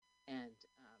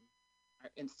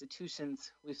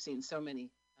institutions. We've seen so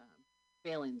many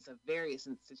failings of various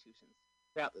institutions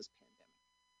throughout this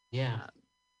Yeah. pandemic.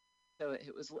 So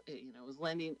it was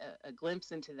lending a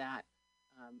glimpse into that,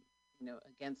 um,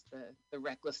 against the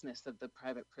recklessness of the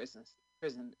private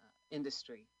prison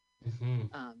industry. Hmm.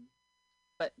 Um,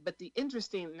 but the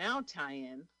interesting now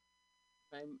tie-in,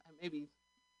 I may be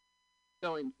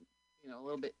going, a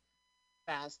little bit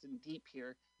fast and deep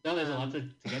here. No, there's a lot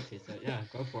Um, to get to, so yeah,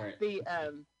 go for it. the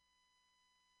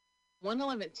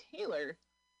 111 Taylor,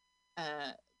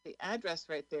 uh, the address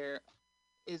right there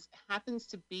is happens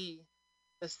to be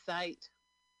the site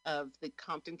of the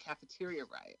Compton cafeteria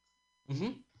riots.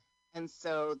 Hmm. And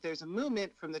so there's a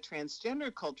movement from the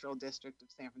Transgender Cultural District of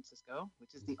San Francisco,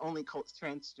 which is the only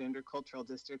transgender cultural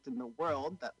district in the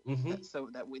world Hmm.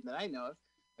 that I know of,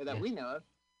 or that Yeah. we know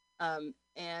of,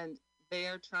 and they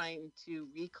are trying to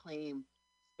reclaim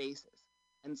spaces.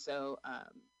 And so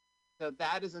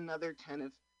that is another kind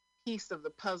of piece of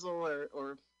the puzzle,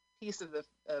 or piece of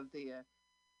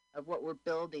what we're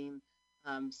building.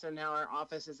 So now our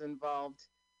office is involved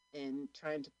in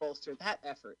trying to bolster that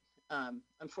effort.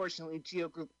 Unfortunately, Geo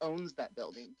Group owns that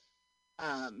building,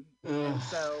 and Ugh.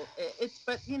 so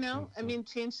but I So. mean,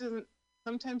 change doesn't.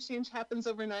 Sometimes change happens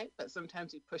overnight, but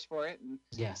sometimes you push for it,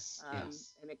 Yes,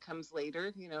 yes. and it comes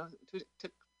later. It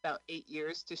took about 8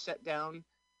 years to shut down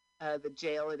the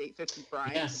jail at 850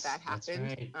 Bryant. Yes, That that's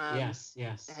happened, right. Yes,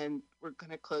 yes. and we're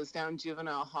going to close down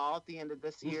Juvenile Hall at the end of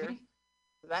this year. Hmm.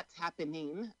 So that's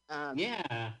happening.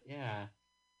 Yeah, yeah.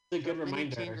 It's a So good many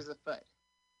reminder. changes afoot.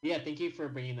 Yeah, thank you for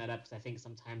bringing that up because I think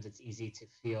sometimes it's easy to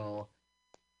feel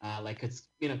like it's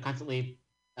constantly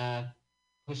uh,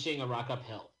 pushing a rock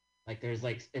uphill. Like there's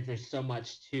if there's so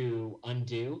much to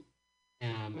undo,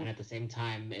 and at the same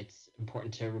time, it's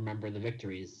important to remember the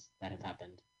victories that have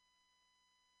happened.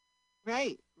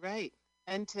 Right, right,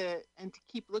 and to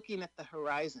keep looking at the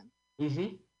horizon,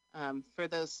 Mm-hmm. for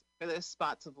those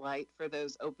spots of light, for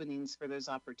those openings, for those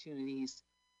opportunities.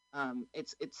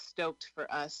 It's stoked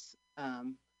for us.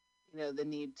 The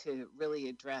need to really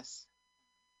address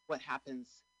what happens.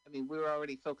 I mean, we were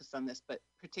already focused on this, but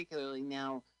particularly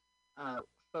now, uh,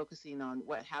 focusing on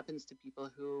what happens to people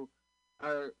who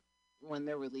are when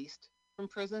they're released from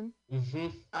prison. Mm-hmm.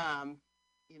 Um,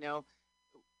 you know,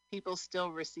 People still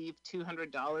receive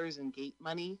 $200 in gate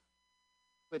money,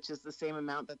 which is the same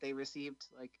amount that they received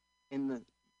like in the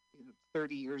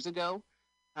 30 years ago.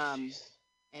 Um, Jeez.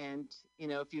 and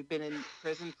if you've been in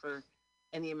prison for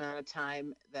any amount of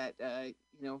time, that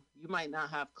you might not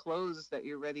have clothes that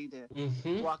you're ready to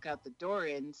Mm-hmm. walk out the door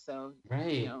in. So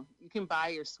Right. you can buy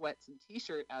your sweats and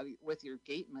t-shirt out with your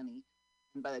gate money,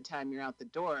 and by the time you're out the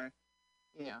door,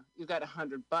 you've got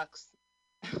 $100.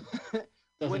 What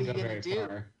Doesn't are go you gonna very do?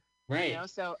 far. Right.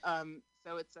 So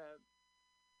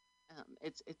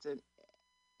it's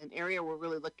an area we're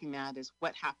really looking at, is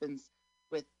what happens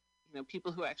with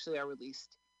people who actually are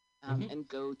released, Mm-hmm. and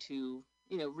go to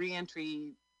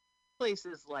reentry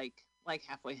places like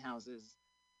halfway houses,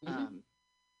 Mm-hmm. um,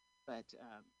 but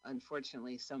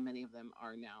unfortunately, so many of them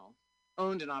are now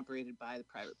owned and operated by the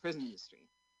private prison industry.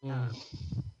 Mm. Um,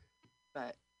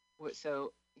 but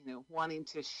so wanting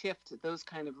to shift those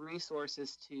kind of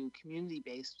resources to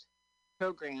community-based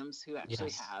programs who actually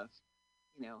Yes. have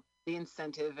the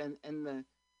incentive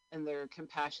and their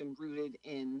compassion rooted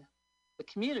in the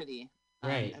community,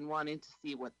 Right. and wanting to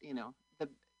see what the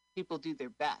people do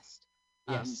their best.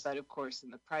 Yes. But of course,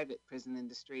 in the private prison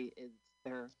industry, it's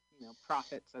their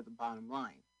profits are the bottom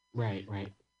line. Right.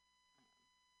 Right.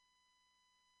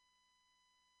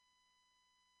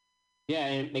 Yeah,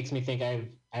 and it makes me think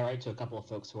I write to a couple of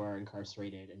folks who are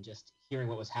incarcerated, and just hearing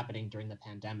what was happening during the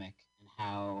pandemic and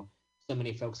how so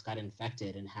many folks got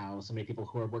infected and how so many people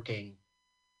who are working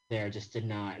there just did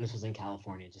not, and this was in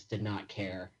California, just did not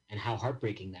care, and how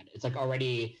heartbreaking that it's like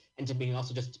already, and to being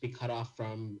also just to be cut off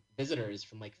from visitors,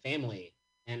 from like family,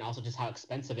 and also just how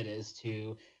expensive it is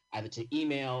to either to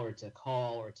email or to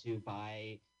call or to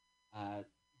buy uh,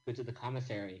 goods at the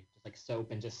commissary, just like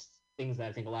soap and just things that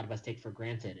I think a lot of us take for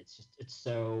granted. It's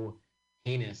so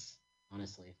heinous,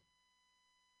 honestly.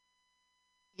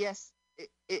 Yes,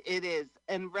 it is.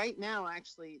 And right now,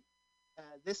 actually,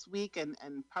 this week, and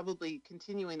probably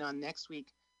continuing on next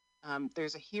week,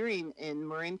 there's a hearing in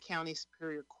Marin County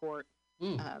Superior Court,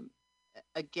 Mm. um,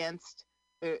 against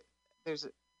there. There's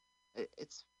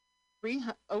it's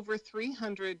over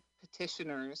 300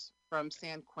 petitioners from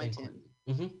San Thank Quentin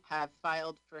you. Mm-hmm. have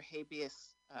filed for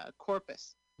habeas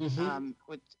corpus,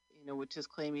 Mm-hmm. which is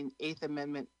claiming Eighth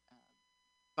Amendment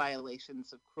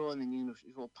violations of cruel and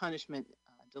unusual punishment,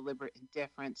 deliberate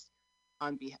indifference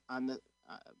on the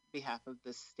behalf of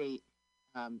the state,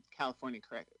 California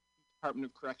Department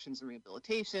of Corrections and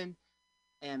Rehabilitation,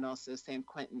 and also San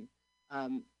Quentin,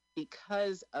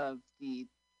 because of the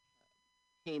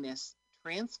heinous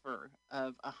transfer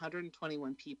of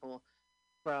 121 people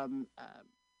from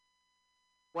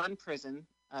one prison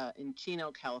in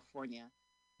Chino, California,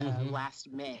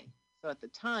 last May. So at the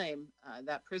time,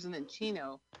 that prison in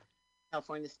Chino,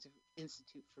 California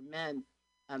Institute for Men,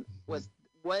 was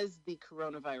the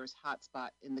coronavirus hotspot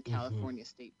in the California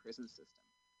state prison system.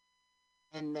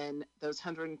 And then those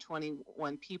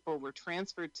 121 people were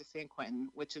transferred to San Quentin,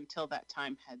 which until that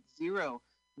time had 0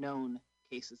 known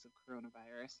cases of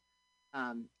coronavirus.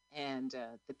 And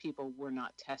the people were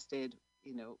not tested,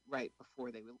 right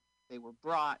before they were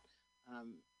brought,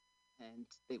 and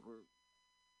they were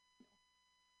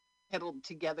huddled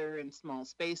together in small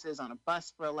spaces on a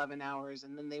bus for 11 hours,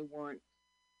 and then they weren't,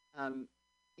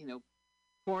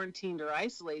 quarantined or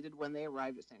isolated when they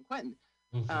arrived at San Quentin.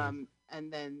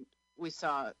 And then we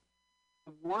saw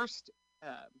the worst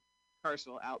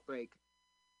carceral outbreak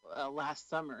last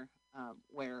summer,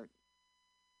 where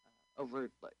over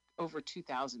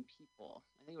 2,000 people,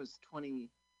 I think it was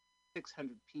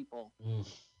 2,600 people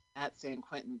at San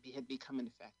Quentin had become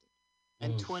infected,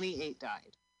 and 28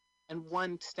 died, and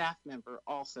 1 staff member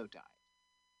also died.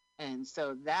 And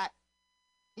so that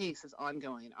case is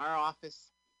ongoing. Our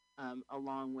office,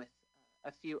 along with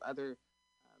a few other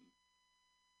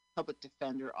public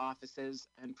defender offices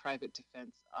and private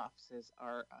defense offices,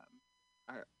 are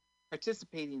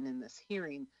participating in this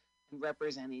hearing and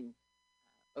representing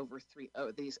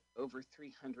these over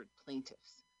 300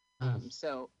 plaintiffs.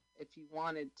 So if you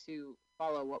wanted to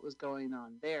follow what was going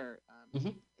on there,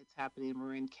 it's happening in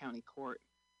Marin County Court.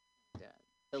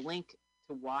 The link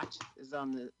to watch is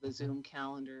on the Zoom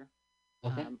calendar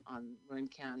on Marin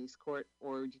County's court,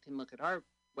 or you can look at our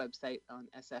website on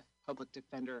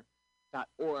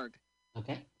sfpublicdefender.org.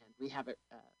 And we have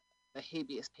the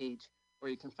habeas page, or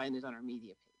you can find it on our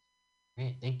media page.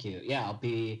 Great, thank you. Yeah, I'll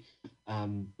be.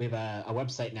 We have a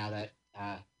website now that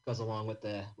goes along with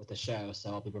the show,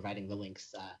 so I'll be providing the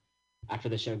links after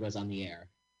the show goes on the air.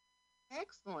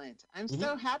 Excellent! I'm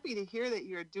so happy to hear that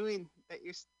you're doing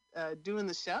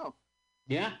the show.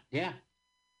 Yeah.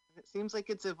 It seems like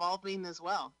it's evolving as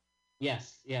well.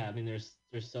 Yes, yeah. I mean, there's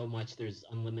so much. There's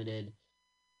unlimited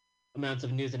amounts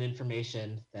of news and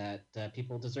information that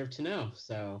people deserve to know.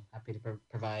 So happy to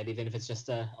provide, even if it's just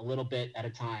a little bit at a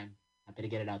time. Happy to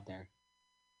get it out there.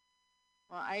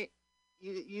 Well, I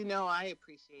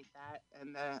appreciate that,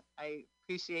 and I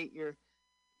appreciate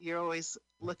you're always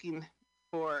looking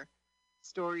for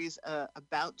stories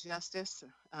about justice.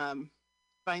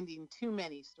 Finding too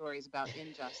many stories about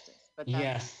injustice, but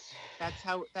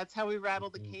that's how we rattle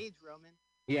the cage, Roman.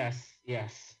 Yes,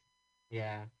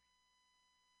 yeah.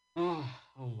 Oh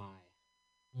my.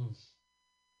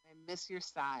 I miss your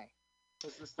sigh,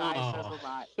 because the sigh says a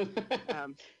lot.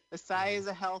 The sigh is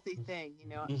a healthy thing,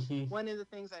 One of the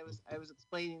things I was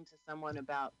explaining to someone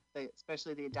about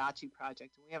especially the Adachi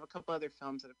Project, and we have a couple other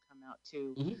films that have come out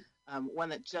too. One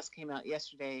that just came out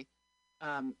yesterday,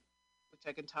 which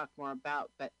I can talk more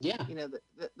about, but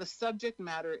the subject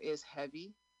matter is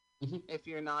heavy. If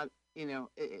you're not,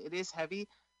 it is heavy.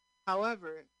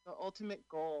 However, the ultimate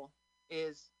goal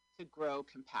is to grow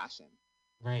compassion.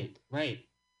 Right.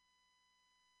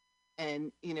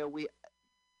 And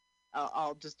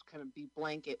I'll just kind of be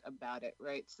blanket about it,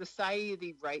 right?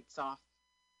 Society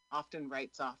often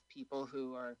writes off people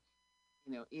who are,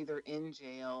 either in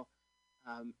jail,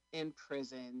 in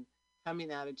prison,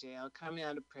 coming out of jail, coming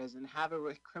out of prison, have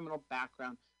a criminal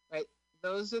background, right?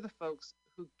 Those are the folks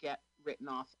who get written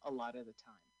off a lot of the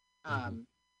time.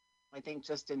 I think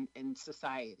just in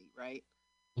society, right?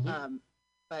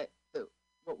 But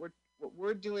what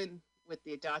we're doing with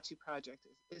the Adachi Project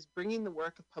is bringing the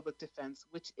work of public defense,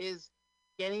 which is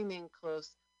getting in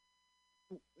close,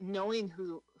 knowing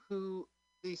who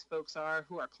these folks are,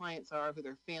 who our clients are, who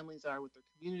their families are, what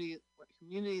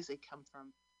communities they come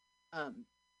from,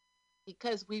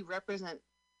 because we represent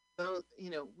those,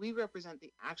 we represent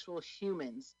the actual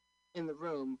humans in the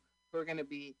room who are going to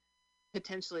be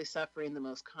potentially suffering the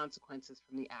most consequences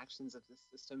from the actions of this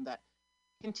system that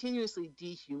continuously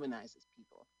dehumanizes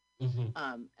people.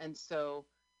 And so,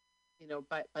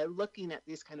 by looking at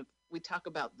these we talk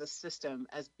about the system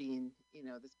as being,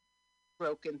 this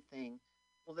broken thing.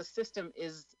 Well, the system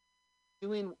is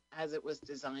doing as it was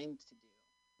designed to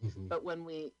do. But when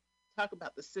we talk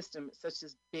about the system, it's such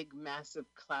this big, massive,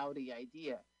 cloudy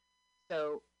idea.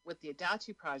 So with the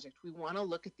Adachi Project, we want to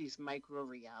look at these micro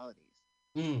realities.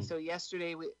 So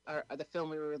yesterday, the film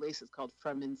we released is called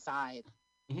From Inside,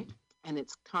 and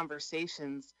it's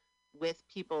conversations with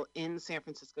people in San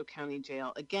Francisco County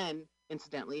Jail. Again,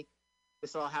 incidentally,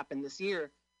 this all happened this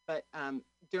year, but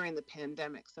during the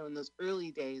pandemic. So in those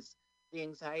early days, the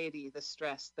anxiety, the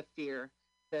stress, the fear,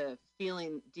 the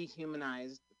feeling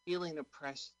dehumanized, the feeling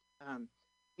oppressed,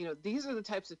 these are the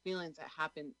types of feelings that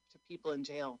happen to people in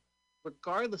jail,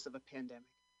 regardless of a pandemic.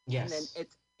 Yes. And then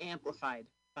it's amplified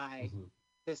by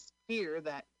this fear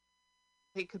that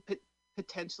they could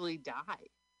potentially die,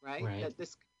 right? That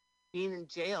this being in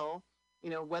jail,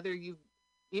 whether you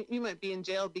might be in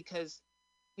jail because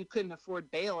you couldn't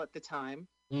afford bail at the time,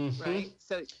 right?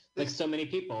 So like so many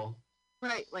people,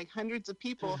 right? Like hundreds of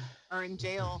people are in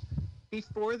jail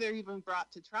before they're even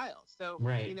brought to trial. So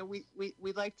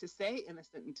we like to say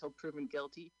innocent until proven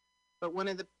guilty, but one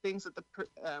of the things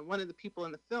that one of the people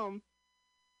in the film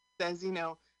says,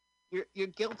 you're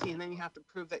guilty, and then you have to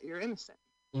prove that you're innocent,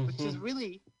 which is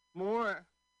really more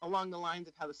along the lines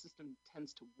of how the system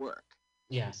tends to work.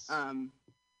 Yes. And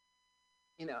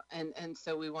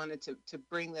so we wanted to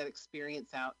bring that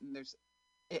experience out, and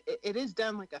it is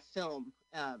done like a film,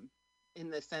 in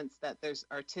the sense that there's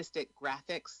artistic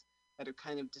graphics that are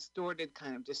kind of distorted,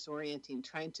 kind of disorienting,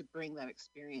 trying to bring that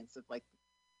experience of like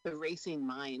the racing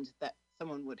mind that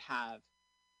someone would have,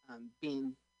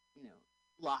 being,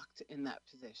 locked in that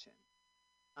position.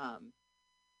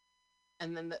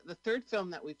 And then the third film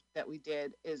that we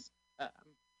did is,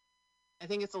 I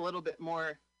think it's a little bit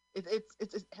more.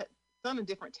 It's on a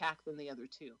different tack than the other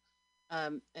two.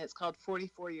 And it's called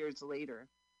 44 Years Later.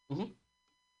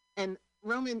 And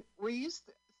Roman, were you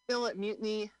still at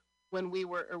Mutiny when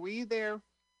were you there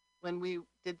when we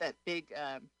did that big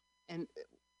and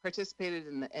participated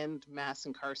in the End Mass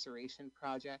Incarceration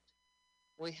project?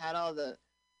 We had all the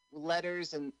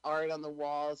letters and art on the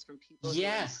walls from people who were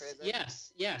in prison.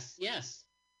 Yes.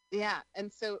 Yeah,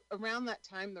 and so around that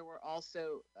time there were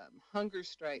also hunger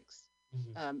strikes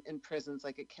in prisons,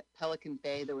 like at Pelican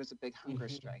Bay. There was a big hunger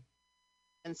strike,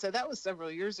 and so that was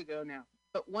several years ago now.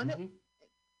 But one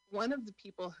of the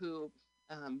people who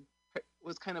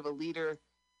was kind of a leader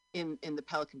in the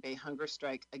Pelican Bay hunger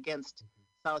strike against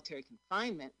solitary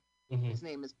confinement, his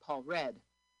name is Paul Redd.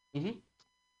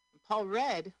 Paul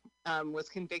Redd was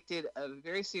convicted of a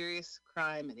very serious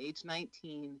crime at age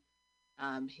 19.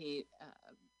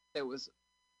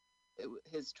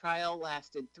 His trial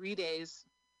lasted 3 days,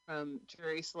 from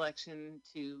jury selection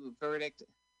to verdict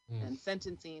and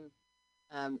sentencing.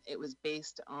 It was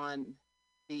based on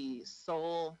the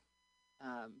sole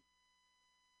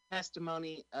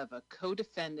testimony of a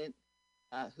co-defendant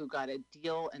who got a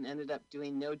deal and ended up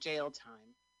doing no jail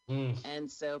time. And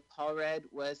so Paul Redd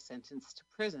was sentenced to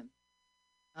prison.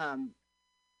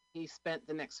 He spent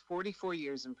the next 44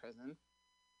 years in prison,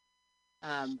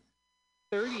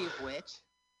 30 of which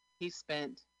he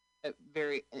spent at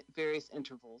various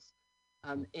intervals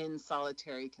in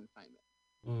solitary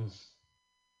confinement.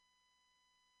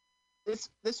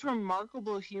 This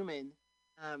remarkable human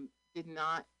did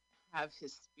not have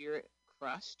his spirit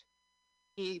crushed.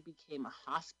 He became a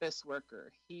hospice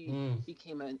worker. He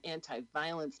became an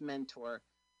anti-violence mentor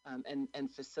and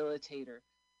facilitator.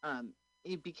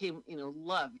 He became,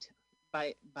 loved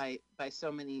by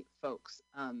so many folks.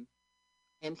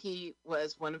 And he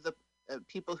was one of the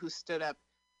people who stood up.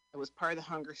 It was part of the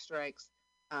hunger strikes,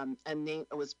 and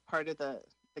it was part of the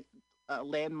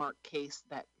landmark case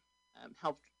that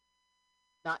helped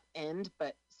not end,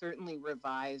 but certainly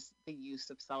revise the use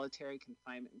of solitary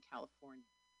confinement in California.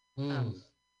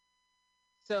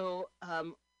 So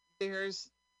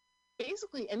there's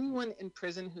basically anyone in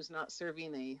prison who's not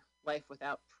serving a life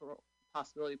without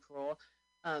possibility of parole.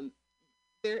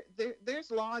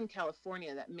 There's law in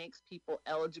California that makes people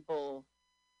eligible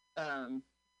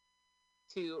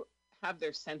to have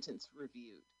their sentence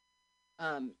reviewed.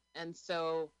 And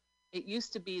so it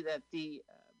used to be that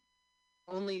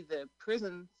only the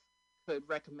prisons could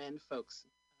recommend folks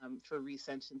for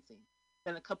resentencing.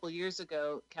 Then a couple of years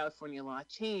ago, California law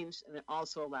changed, and it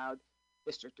also allowed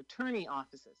district attorney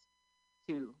offices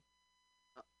to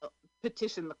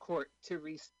petition the court to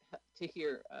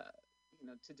hear,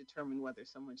 to determine whether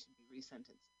someone should be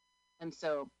resentenced. And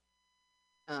so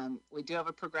we do have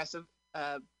a progressive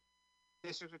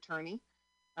district attorney.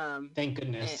 Thank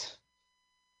goodness.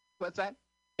 What's that?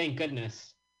 Thank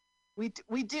goodness.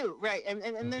 We do, right.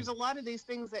 And there's a lot of these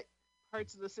things, that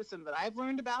parts of the system that I've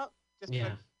learned about just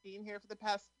by being here for the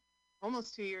past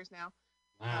almost 2 years now.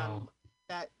 Wow.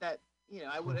 That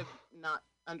I would have not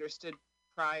understood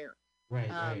prior. Right.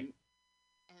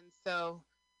 And so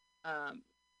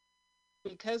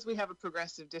because we have a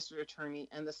progressive district attorney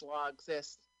and this law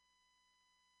exists,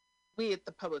 we at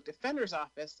the public defender's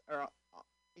office are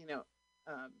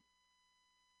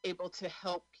able to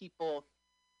help people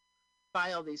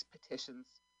file these petitions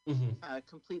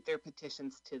complete their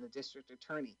petitions to the district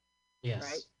attorney, right?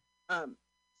 Yes. Um,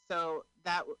 so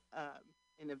that,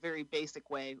 in a very basic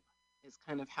way, is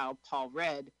kind of how Paul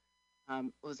Redd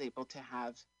was able to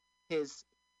have his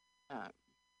uh,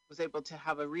 was able to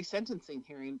have a resentencing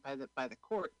hearing by the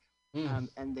court, and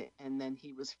then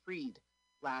he was freed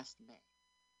last May.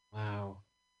 Wow.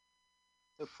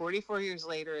 So 44 years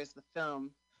later is the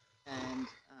film,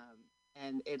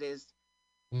 and it is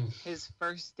his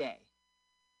first day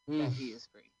that he is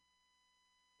free,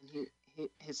 and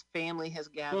his family has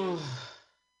gathered,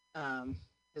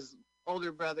 his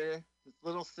older brother, his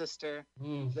little sister,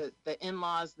 the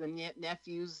in-laws, the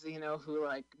nephews, who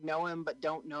like know him but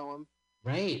don't know him.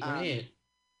 Right.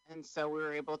 And so we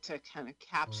were able to kind of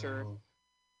capture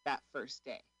that first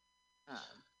day.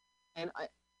 And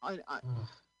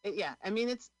yeah, I mean,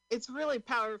 it's really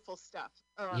powerful stuff.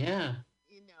 Yeah.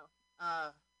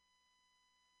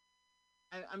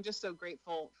 I'm just so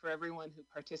grateful for everyone who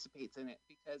participates in it,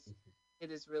 because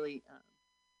it is really,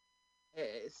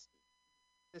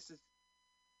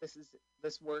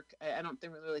 this work. I don't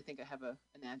really think I have an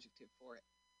adjective for it.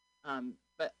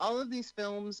 But all of these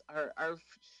films are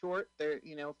short. They're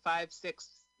 5, 6,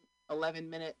 11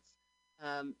 minutes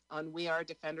on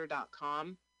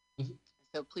wearedefender.com.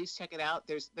 So please check it out.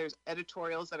 There's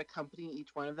editorials that accompany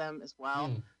each one of them as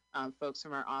well. Folks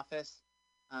from our office,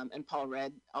 and Paul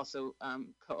Redd also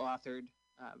co-authored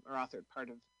or authored part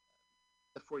of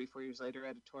the 44 Years Later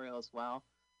editorial as well.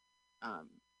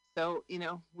 So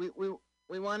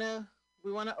we want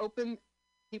to open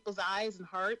people's eyes and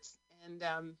hearts, and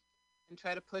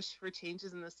try to push for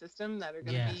changes in the system that are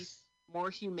going to be more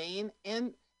humane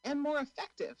and more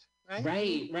effective.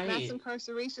 Right. Mass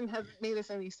incarceration hasn't made us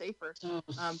any safer, but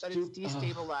it's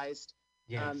destabilized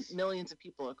millions of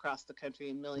people across the country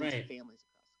and millions of families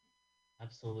across the country.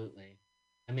 Absolutely.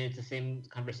 I mean, it's the same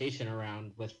conversation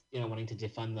around with wanting to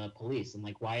defund the police, and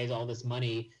like, why is all this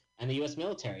money and the U.S.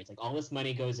 military? It's like all this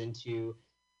money goes into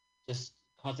just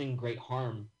causing great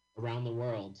harm around the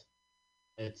world.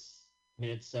 It's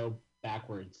so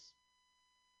backwards.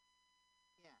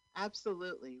 Yeah,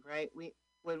 absolutely. Right.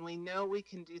 When we know we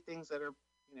can do things that are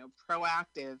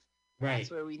proactive,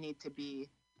 that's where we need to be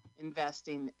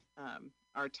investing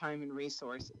our time and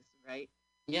resources, right?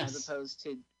 Yes. As opposed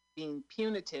to being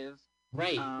punitive,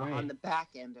 right. On the back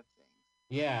end of things.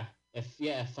 Yeah. If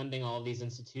funding all of these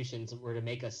institutions were to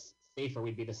make us safer,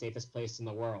 we'd be the safest place in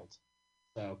the world.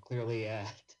 So clearly,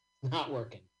 it's not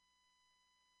working.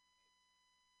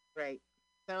 Right.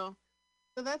 So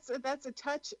that's a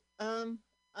touch of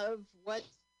what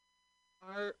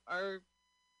our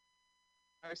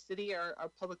city,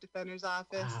 our public defender's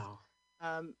office,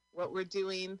 what we're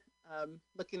doing,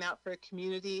 looking out for a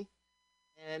community,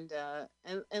 and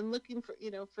looking for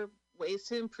for ways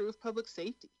to improve public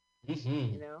safety.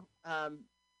 And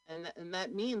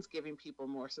that means giving people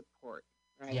more support,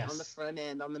 right? Yes. On the front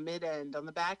end, on the mid end, on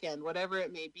the back end, whatever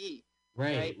it may be.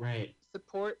 Right.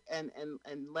 Support and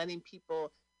letting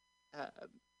people,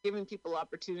 giving people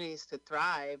opportunities to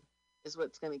thrive is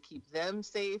what's going to keep them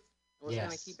safe, and what's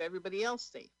going to keep everybody else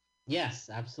safe. Yes,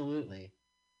 absolutely.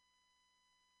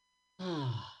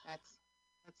 That's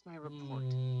my report.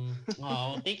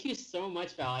 Oh, thank you so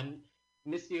much, Val. I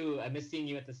miss seeing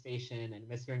you at the station, and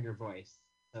miss hearing your voice.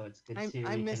 So it's good to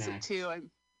I miss it too.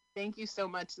 Thank you so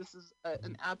much. This is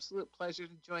an absolute pleasure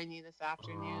to join you this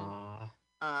afternoon.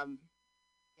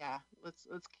 Yeah,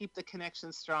 let's keep the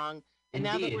connection strong. And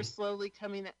Indeed. now that we're slowly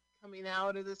coming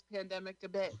out of this pandemic a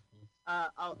bit,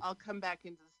 I'll come back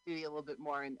into the studio a little bit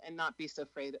more and not be so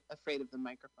afraid of the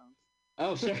microphones.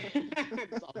 Oh, sure.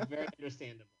 It's all very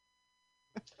understandable.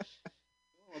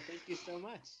 Well, thank you so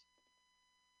much.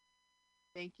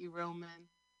 Thank you, Roman.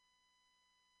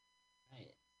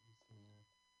 Right.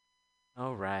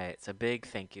 All right. So big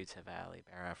thank you to Val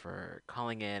Ibarra for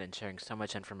calling in and sharing so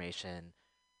much information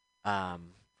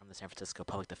from the San Francisco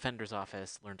Public Defender's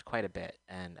Office. Learned quite a bit.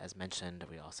 And as mentioned,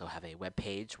 we also have a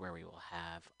webpage where we will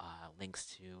have links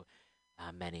to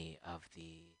many of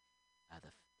the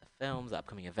films, the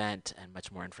upcoming event, and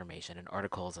much more information and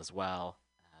articles as well.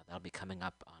 That'll be coming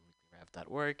up on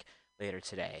weeklyrev.org later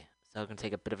today. So I'm going to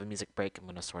take a bit of a music break. I'm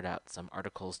going to sort out some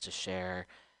articles to share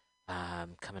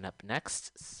coming up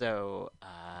next. So,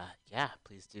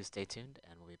 please do stay tuned,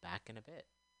 and we'll be back in a bit.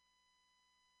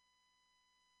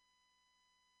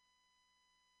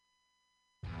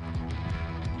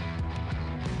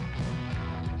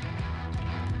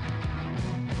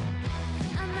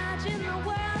 Imagine the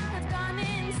world has gone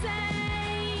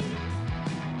insane,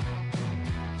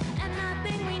 and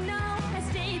nothing we know has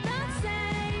stayed the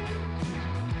same.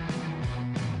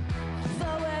 So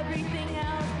everything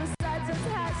else besides us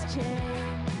has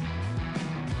changed.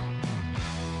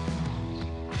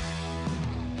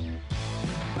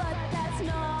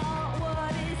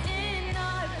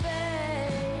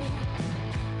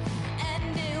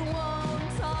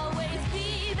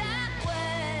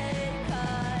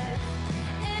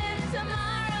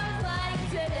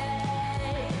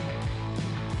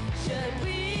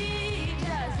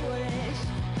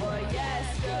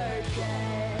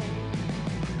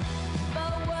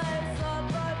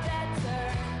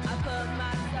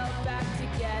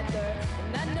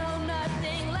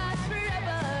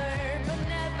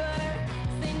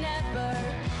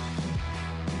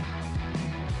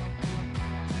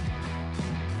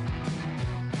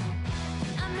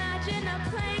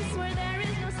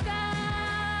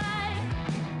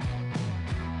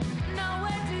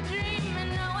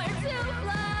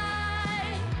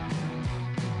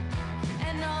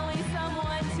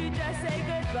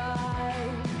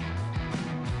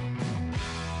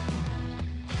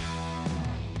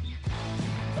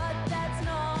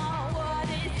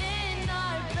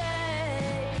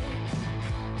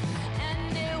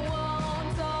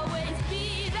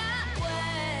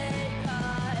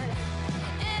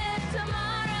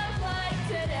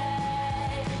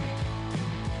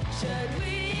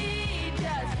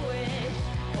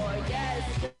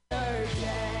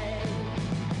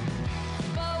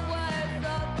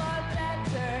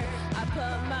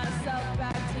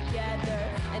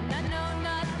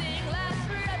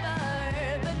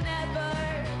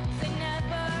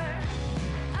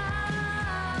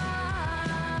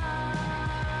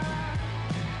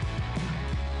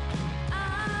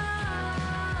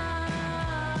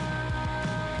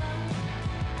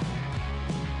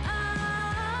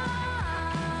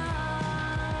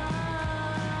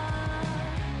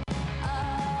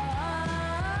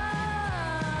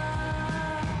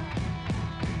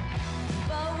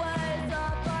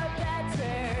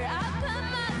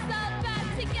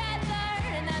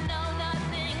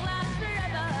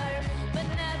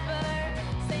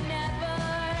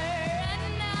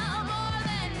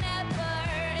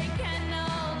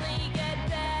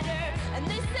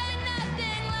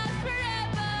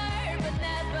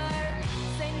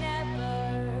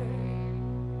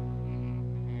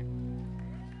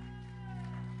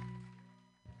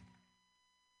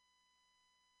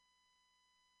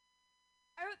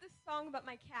 wrote this song about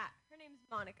my cat. Her name's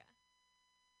Monica.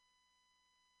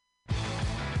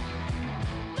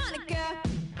 Monica,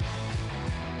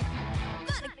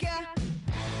 Monica,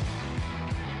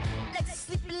 likes to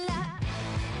sleep a lot.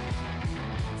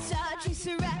 So I treats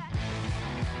her right.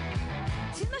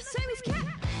 She's my service cat.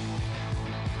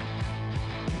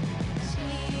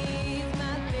 She's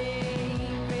my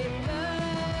favorite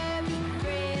puppy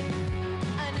friend.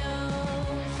 I know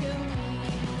she'll be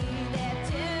there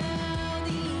till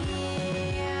the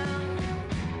end.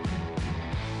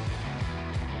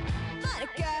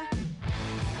 Monica,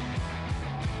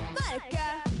 Monica,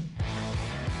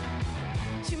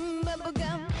 chewing bubble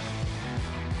gum,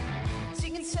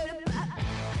 singing soda pop.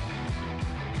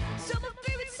 So my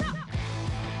favorite song.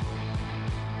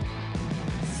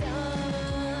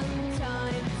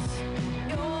 Sometimes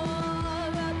you're a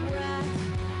brat,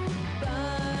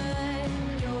 but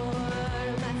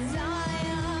you're my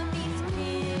Siamese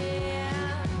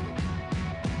cat.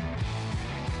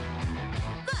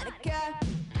 Monica,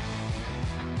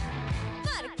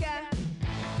 Monica,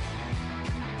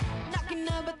 knocking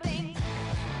over things,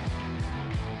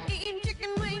 eating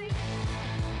chicken wings.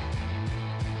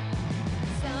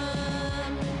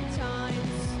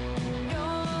 Sometimes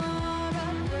you're a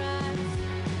brat,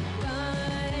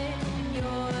 but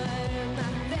you're my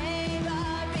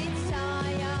favorite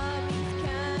Siamese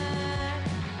cat.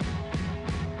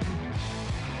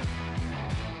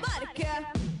 Monica,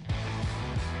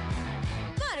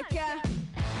 Monica,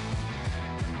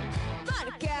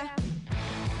 Monica,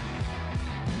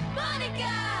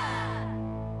 Monica.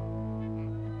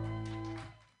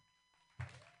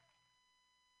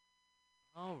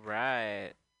 All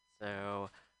right. So,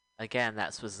 again,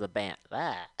 that was the band.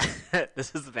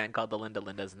 This is the band called the Linda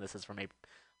Lindas, and this is from a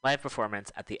live performance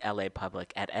at the LA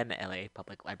Public, at an LA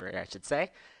Public Library, I should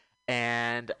say.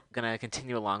 And gonna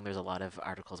continue along. There's a lot of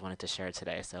articles I wanted to share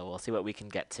today, so we'll see what we can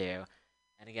get to.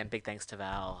 And again, big thanks to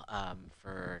Val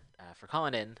for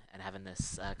calling in and having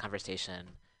this conversation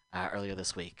earlier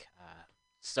this week.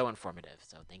 So informative.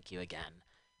 So thank you again.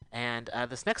 And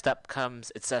this next up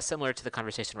comes, it's similar to the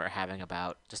conversation we're having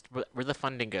about just where the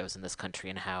funding goes in this country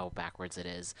and how backwards it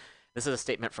is. This is a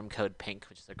statement from Code Pink,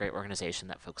 which is a great organization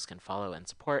that folks can follow and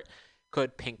support.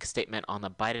 Code Pink statement on the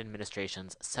Biden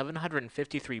administration's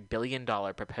 $753 billion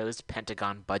proposed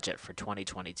Pentagon budget for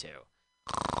 2022.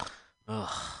 Ugh.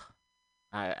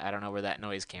 I don't know where that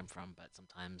noise came from, but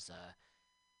sometimes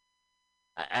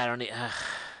I don't need.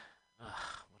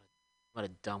 What a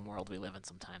dumb world we live in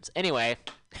sometimes. Anyway,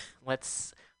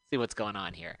 let's see what's going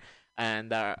on here.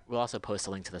 And we'll also post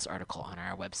a link to this article on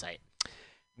our website.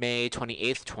 May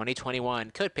 28th,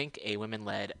 2021, Code Pink, a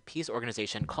women-led peace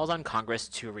organization, calls on Congress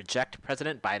to reject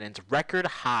President Biden's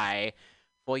record-high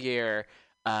full-year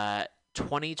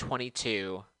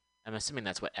 2022, I'm assuming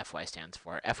that's what FY stands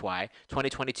for, FY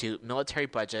 2022 military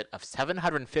budget of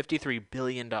 $753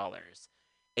 billion,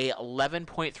 a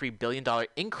 $11.3 billion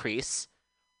increase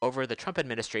over the Trump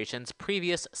administration's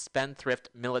previous spendthrift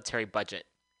military budget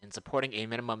in supporting a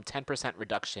minimum 10%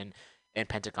 reduction in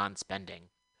Pentagon spending.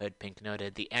 Hood Pink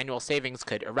noted the annual savings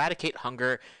could eradicate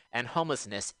hunger and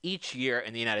homelessness each year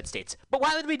in the United States. But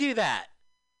why would we do that?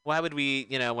 Why would we,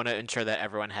 want to ensure that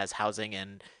everyone has housing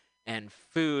and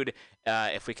food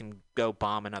if we can go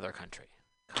bomb another country?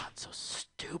 God, so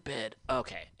stupid.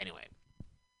 Okay, anyway.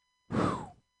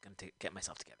 Gonna get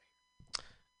myself together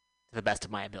to the best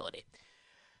of my ability.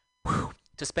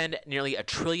 To spend nearly $1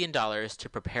 trillion to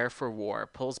prepare for war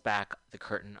pulls back the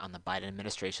curtain on the Biden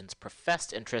administration's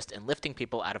professed interest in lifting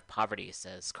people out of poverty,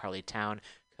 says Carly Town,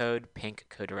 Code Pink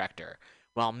co-director.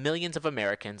 While millions of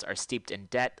Americans are steeped in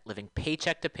debt, living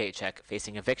paycheck to paycheck,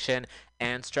 facing eviction,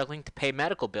 and struggling to pay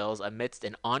medical bills amidst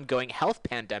an ongoing health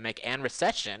pandemic and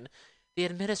recession, the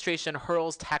administration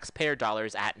hurls taxpayer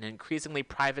dollars at an increasingly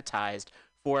privatized,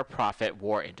 for-profit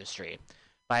war industry.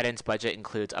 Biden's budget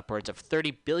includes upwards of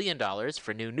 $30 billion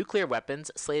for new nuclear weapons,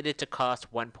 slated to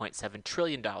cost $1.7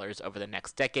 trillion over the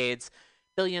next decades,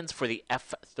 billions for the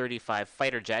F-35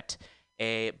 fighter jet,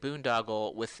 a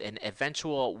boondoggle with an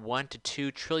eventual $1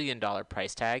 to $2 trillion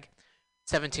price tag,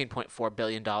 $17.4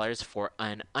 billion for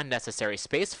an unnecessary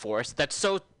space force that's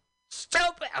so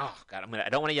stupid. Oh, God, I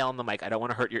don't want to yell on the mic. I don't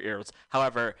want to hurt your ears.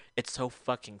 However, it's so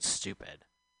fucking stupid.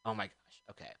 Oh, my gosh.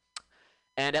 Okay.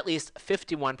 And at least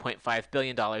 $51.5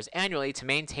 billion annually to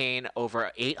maintain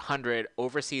over 800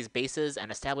 overseas bases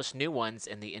and establish new ones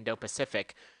in the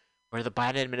Indo-Pacific, where the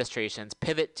Biden administration's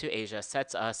pivot to Asia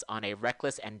sets us on a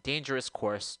reckless and dangerous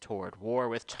course toward war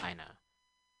with China.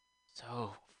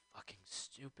 So fucking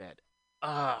stupid.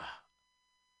 Ugh.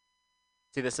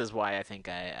 See, this is why I think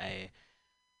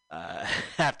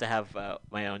have to have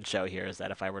my own show here. Is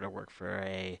that if I were to work for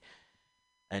a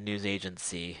news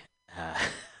agency,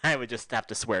 I would just have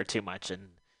to swear too much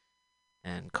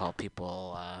and call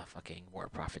people fucking war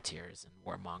profiteers and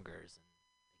warmongers and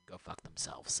go fuck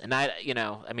themselves. And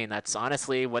that's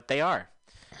honestly what they are.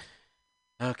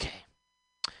 Okay.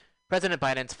 President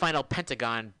Biden's final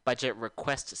Pentagon budget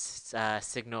request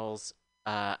signals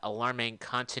alarming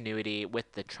continuity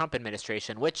with the Trump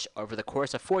administration, which, over the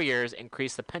course of 4 years,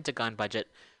 increased the Pentagon budget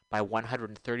by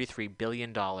 $133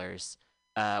 billion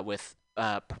with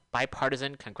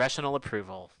bipartisan congressional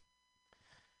approval.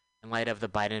 In light of the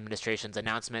Biden administration's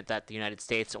announcement that the United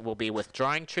States will be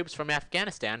withdrawing troops from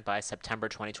Afghanistan by September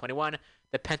 2021,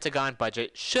 the Pentagon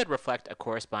budget should reflect a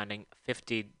corresponding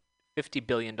 $50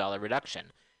 billion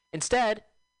reduction. Instead,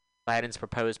 Biden's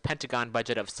proposed Pentagon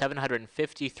budget of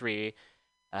 $753,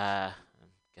 I'm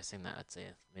guessing that's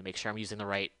let me make sure I'm using the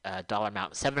right dollar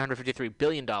amount, $753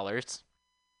 billion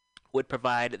would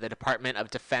provide the Department of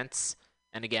Defense.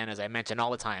 And again, as I mention all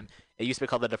the time, it used to be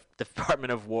called the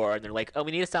Department of War, and they're like, oh,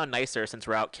 we need to sound nicer since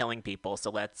we're out killing people, so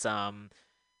let's call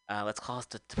it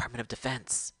the Department of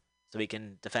Defense, so we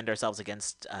can defend ourselves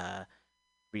against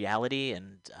reality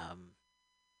and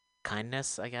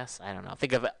kindness, I guess. I don't know.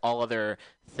 Think of all other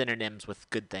synonyms with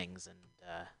good things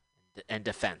and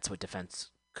defense, what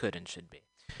defense could and should be.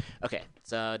 Okay,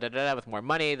 so with more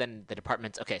money than the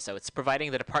departments. Okay, so it's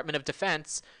providing the Department of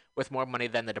Defense with more money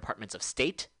than the Departments of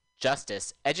State,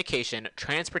 Justice, Education,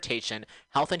 Transportation,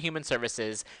 Health and Human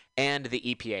Services, and the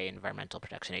EPA, Environmental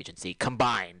Protection Agency,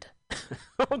 combined.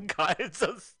 Oh, God, it's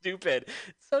so stupid.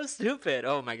 It's so stupid.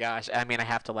 Oh, my gosh. I mean, I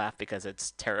have to laugh because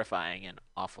it's terrifying and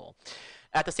awful.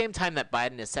 At the same time that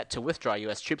Biden is set to withdraw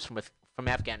U.S. troops from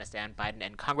Afghanistan, Biden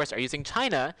and Congress are using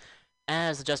China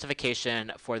as a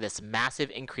justification for this massive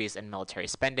increase in military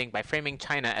spending by framing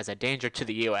China as a danger to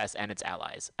the U.S. and its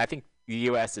allies. I think the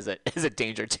U.S. is a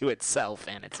danger to itself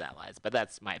and its allies, but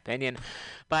that's my opinion.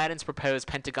 Biden's proposed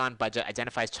Pentagon budget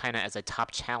identifies China as a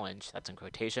top challenge, that's in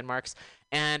quotation marks,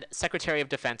 and Secretary of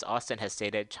Defense Austin has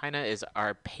stated China is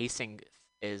our pacing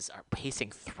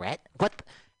threat? What?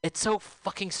 It's so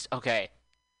fucking okay.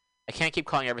 I can't keep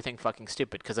calling everything fucking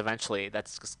stupid because eventually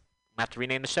that's just I have to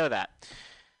rename the show that.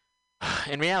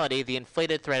 In reality, the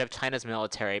inflated threat of China's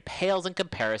military pales in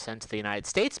comparison to the United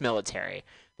States military.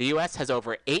 The U.S. has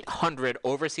over 800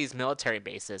 overseas military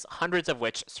bases, hundreds of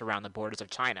which surround the borders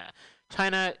of China.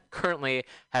 China currently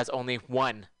has only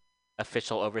one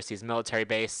official overseas military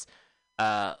base,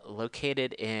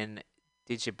 located in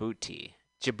Djibouti.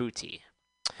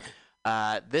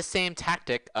 This same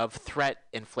tactic of threat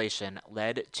inflation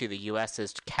led to the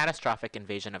U.S.'s catastrophic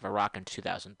invasion of Iraq in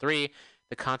 2003.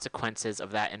 The consequences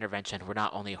of that intervention were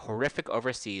not only horrific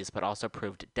overseas, but also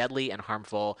proved deadly and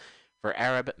harmful for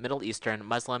Arab, Middle Eastern,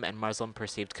 Muslim, and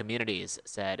Muslim-perceived communities,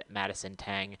 said Madison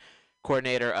Tang,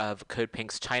 coordinator of Code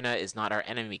Pink's China is Not Our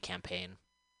Enemy campaign.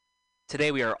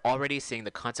 Today, we are already seeing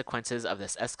the consequences of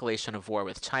this escalation of war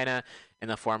with China in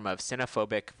the form of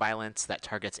xenophobic violence that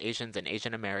targets Asians and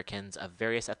Asian Americans of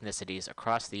various ethnicities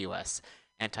across the U.S.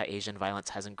 Anti-Asian violence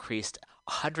has increased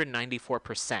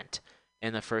 194%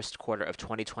 in the first quarter of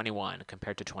 2021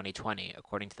 compared to 2020,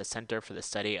 according to the Center for the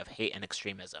Study of Hate and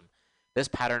Extremism. This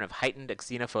pattern of heightened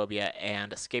xenophobia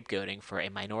and scapegoating for a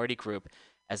minority group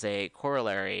as a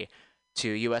corollary to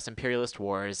U.S. imperialist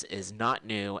wars is not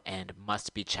new and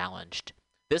must be challenged.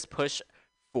 This push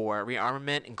for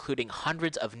rearmament, including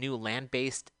hundreds of new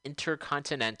land-based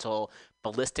intercontinental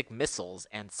ballistic missiles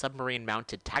and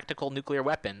submarine-mounted tactical nuclear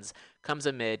weapons, comes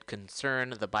amid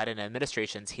concern the Biden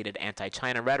administration's heated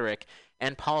anti-China rhetoric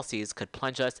and policies could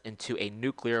plunge us into a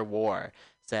nuclear war,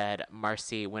 said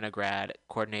Marcy Winograd,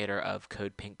 coordinator of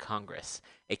Code Pink Congress,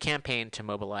 a campaign to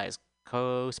mobilize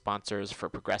co-sponsors for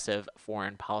progressive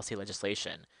foreign policy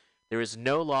legislation. There is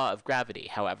no law of gravity,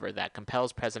 however, that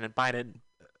compels President Biden,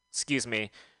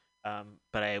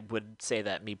 but I would say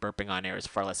that me burping on air is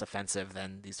far less offensive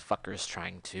than these fuckers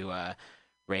trying to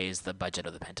raise the budget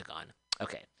of the Pentagon.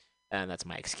 Okay, and that's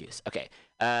my excuse. Okay,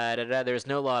 there is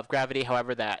no law of gravity,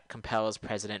 however, that compels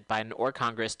President Biden or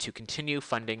Congress to continue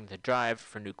funding the drive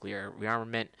for nuclear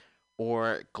rearmament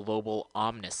or global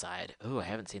omnicide. Ooh, I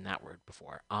haven't seen that word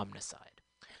before. Omnicide.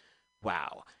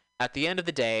 Wow. At the end of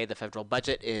the day, the federal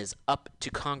budget is up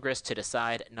to Congress to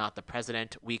decide, not the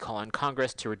president. We call on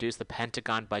Congress to reduce the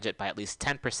Pentagon budget by at least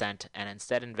 10% and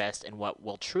instead invest in what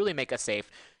will truly make us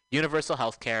safe: universal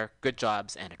health care, good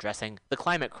jobs, and addressing the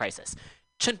climate crisis.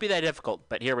 Shouldn't be that difficult,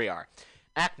 but here we are.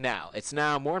 Act now. It's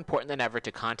now more important than ever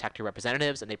to contact your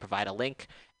representatives, and they provide a link,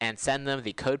 and send them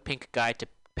the Code Pink Guide to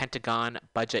Pentagon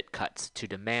budget cuts to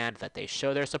demand that they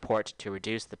show their support to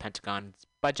reduce the Pentagon's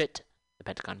budget the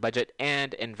Pentagon budget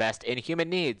and invest in human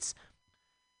needs.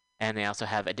 And they also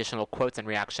have additional quotes and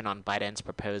reaction on Biden's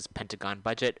proposed Pentagon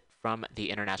budget from the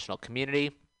international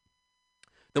community.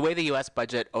 The way the U.S.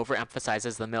 budget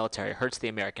overemphasizes the military hurts the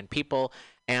American people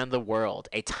and the world.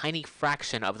 A tiny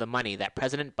fraction of the money that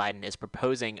President Biden is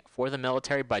proposing for the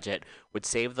military budget would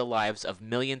save the lives of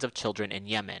millions of children in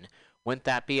Yemen. Wouldn't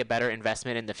that be a better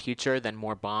investment in the future than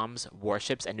more bombs,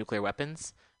 warships, and nuclear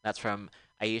weapons? That's from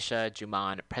Aisha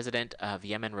Juman, president of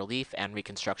Yemen Relief and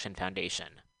Reconstruction Foundation.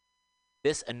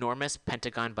 This enormous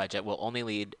Pentagon budget will only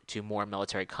lead to more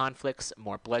military conflicts,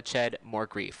 more bloodshed, more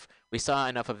grief. We saw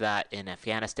enough of that in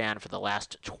Afghanistan for the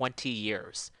last 20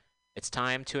 years. It's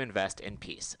time to invest in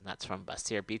peace. And that's from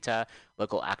Basir Bita,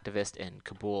 local activist in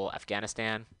Kabul,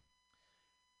 Afghanistan.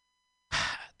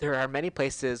 There are many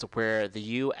places where the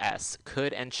U.S.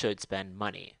 could and should spend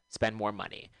more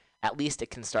money. At least it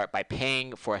can start by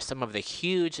paying for some of the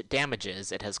huge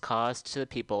damages it has caused to the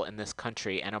people in this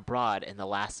country and abroad in the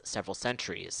last several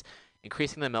centuries.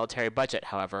 Increasing the military budget,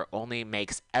 however, only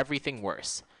makes everything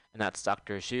worse. And that's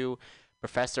Dr. Zhu,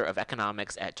 professor of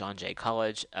economics at John Jay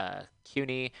College,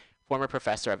 CUNY, former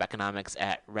professor of economics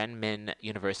at Renmin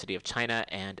University of China,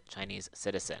 and Chinese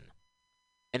citizen.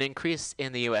 An increase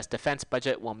in the U.S. defense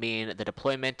budget will mean the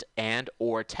deployment and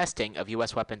or testing of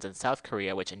U.S. weapons in South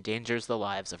Korea, which endangers the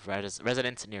lives of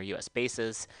residents near U.S.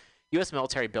 bases. U.S.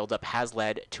 military buildup has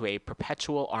led to a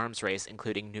perpetual arms race,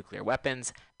 including nuclear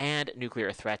weapons and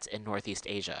nuclear threats in Northeast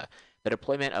Asia. The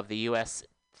deployment of the U.S.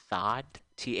 THAAD,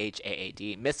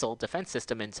 T-H-A-A-D, missile defense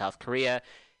system in South Korea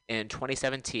in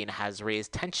 2017 has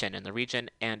raised tension in the region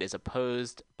and is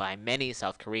opposed by many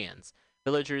South Koreans.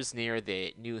 Villagers near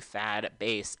the new THAAD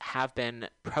base have been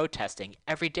protesting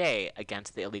every day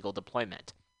against the illegal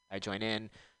deployment. I join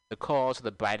in the call to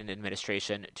the Biden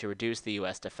administration to reduce the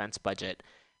U.S. defense budget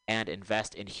and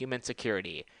invest in human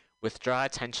security, withdraw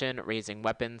tension-raising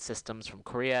weapons systems from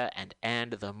Korea, and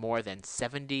end the more than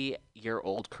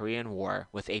 70-year-old Korean War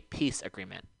with a peace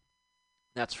agreement.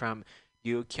 That's from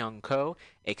Yu Kyung-ko,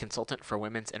 a consultant for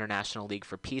Women's International League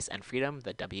for Peace and Freedom,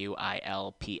 the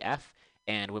WILPF,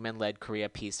 and Women-Led Korea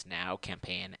Peace Now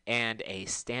campaign, and a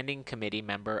standing committee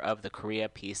member of the Korea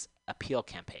Peace Appeal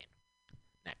campaign.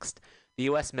 Next, the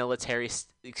U.S. military,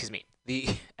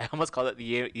 I almost called it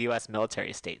the U.S.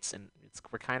 military states, and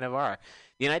we kind of are.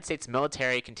 The United States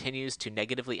military continues to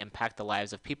negatively impact the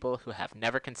lives of people who have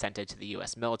never consented to the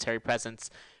U.S. military presence,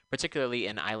 particularly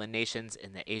in island nations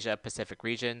in the Asia-Pacific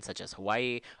region, such as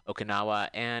Hawaii, Okinawa,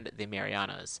 and the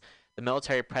Marianas. The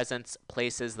military presence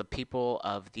places the people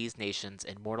of these nations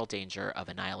in mortal danger of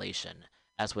annihilation,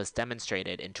 as was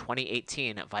demonstrated in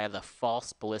 2018 via the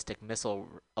false ballistic missile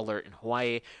alert in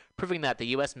Hawaii, proving that the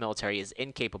U.S. military is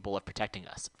incapable of protecting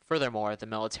us. Furthermore, the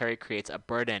military creates a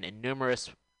burden in numerous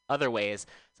other ways,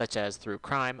 such as through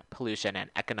crime, pollution, and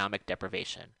economic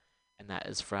deprivation. And that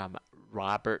is from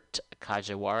Robert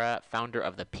Kajiwara, founder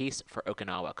of the Peace for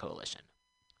Okinawa Coalition.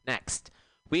 Next,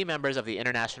 we members of the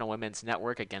International Women's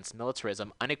Network Against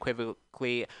Militarism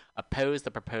unequivocally oppose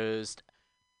the proposed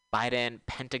Biden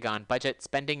Pentagon budget,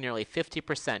 spending nearly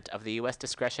 50% of the U.S.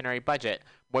 discretionary budget,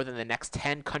 more than the next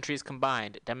 10 countries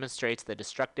combined, demonstrates the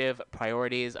destructive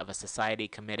priorities of a society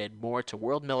committed more to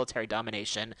world military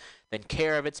domination than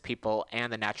care of its people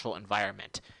and the natural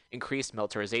environment. Increased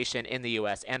militarization in the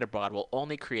U.S. and abroad will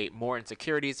only create more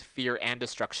insecurities, fear, and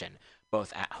destruction,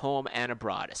 both at home and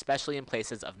abroad, especially in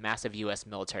places of massive U.S.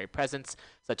 military presence,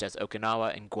 such as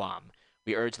Okinawa and Guam.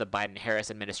 We urge the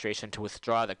Biden-Harris administration to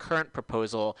withdraw the current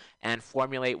proposal and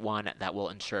formulate one that will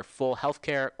ensure full health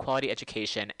care, quality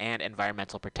education, and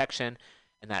environmental protection,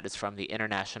 and that is from the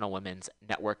International Women's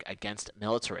Network Against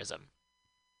Militarism.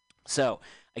 So,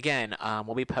 again,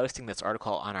 we'll be posting this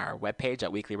article on our webpage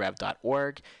at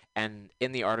weeklyrev.org, and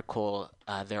in the article,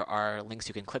 there are links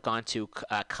you can click on to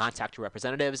contact your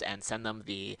representatives and send them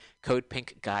the Code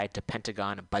Pink Guide to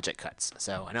Pentagon Budget Cuts.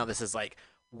 So I know this is like,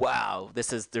 wow,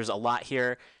 there's a lot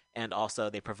here, and also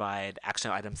they provide action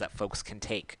items that folks can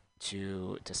take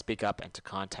to speak up and to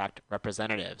contact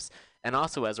representatives. And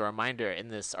also, as a reminder, in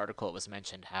this article it was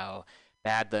mentioned how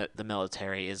bad the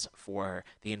military is for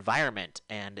the environment,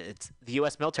 and the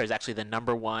U.S. military is actually the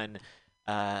number one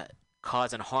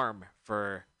cause and harm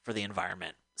for the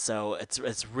environment. So it's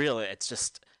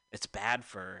bad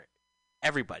for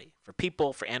everybody, for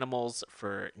people, for animals,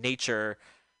 for nature,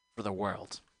 for the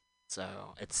world.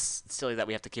 So it's silly that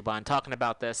we have to keep on talking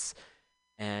about this,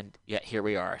 and yet here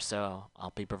we are. So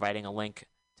I'll be providing a link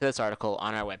to this article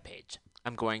on our webpage.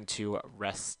 I'm going to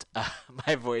rest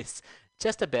my voice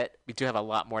just a bit. We do have a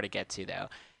lot more to get to, though.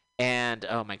 And,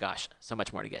 oh my gosh, so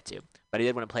much more to get to. But I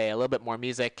did want to play a little bit more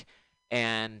music.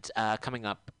 And coming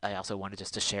up, I also wanted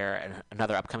just to share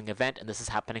another upcoming event, and this is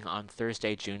happening on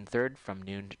Thursday, June 3rd from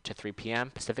noon to 3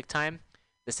 p.m. Pacific time.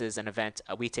 This is an event,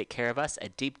 We Take Care of Us, a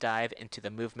deep dive into the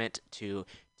movement to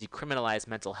decriminalize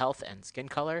mental health and skin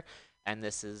color. And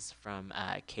this is from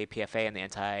KPFA and the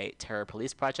Anti-Terror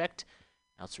Police Project.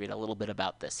 I'll just read a little bit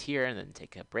about this here and then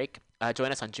take a break.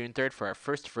 Join us on June 3rd for our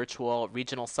first virtual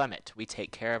regional summit, We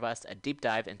Take Care of Us, a deep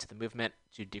dive into the movement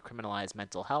to decriminalize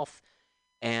mental health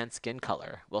and skin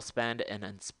color. We'll spend an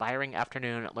inspiring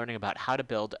afternoon learning about how to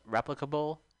build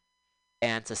replicable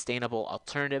and sustainable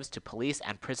alternatives to police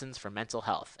and prisons for mental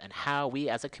health, and how we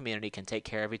as a community can take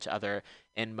care of each other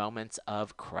in moments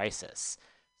of crisis.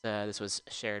 So this was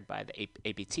shared by the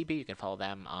APTP. You can follow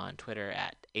them on Twitter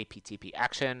at APTP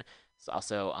Action. It's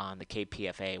also on the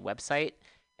KPFA website,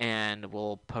 and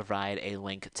we'll provide a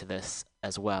link to this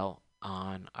as well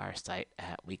on our site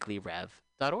at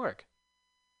weeklyrev.org.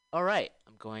 All right,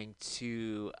 I'm going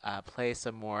to play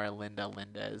some more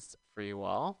Linda's for you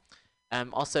all.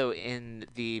 Also in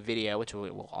the video, which we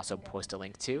will also post a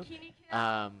link to,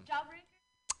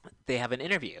 they have an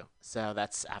interview. So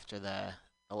that's after the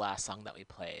last song that we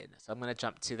played. So I'm going to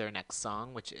jump to their next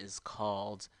song, which is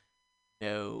called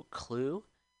No Clue.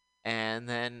 And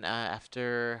then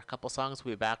after a couple songs,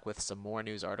 we'll be back with some more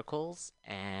news articles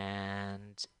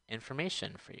and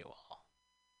information for you all.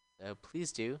 So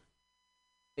please do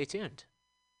stay tuned.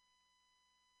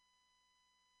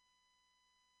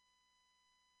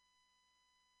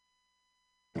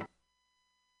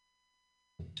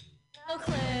 No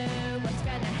clue what's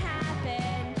gonna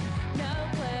happen. No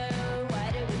clue.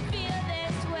 Why do we feel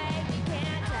this way? We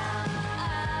can't tell.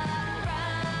 Up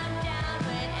from down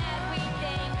when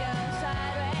everything goes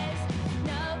sideways.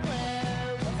 No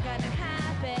clue what's gonna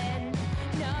happen.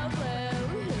 No clue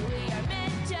who we are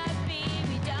meant to be.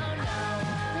 We don't know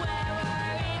where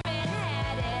we're even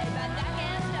headed, but that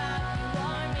can't stop you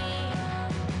or me.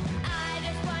 I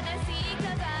just wanna see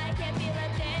 'cause I can't feel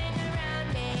a thing around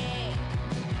me.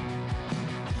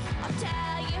 I'll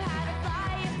tell you how to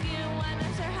fly if you wanna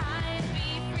soar high and be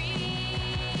free.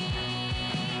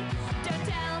 Don't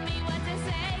tell me what to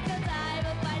say, 'cause I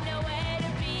will find a way to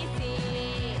be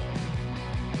seen.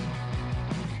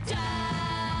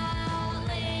 Don't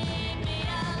leave me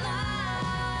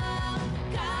alone,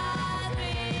 'cause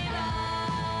we've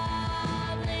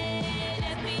only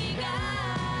just begun.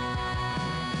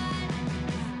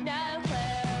 No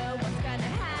clue what's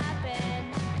gonna happen.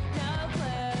 No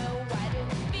clue. Why do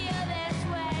we feel this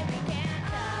way? We can't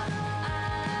tell.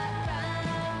 Up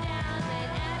from down when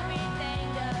everything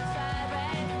goes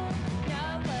sideways. No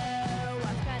clue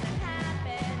what's gonna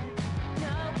happen.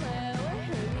 No clue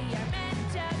who we are meant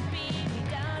to be. We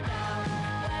don't know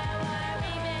where we're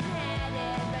even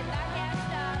headed, but that can't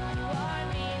stop you or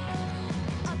me.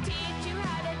 I'll teach you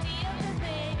how to deal, 'cause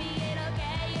maybe it'll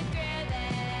get you through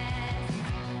this.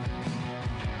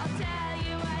 I'll tell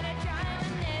you how to try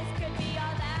when this could be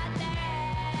all that there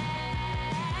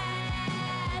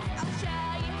is. I'll show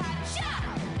you how to show.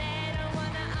 They don't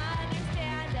wanna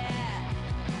understand it.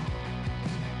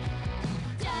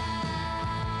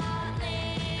 Don't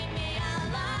leave me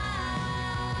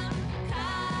alone,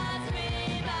 'cause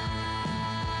we've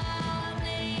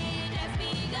only just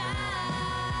begun.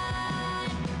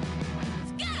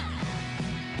 Let's go!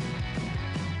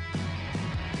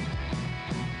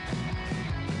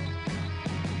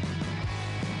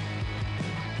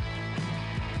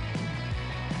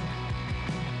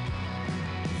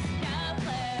 No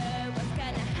clue what's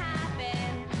gonna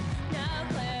happen. No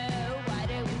clue. Why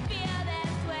do we feel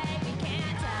this way? We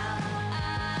can't tell.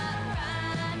 Up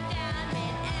from down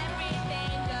when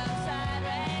everything goes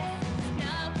sideways.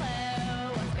 No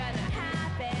clue what's gonna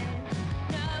happen.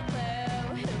 No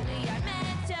clue who we are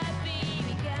meant to be.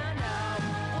 We don't know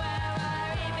where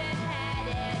we're even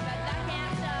headed, but that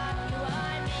can't stop you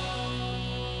or me.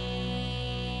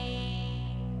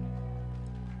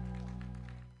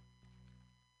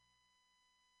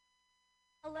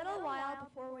 A little while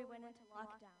before we went into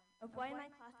lockdown, a boy in my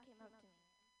class came up to me and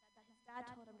said that his dad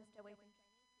told him to stay away from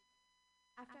Chinese people.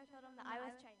 After I told him that I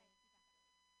was Chinese, he got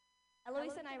really.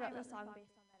 Eloise and I wrote the song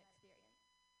based on that experience.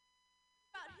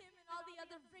 About him and all the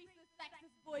other racist,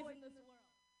 sexist boys in this world.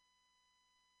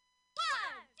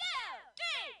 1, 2,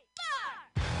 3, 4.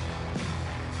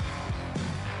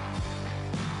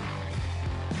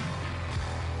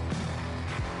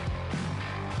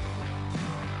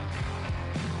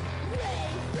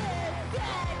 Racist,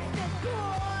 sexist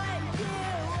boy, you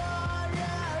are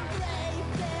a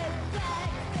racist,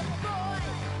 sexist boy,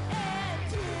 and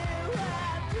you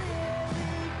have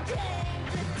really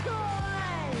dangerous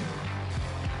toys.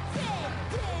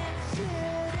 Victims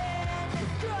shoot in the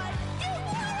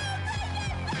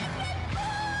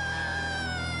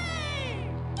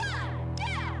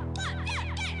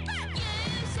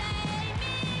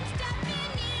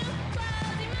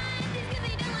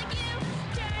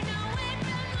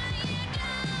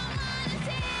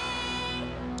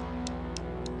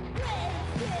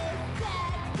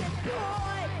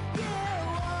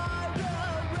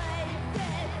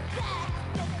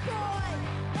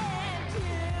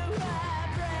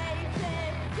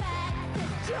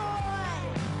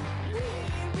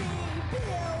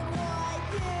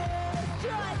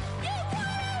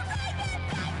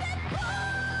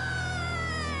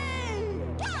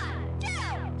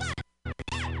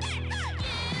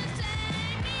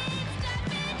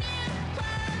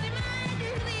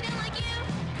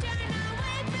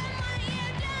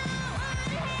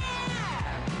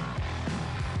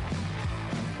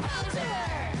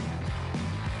Censor!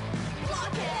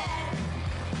 Block it!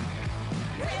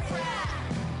 Riff rap!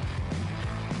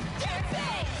 Your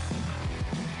face!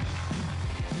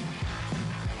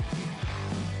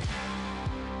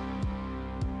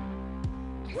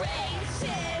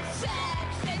 Racist,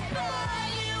 sexist boy!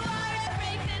 You are a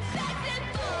racist,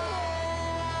 sexist boy!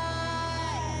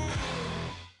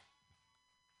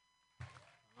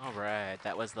 All right,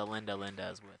 that was the Linda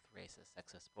Lindas with Racist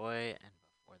Sexist Boy, and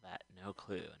before that, No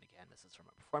Clue. And again, this is from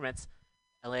a performance,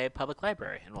 LA Public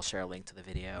Library, and we'll share a link to the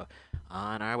video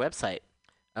on our website.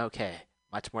 Okay,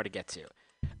 much more to get to.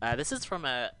 This is from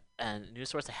a news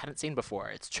source I hadn't seen before.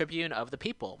 It's Tribune of the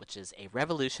People, which is a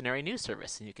revolutionary news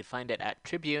service, and you can find it at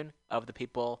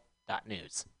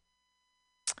tribuneofthepeople.news.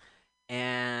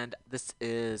 And this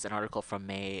is an article from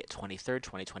May 23rd,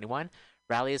 2021.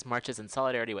 Rallies, marches, and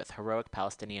solidarity with heroic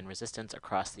Palestinian resistance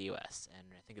across the U.S. And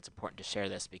I think it's important to share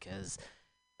this because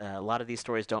a lot of these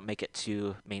stories don't make it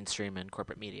to mainstream and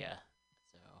corporate media.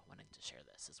 So wanting to share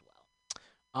this as well.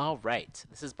 All right,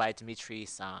 this is by Dimitri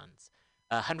Sanz.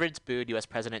 Hundreds booed U.S.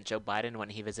 President Joe Biden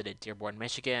when he visited Dearborn,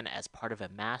 Michigan, as part of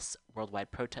mass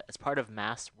worldwide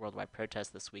protests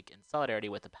this week in solidarity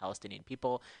with the Palestinian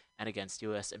people and against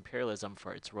U.S. imperialism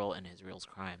for its role in Israel's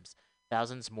crimes.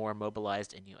 Thousands more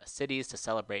mobilized in U.S. cities to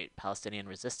celebrate Palestinian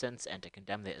resistance and to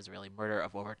condemn the Israeli murder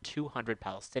of over 200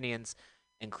 Palestinians,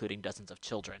 including dozens of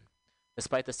children.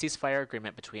 Despite the ceasefire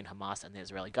agreement between Hamas and the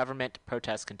Israeli government,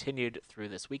 protests continued through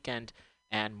this weekend,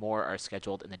 and more are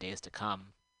scheduled in the days to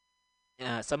come.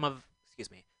 Some of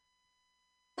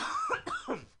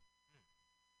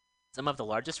the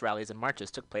largest rallies and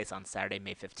marches took place on Saturday,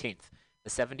 May 15th, the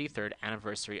 73rd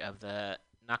anniversary of the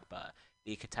Nakba,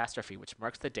 the catastrophe which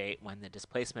marks the date when the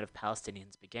displacement of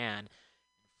Palestinians began in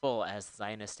full as the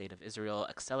Zionist State of Israel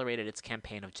accelerated its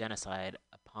campaign of genocide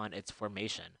upon its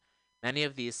formation. Many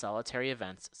of these solitary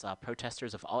events saw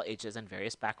protesters of all ages and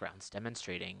various backgrounds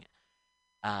demonstrating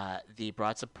the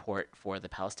broad support for the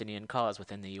Palestinian cause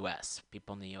within the U.S.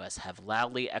 People in the U.S. have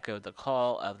loudly echoed the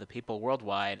call of the people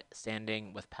worldwide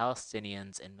standing with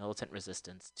Palestinians in militant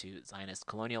resistance to Zionist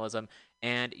colonialism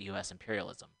and U.S.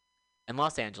 imperialism. In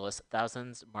Los Angeles,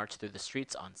 thousands marched through the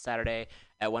streets on Saturday,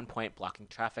 at one point blocking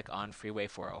traffic on Freeway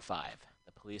 405.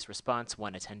 The police response,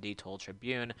 one attendee told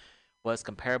Tribune, was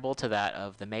comparable to that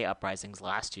of the May uprisings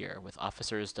last year, with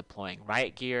officers deploying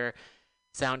riot gear,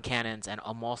 sound cannons, and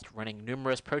almost running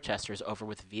numerous protesters over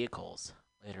with vehicles.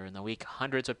 Later in the week,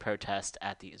 hundreds would protest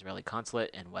at the Israeli consulate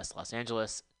in West Los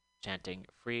Angeles, chanting,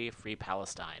 "Free, Free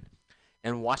Palestine."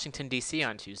 In Washington, D.C.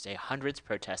 on Tuesday, hundreds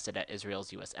protested at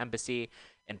Israel's U.S. Embassy.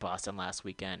 In Boston last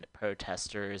weekend,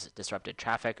 protesters disrupted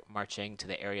traffic, marching to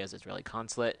the area's Israeli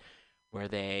consulate, where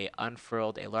they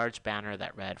unfurled a large banner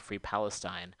that read, "Free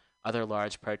Palestine." Other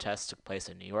large protests took place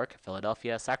in New York,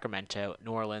 Philadelphia, Sacramento,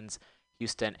 New Orleans,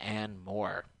 Houston, and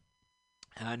more.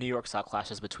 New York saw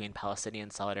clashes between Palestinian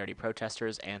solidarity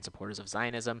protesters and supporters of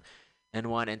Zionism. In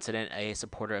one incident, a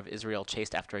supporter of Israel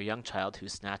chased after a young child who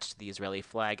snatched the Israeli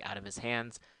flag out of his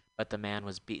hands, but the man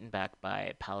was beaten back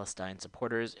by Palestine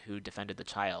supporters who defended the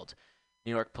child.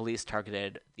 New York police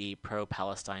targeted the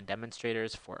pro-Palestine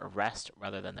demonstrators for arrest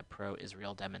rather than the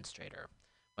pro-Israel demonstrator.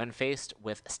 When faced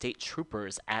with state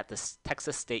troopers at the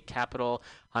Texas state capitol,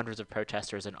 hundreds of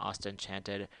protesters in Austin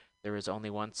chanted, "There is only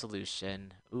one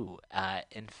solution,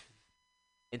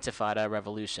 Intifada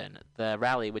revolution." The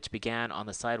rally, which began on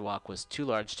the sidewalk, was too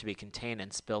large to be contained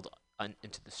and spilled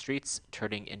into the streets,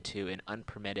 turning into an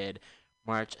unpermitted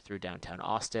march through downtown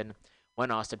Austin.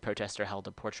 One Austin protester held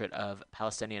a portrait of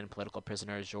Palestinian political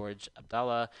prisoner George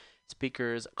Abdallah.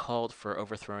 Speakers called for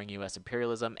overthrowing U.S.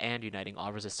 imperialism and uniting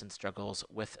all resistance struggles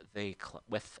with the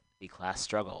class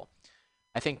struggle.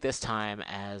 "I think this time,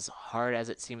 as hard as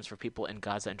it seems for people in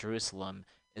Gaza and Jerusalem,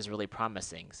 is really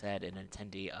promising," said an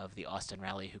attendee of the Austin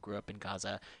rally who grew up in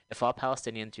Gaza. "If all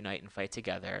Palestinians unite and fight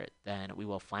together, then we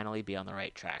will finally be on the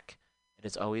right track. It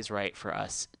is always right for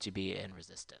us to be in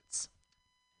resistance."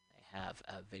 They have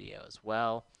a video as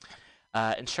well.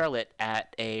 In Charlotte,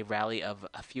 at a rally of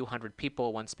a few hundred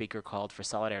people, one speaker called for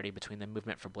solidarity between the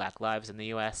Movement for Black Lives in the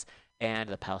U.S. and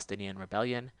the Palestinian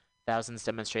Rebellion. Thousands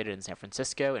demonstrated in San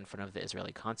Francisco in front of the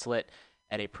Israeli consulate.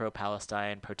 At a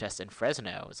pro-Palestine protest in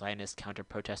Fresno, Zionist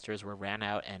counter-protesters were ran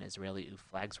out and Israeli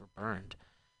flags were burned.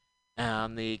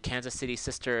 On the Kansas City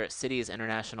Sister Cities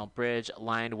International Bridge,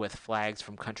 lined with flags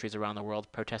from countries around the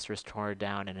world, protesters tore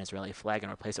down an Israeli flag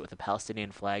and replaced it with a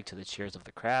Palestinian flag to the cheers of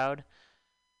the crowd.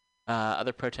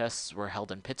 Other protests were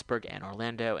held in Pittsburgh and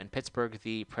Orlando. In Pittsburgh,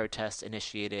 the protests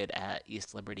initiated at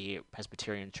East Liberty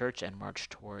Presbyterian Church and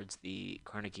marched towards the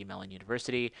Carnegie Mellon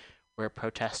University, where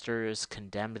protesters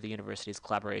condemned the university's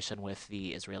collaboration with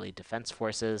the Israeli Defense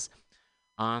Forces.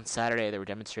 On Saturday, there were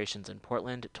demonstrations in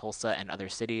Portland, Tulsa, and other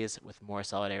cities, with more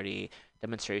solidarity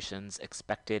demonstrations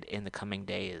expected in the coming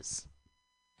days.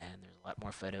 And there's a lot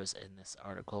more photos in this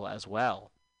article as well.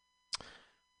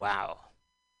 Wow.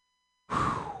 Whew.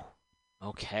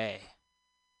 Okay.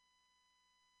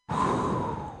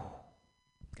 Gonna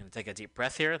take a deep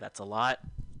breath here. That's a lot.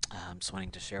 Just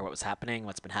wanting to share what was happening,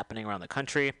 what's been happening around the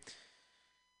country.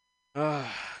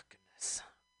 Oh, goodness.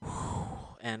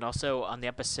 And also on the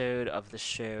episode of the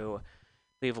show, I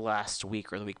believe last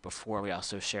week or the week before, we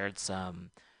also shared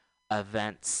some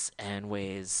events and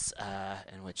ways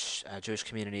in which Jewish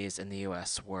communities in the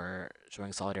U.S. were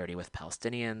showing solidarity with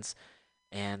Palestinians.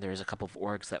 And there's a couple of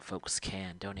orgs that folks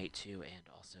can donate to and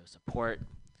also support.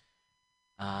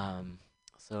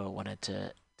 So I wanted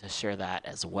to share that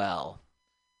as well.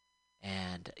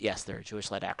 And yes, there are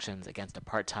Jewish-led actions against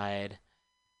apartheid,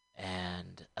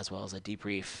 and as well as a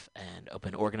debrief and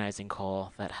open organizing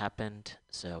call that happened.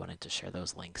 So I wanted to share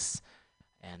those links.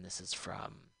 And this is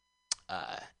from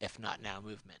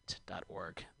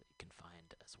ifnotnowmovement.org that you can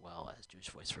find, as well as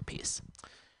Jewish Voice for Peace.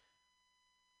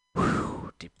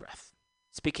 Whew, deep breath.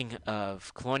 Speaking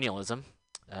of colonialism,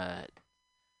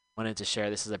 wanted to share,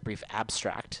 this is a brief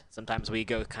abstract. Sometimes we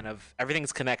go kind of,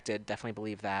 everything's connected, definitely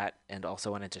believe that, and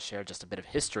also wanted to share just a bit of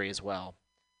history as well,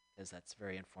 because that's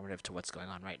very informative to what's going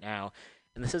on right now.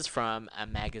 And this is from a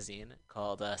magazine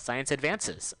called Science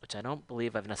Advances, which I don't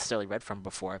believe I've necessarily read from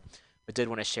before, but did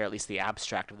want to share at least the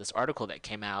abstract of this article that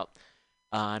came out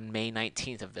on May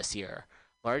 19th of this year.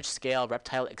 Large-scale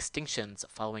reptile extinctions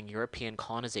following European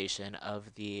colonization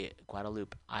of the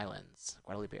Guadalupe Islands.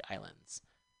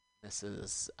 This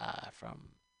is from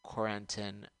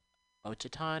Corentin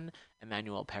Mocheton,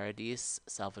 Emmanuel Paradis,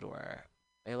 Salvador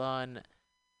Bailon,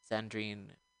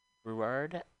 Sandrine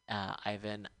Gruard,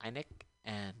 Ivan Einik,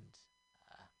 and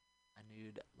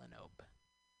Anud Lenoble,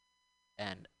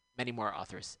 and many more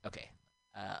authors. Okay,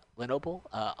 Lenoble,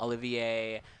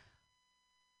 Olivier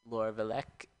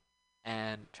Lorvelec,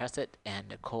 and Tresset, and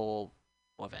Nicole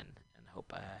Boivin. And I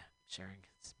hope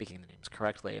speaking the names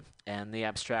correctly. And the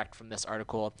abstract from this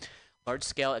article: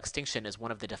 large-scale extinction is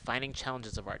one of the defining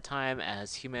challenges of our time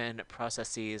as human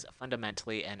processes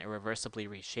fundamentally and irreversibly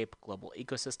reshape global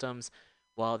ecosystems.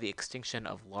 While the extinction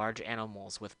of large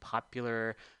animals with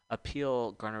popular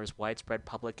appeal garners widespread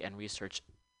public and research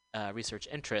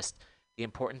interest, the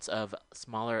importance of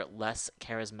smaller, less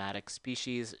charismatic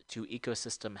species to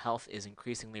ecosystem health is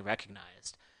increasingly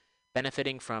recognized.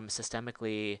 Benefiting from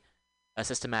systematically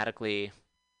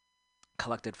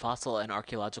collected fossil and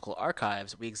archaeological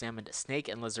archives, we examined snake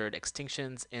and lizard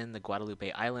extinctions in the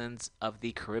Guadalupe Islands of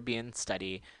the Caribbean.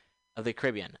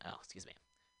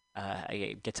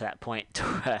 I get to that point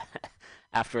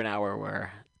after an hour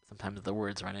where sometimes the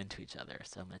words run into each other,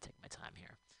 so I'm going to take my time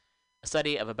here. A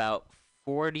study of about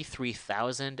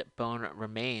 43,000 bone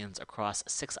remains across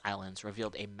 6 islands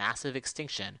revealed a massive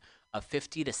extinction of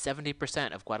 50 to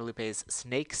 70% of Guadalupe's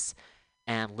snakes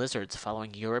and lizards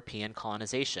following European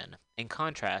colonization. In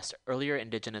contrast, earlier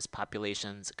indigenous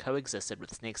populations coexisted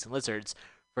with snakes and lizards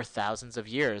for thousands of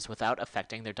years without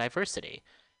affecting their diversity.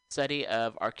 Study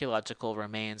of archaeological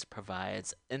remains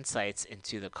provides insights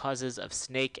into the causes of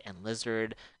snake and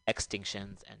lizard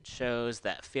extinctions and shows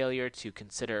that failure to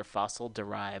consider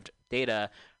fossil-derived data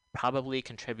probably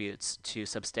contributes to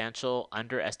substantial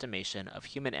underestimation of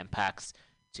human impacts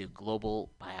to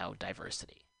global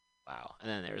biodiversity. Wow. And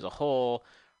then there's a whole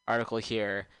article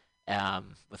here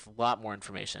with a lot more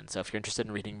information. So if you're interested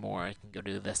in reading more, you can go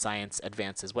to the Science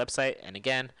Advances website. And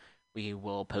again, we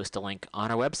will post a link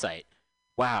on our website.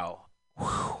 Wow.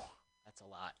 Whew. That's a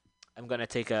lot. I'm going to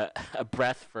take a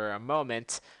breath for a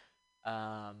moment.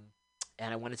 And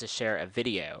I wanted to share a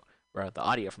video, or the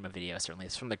audio from a video, certainly.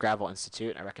 It's from the Gravel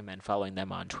Institute. I recommend following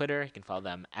them on Twitter. You can follow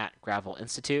them at Gravel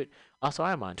Institute. Also,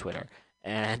 I'm on Twitter.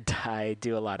 And I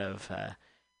do a lot of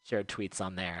shared tweets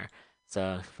on there.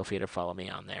 So feel free to follow me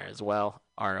on there as well.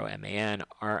 ROMANRIMER.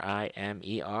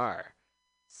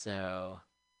 So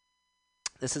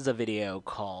this is a video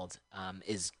called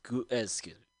Is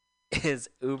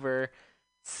Uber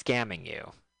Scamming You?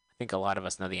 I think a lot of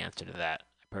us know the answer to that.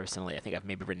 Personally, I think I've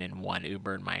maybe ridden in one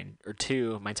Uber in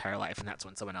two my entire life, and that's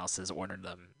when someone else has ordered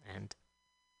them. And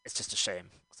it's just a shame,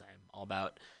 because I'm all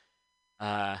about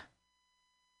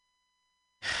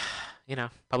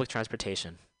public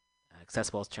transportation,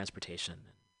 accessible transportation,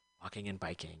 and walking and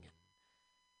biking,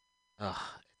 and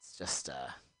it's just it's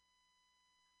a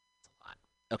lot.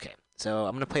 Okay, so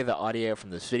I'm gonna play the audio from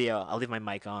this video. I'll leave my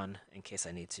mic on in case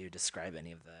I need to describe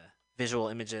any of the visual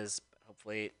images, but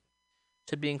hopefully it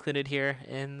should be included here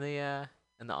in the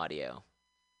audio.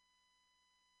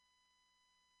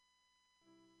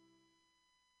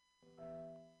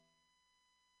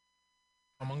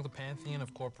 Among the pantheon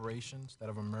of corporations that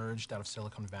have emerged out of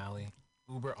Silicon Valley,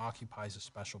 Uber occupies a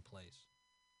special place.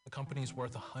 The company is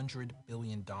worth $100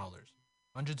 billion.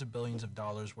 Hundreds of billions of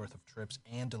dollars worth of trips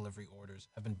and delivery orders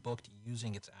have been booked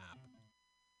using its app.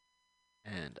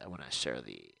 And I want to share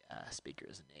the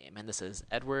speaker's name. And this is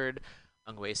Edward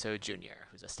Ungweso Jr.,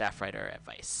 who's a staff writer at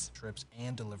Vice. Trips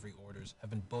and delivery orders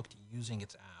have been booked using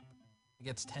its app. It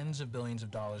gets tens of billions of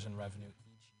dollars in revenue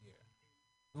each year.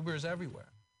 Uber is everywhere,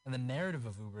 and the narrative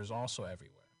of Uber is also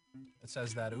everywhere. It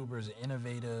says that Uber is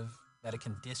innovative, that it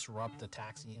can disrupt the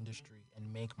taxi industry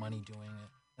and make money doing it,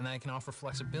 and that it can offer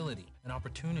flexibility and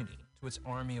opportunity to its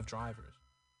army of drivers.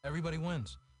 Everybody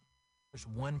wins. There's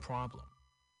one problem.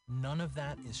 None of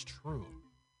that is true.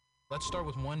 Let's start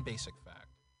with one basic fact.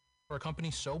 For a company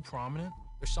so prominent,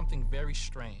 there's something very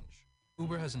strange.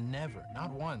 Uber has never, not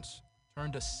once,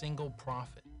 turned a single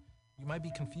profit. You might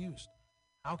be confused.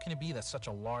 How can it be that such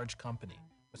a large company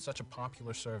with such a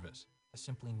popular service has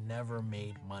simply never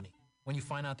made money? When you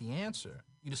find out the answer,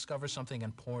 you discover something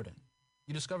important.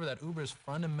 You discover that Uber is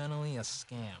fundamentally a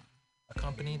scam, a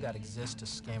company that exists to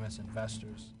scam its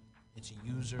investors, its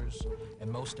users, and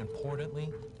most importantly,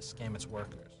 to scam its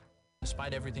workers.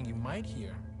 Despite everything you might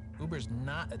hear, Uber is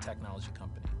not a technology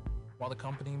company. While the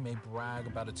company may brag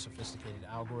about its sophisticated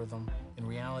algorithm, in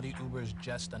reality, Uber is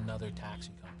just another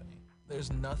taxi company.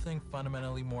 There's nothing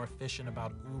fundamentally more efficient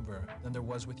about Uber than there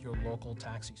was with your local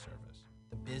taxi service.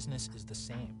 The business is the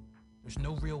same. There's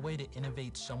no real way to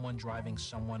innovate someone driving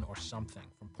someone or something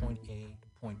from point A to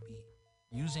point B.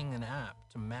 Using an app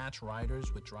to match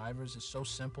riders with drivers is so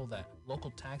simple that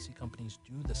local taxi companies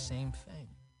do the same thing.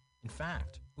 In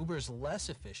fact, Uber is less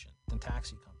efficient than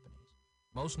taxi companies.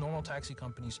 Most normal taxi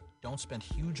companies don't spend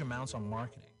huge amounts on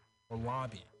marketing or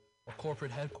lobbying or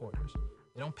corporate headquarters.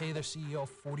 They don't pay their CEO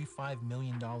 $45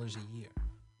 million a year.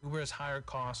 Uber has higher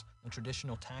costs than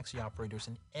traditional taxi operators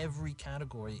in every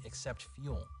category except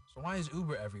fuel. So why is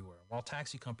Uber everywhere while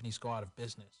taxi companies go out of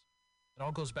business? It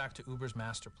all goes back to Uber's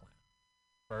master plan.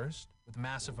 First, with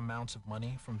massive amounts of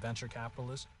money from venture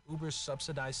capitalists, Uber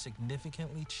subsidized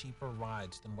significantly cheaper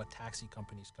rides than what taxi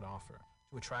companies could offer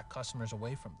to attract customers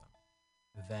away from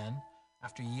them. Then,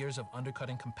 after years of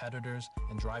undercutting competitors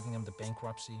and driving them to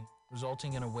bankruptcy,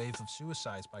 resulting in a wave of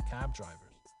suicides by cab drivers,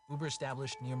 Uber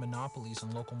established near monopolies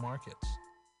in local markets.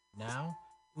 Now,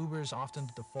 Uber is often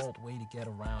the default way to get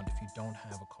around if you don't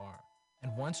have a car.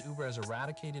 And once Uber has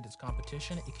eradicated its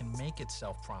competition, it can make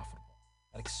itself profitable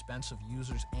at expense of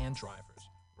users and drivers,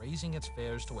 raising its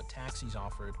fares to what taxis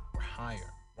offered or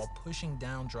higher, while pushing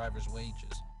down drivers'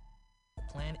 wages. The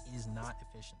plan is not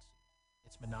efficiency,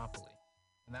 it's monopoly.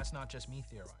 And that's not just me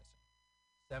theorizing.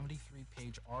 A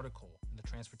 73-page article in the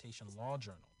Transportation Law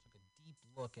Journal took a deep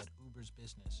look at Uber's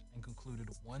business and concluded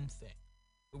one thing.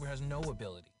 Uber has no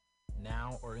ability,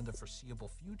 now or in the foreseeable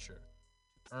future,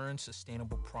 to earn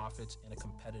sustainable profits in a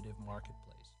competitive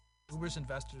marketplace. Uber's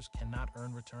investors cannot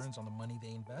earn returns on the money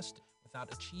they invest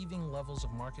without achieving levels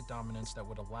of market dominance that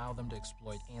would allow them to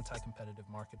exploit anti-competitive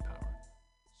market power.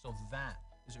 So that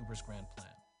is Uber's grand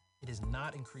plan. It is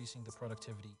not increasing the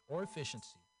productivity or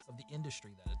efficiency of the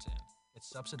industry that it's in. It's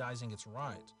subsidizing its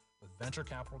rides with venture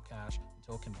capital cash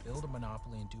until it can build a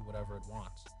monopoly and do whatever it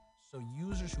wants. So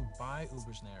users who buy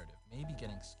Uber's narrative may be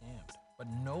getting scammed, but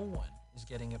no one is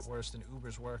getting it worse than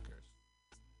Uber's workers.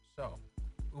 So,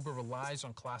 Uber relies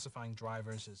on classifying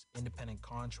drivers as independent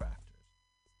contractors.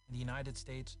 In the United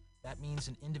States, that means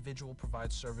an individual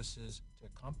provides services to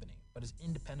a company, but is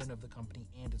independent of the company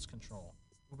and its control.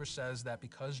 Uber says that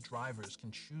because drivers can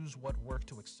choose what work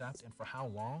to accept and for how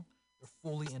long, they're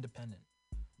fully independent.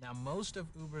 Now, most of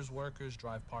Uber's workers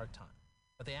drive part-time,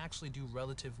 but they actually do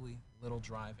relatively little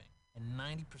driving, and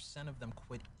 90% of them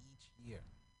quit each year.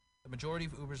 The majority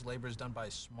of Uber's labor is done by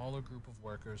a smaller group of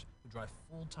workers who drive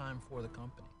full-time for the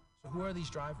company. So who are these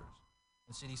drivers?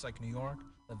 In cities like New York,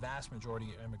 the vast majority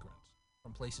are immigrants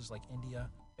from places like India,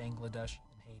 Bangladesh,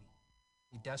 and Haiti.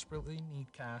 They desperately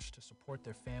need cash to support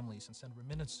their families and send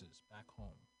remittances back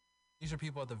home. These are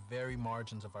people at the very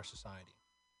margins of our society.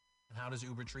 And how does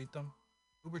Uber treat them?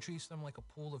 Uber treats them like a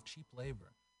pool of cheap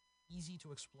labor, easy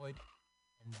to exploit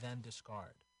and then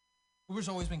discard. Uber's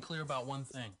always been clear about one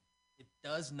thing. It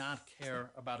does not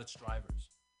care about its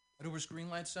drivers. At Uber's green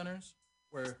light centers,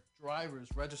 where drivers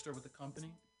register with the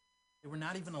company, they were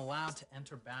not even allowed to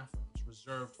enter bathrooms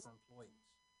reserved for employees.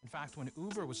 In fact, when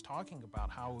Uber was talking about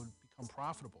how it would become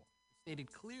profitable, it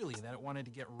stated clearly that it wanted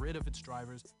to get rid of its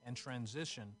drivers and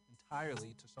transition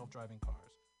entirely to self-driving cars.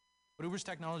 But Uber's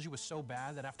technology was so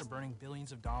bad that after burning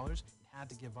billions of dollars, it had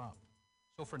to give up.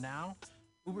 So for now,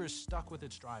 Uber is stuck with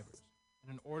its drivers.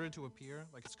 And in order to appear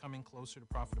like it's coming closer to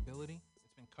profitability,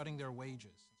 it's been cutting their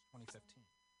wages since 2015.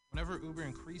 Whenever Uber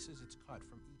increases its cut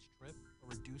from each trip or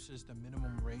reduces the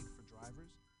minimum rate for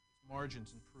drivers, its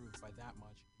margins improve by that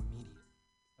much immediately.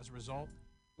 As a result,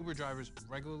 Uber drivers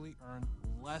regularly earn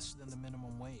less than the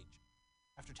minimum wage.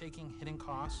 After taking hidden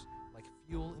costs like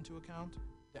fuel into account,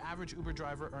 the average Uber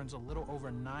driver earns a little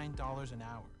over $9 an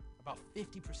hour, about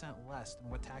 50% less than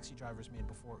what taxi drivers made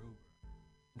before Uber.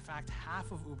 In fact,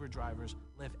 half of Uber drivers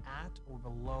live at or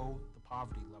below the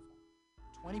poverty level.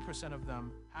 20% of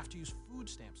them have to use food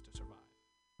stamps to survive.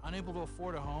 Unable to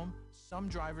afford a home, some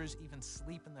drivers even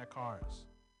sleep in their cars.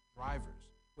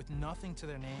 Drivers with nothing to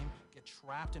their name get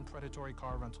trapped in predatory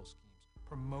car rental schemes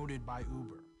promoted by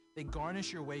Uber. They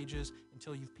garnish your wages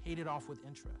until you've paid it off with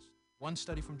interest. One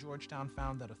study from Georgetown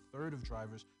found that a third of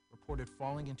drivers reported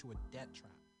falling into a debt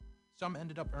trap. Some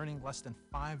ended up earning less than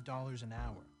 $5 an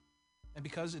hour. And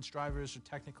because its drivers are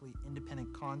technically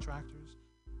independent contractors,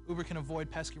 Uber can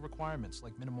avoid pesky requirements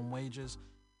like minimum wages,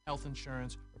 health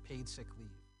insurance, or paid sick leave.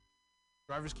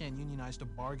 Drivers can't unionize to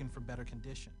bargain for better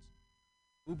conditions.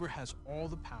 Uber has all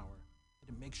the power,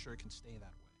 and it makes sure it can stay that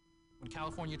way. When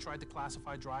California tried to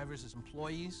classify drivers as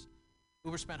employees,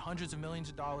 Uber spent hundreds of millions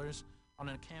of dollars on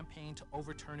a campaign to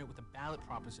overturn it with a ballot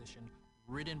proposition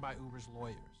written by Uber's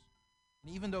lawyers.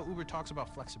 And even though Uber talks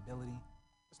about flexibility,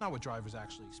 that's not what drivers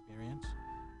actually experience.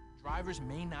 Drivers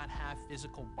may not have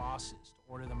physical bosses to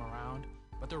order them around,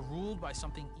 but they're ruled by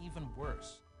something even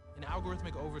worse, an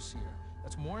algorithmic overseer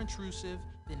that's more intrusive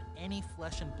than any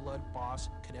flesh and blood boss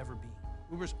could ever be.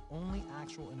 Uber's only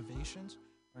actual innovations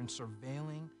are in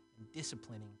surveilling and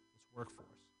disciplining its workforce.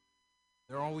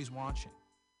 They're always watching,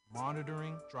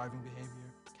 monitoring driving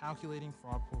behavior, calculating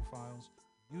fraud profiles,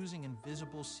 using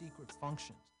invisible secret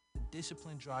functions to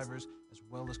discipline drivers as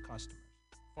well as customers.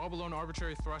 Fall below an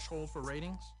arbitrary threshold for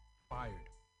ratings? Fired.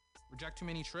 Reject too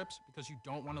many trips because you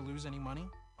don't want to lose any money?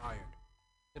 Fired.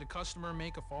 Did a customer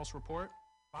make a false report?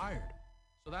 Fired.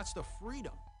 So that's the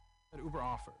freedom that Uber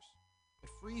offers. It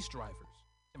frees drivers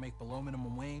to make below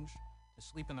minimum wage, to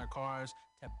sleep in their cars,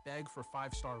 to beg for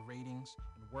 5-star ratings,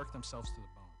 and work themselves to the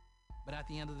bone. But at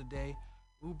the end of the day,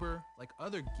 Uber, like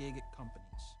other gig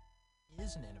companies,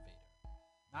 is an innovator.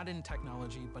 Not in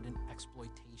technology, but in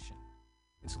exploitation.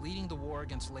 It's leading the war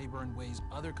against labor in ways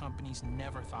other companies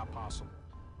never thought possible.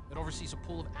 It oversees a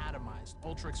pool of atomized,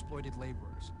 ultra-exploited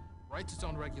laborers, writes its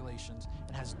own regulations,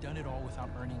 and has done it all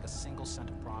without earning a single cent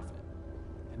of profit.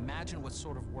 Imagine what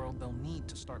sort of world they'll need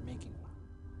to start making one.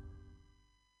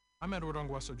 I'm Edward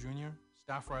Ongweso Jr.,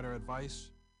 staff writer at Vice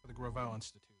for the Gravel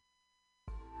Institute.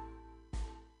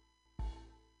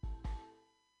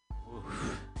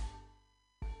 Oof.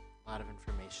 A lot of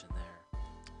information there.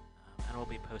 And we'll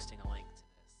be posting a link to this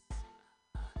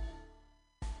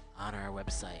on our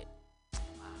website.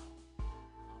 Wow.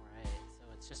 All right. So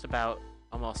it's just about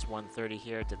almost 1:30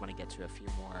 here. Did want to get to a few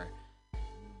more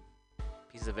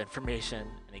pieces of information.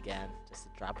 And again, just a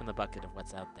drop in the bucket of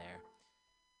what's out there.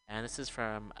 And this is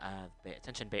from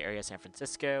Attention Bay Area, San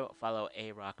Francisco. Follow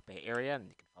A-Rock Bay Area, and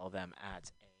you can follow them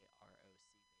at AROC Bay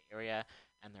Area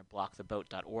and their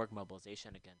blocktheboat.org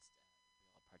mobilization against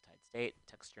apartheid state.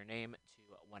 Text your name to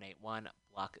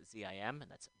 181-BLOCK-ZIM, and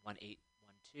that's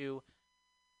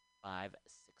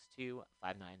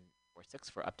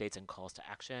 1-812-562-5946 for updates and calls to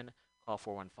action. Call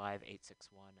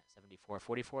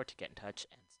 415-861-7444 to get in touch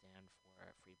and stand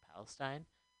for Free Palestine.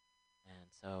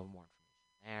 And so more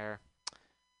information there.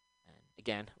 And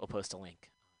again, we'll post a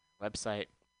link on our website.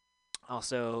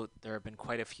 Also, there have been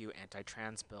quite a few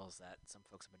anti-trans bills that some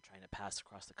folks have been trying to pass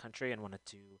across the country, and wanted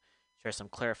to share some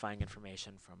clarifying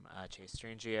information from Chase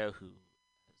Strangio, who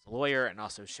is a lawyer and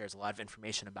also shares a lot of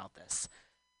information about this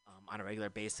on a regular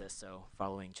basis. So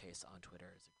following Chase on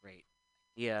Twitter is a great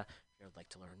idea. If you would like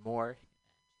to learn more,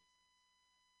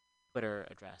 Twitter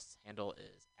address handle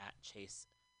is at Chase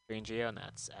Strangio, and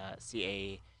that's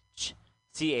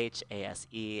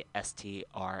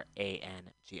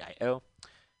ChaseStrangio.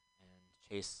 And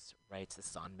Chase writes, this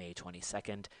is on May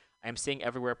 22nd. I am seeing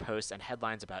everywhere posts and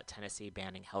headlines about Tennessee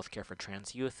banning healthcare for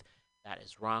trans youth. That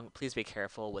is wrong. Please be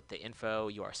careful with the info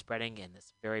you are spreading in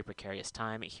this very precarious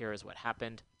time. Here is what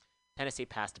happened. Tennessee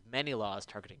passed many laws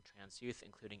targeting trans youth,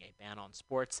 including a ban on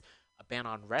sports, a ban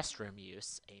on restroom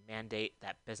use, a mandate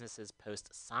that businesses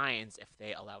post signs if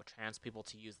they allow trans people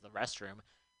to use the restroom,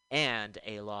 and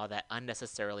a law that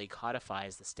unnecessarily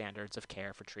codifies the standards of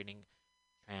care for treating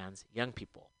trans young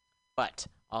people. But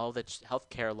all the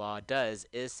healthcare law does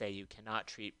is say you cannot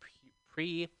treat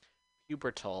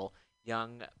pre-pubertal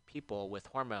young people with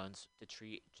hormones to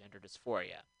treat gender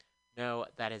dysphoria. No,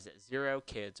 that is 0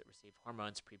 kids receive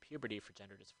hormones pre-puberty for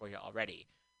gender dysphoria already.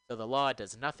 So the law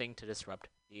does nothing to disrupt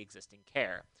the existing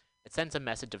care. It sends a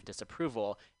message of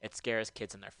disapproval. It scares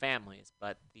kids and their families.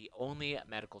 But the only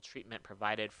medical treatment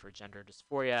provided for gender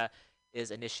dysphoria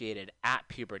is initiated at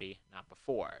puberty, not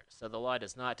before. So the law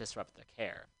does not disrupt the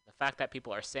care. The fact that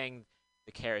people are saying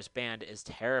the care is banned is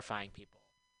terrifying people.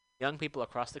 Young people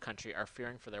across the country are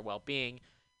fearing for their well being,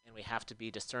 and we have to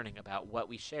be discerning about what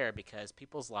we share because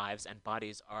people's lives and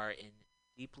bodies are in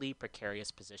deeply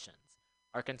precarious positions.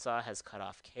 Arkansas has cut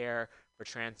off care for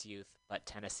trans youth, but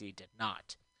Tennessee did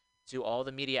not. To all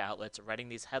the media outlets writing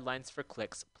these headlines for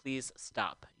clicks, please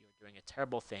stop. You are doing a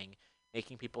terrible thing,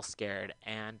 making people scared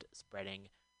and spreading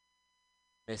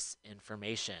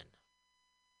misinformation.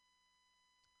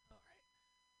 All right.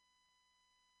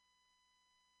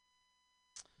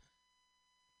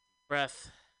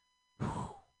 Breath. It's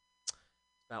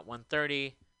about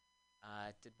 1:30.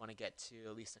 Did want to get to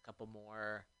at least a couple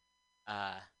more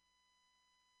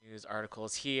news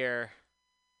articles here.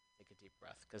 Take a deep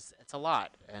breath because it's a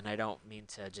lot, and I don't mean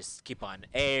to just keep on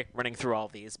running through all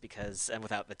these and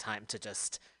without the time to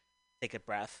just take a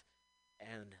breath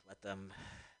and let them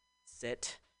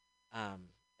sit.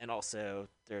 And also,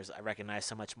 I recognize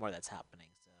so much more that's happening.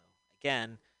 So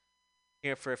again,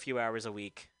 here for a few hours a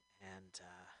week and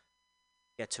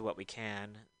get to what we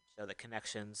can, show the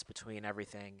connections between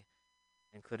everything,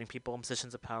 including people in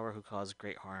positions of power who cause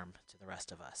great harm to the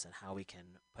rest of us, and how we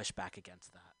can push back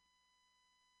against that.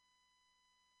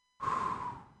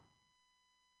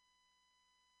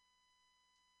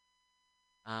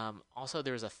 Also,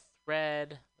 there's a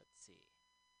thread. Let's see.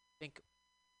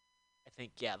 I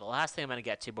think, yeah. The last thing I'm gonna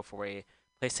get to before we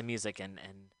play some music and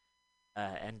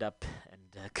end up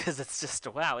because it's just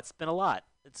wow. It's been a lot.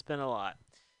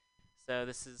 So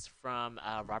this is from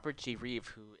Robert G. Reeve,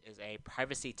 who is a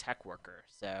privacy tech worker.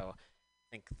 So I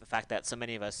think the fact that so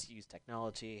many of us use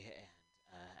technology, and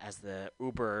as the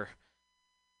Uber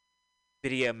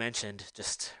video mentioned,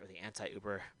 or the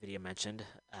anti-Uber video mentioned,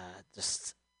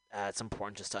 it's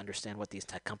important just to understand what these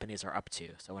tech companies are up to.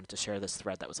 So I wanted to share this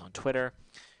thread that was on Twitter.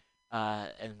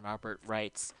 And Robert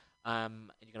writes,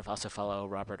 you can also follow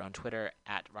Robert on Twitter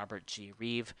at Robert G.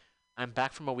 Reeve. I'm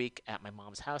back from a week at my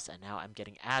mom's house, and now I'm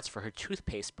getting ads for her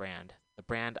toothpaste brand, the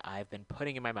brand I've been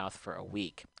putting in my mouth for a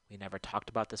week. We never talked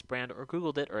about this brand or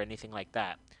Googled it or anything like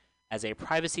that. As a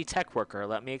privacy tech worker,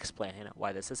 let me explain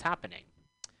why this is happening.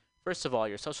 First of all,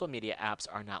 your social media apps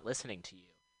are not listening to you.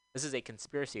 This is a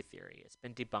conspiracy theory. It's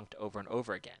been debunked over and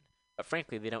over again. But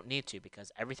frankly, they don't need to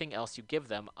because everything else you give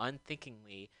them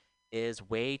unthinkingly is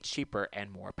way cheaper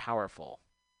and more powerful.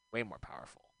 Way more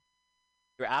powerful.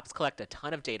 Your apps collect a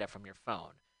ton of data from your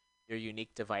phone, your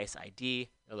unique device ID,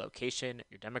 your location,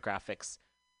 your demographics.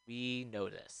 We know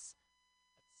this.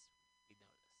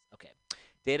 Okay.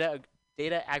 Data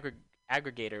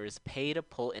aggregators pay to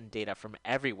pull in data from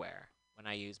everywhere. When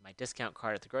I use my discount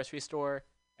card at the grocery store,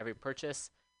 every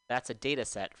purchase, that's a data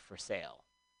set for sale.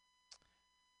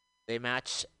 They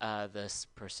match this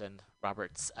person,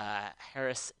 Robert's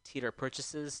Harris Teeter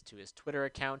purchases to his Twitter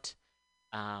account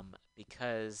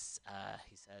because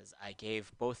he says, I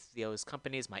gave both those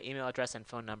companies my email address and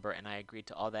phone number, and I agreed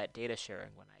to all that data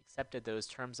sharing when I accepted those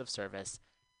terms of service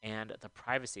and the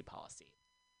privacy policy.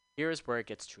 Here's where it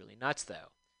gets truly nuts,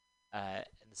 though. And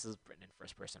this is written in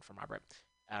first person from Robert.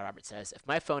 Robert says, if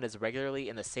my phone is regularly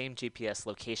in the same GPS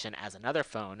location as another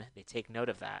phone, they take note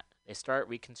of that. They start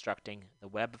reconstructing the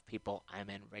web of people I'm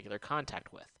in regular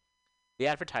contact with. The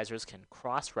advertisers can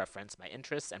cross-reference my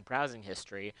interests and browsing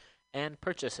history and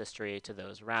purchase history to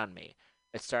those around me.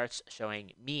 It starts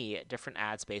showing me different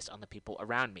ads based on the people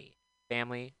around me,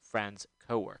 family, friends,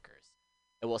 coworkers.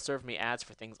 It will serve me ads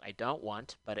for things I don't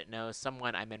want, but it knows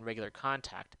someone I'm in regular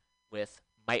contact with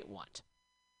might want.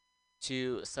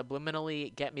 To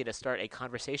subliminally get me to start a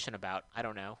conversation about, I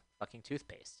don't know, fucking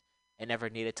toothpaste. It never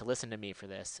needed to listen to me for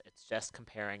this. It's just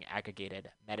comparing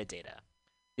aggregated metadata.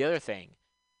 The other thing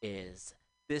is,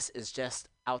 this is just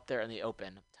out there in the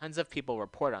open. Tons of people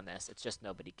report on this. It's just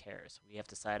nobody cares. We have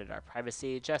decided our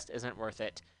privacy just isn't worth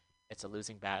it. It's a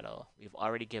losing battle. We've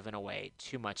already given away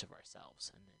too much of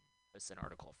ourselves. And then there's an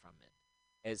article from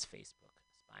it. Is Facebook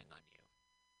spying on you?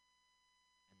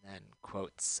 And then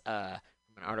quotes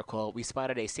from an article, we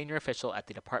spotted a senior official at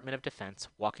the Department of Defense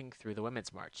walking through the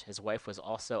Women's March. His wife was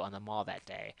also on the mall that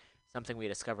day, something we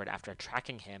discovered after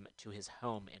tracking him to his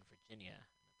home in Virginia.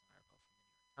 That's an article from the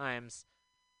New York Times.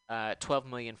 12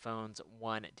 million phones,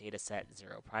 1 data set,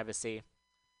 0 privacy.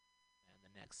 And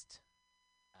the next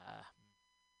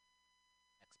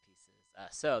piece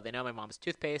is, so they know my mom's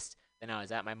toothpaste. They know I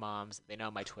was at my mom's. They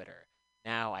know my Twitter.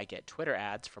 Now I get Twitter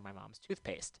ads for my mom's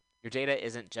toothpaste. Your data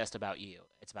isn't just about you.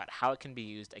 It's about how it can be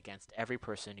used against every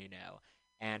person you know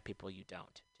and people you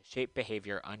don't to shape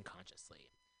behavior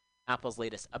unconsciously. Apple's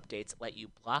latest updates let you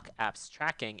block apps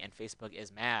tracking, and Facebook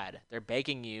is mad. They're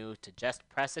begging you to just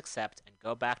press accept and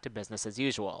go back to business as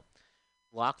usual.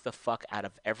 Block the fuck out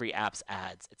of every app's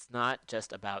ads. It's not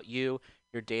just about you.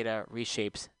 Your data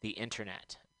reshapes the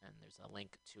internet. And there's a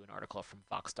link to an article from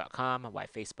Vox.com, why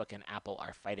Facebook and Apple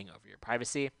are fighting over your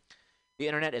privacy. The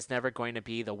internet is never going to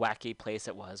be the wacky place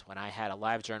it was when I had a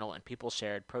live journal and people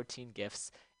shared protein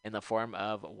gifts in the form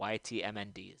of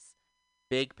YTMNDs.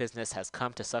 Big business has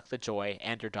come to suck the joy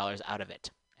and your dollars out of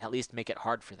it. At least make it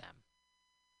hard for them.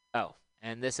 Oh,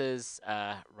 and this is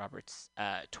Robert's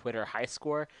Twitter high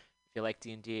score. If you like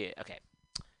D&D, okay.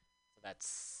 So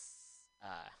that's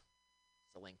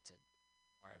the link to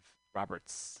more of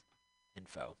Robert's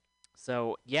info.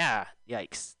 So yeah,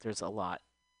 yikes. There's a lot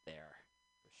there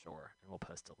for sure, and we'll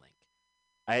post a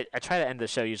link. I try to end the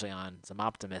show usually on some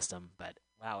optimism, but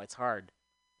wow, it's hard.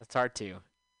 It's hard to.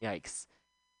 Yikes.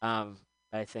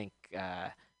 I think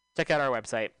check out our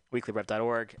website,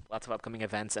 weeklyrev.org. Lots of upcoming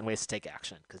events and ways to take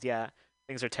action. Because, yeah,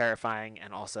 things are terrifying,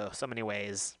 and also so many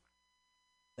ways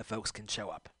that folks can show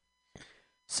up.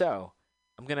 So,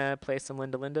 I'm going to play some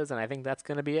Linda Lindas, and I think that's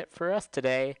going to be it for us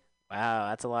today. Wow,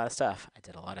 that's a lot of stuff. I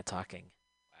did a lot of talking.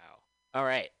 Wow. All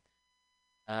right.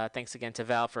 Thanks again to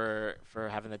Val for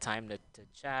having the time to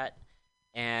chat.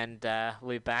 And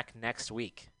we'll be back next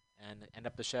week and end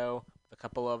up the show with a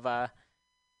couple of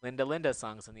Linda Linda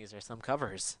songs, and these are some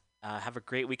covers. Have a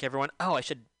great week, everyone. Oh, I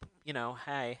should,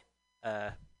 promote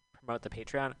the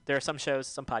Patreon. There are some shows,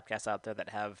 some podcasts out there that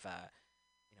have,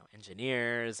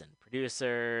 engineers and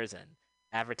producers and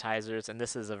advertisers, and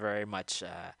this is a very much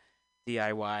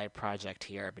DIY project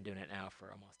here. I've been doing it now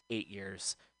for almost 8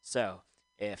 years. So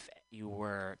if you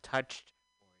were touched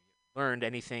or you learned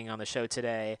anything on the show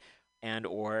today and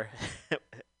or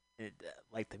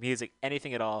like the music,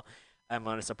 anything at all, I'm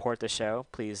going to support the show.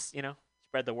 Please,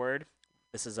 spread the word.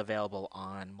 This is available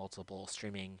on multiple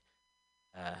streaming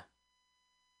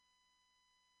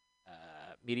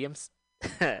mediums.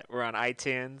 We're on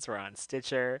iTunes. We're on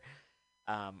Stitcher.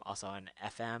 Also on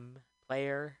FM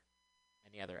Player.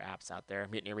 Many other apps out there.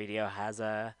 Mutiny Radio has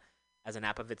an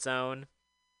app of its own.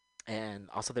 And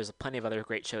also there's plenty of other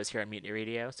great shows here on Mutiny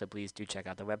Radio, so please do check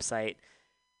out the website.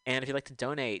 And if you'd like to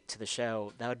donate to the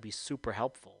show, that would be super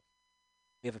helpful.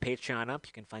 We have a Patreon up.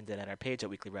 You can find it at our page at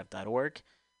weeklyrev.org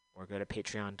or go to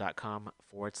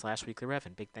patreon.com/weeklyrev.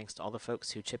 And big thanks to all the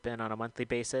folks who chip in on a monthly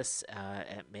basis.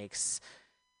 It makes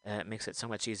it so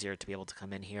much easier to be able to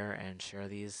come in here and share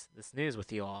this news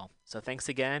with you all. So thanks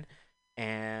again,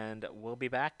 and we'll be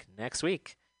back next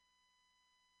week.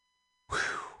 Whew.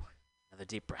 Another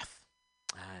deep breath.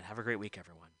 Have a great week,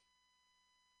 everyone.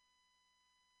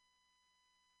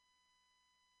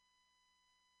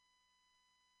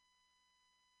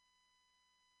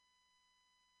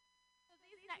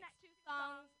 Next two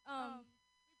songs we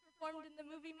performed in the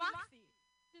movie Moxie,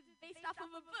 which is based off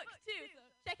of a book too, so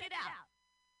check it out.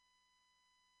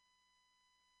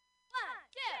 1,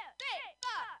 2, 3,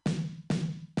 4.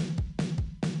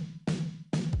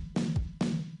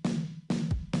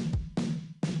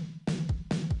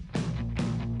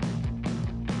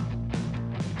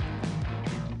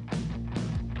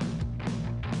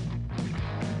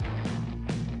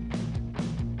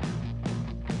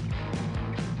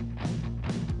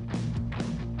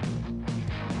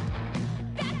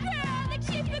 That girl,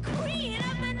 she's the queen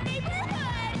of the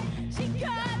neighborhood. She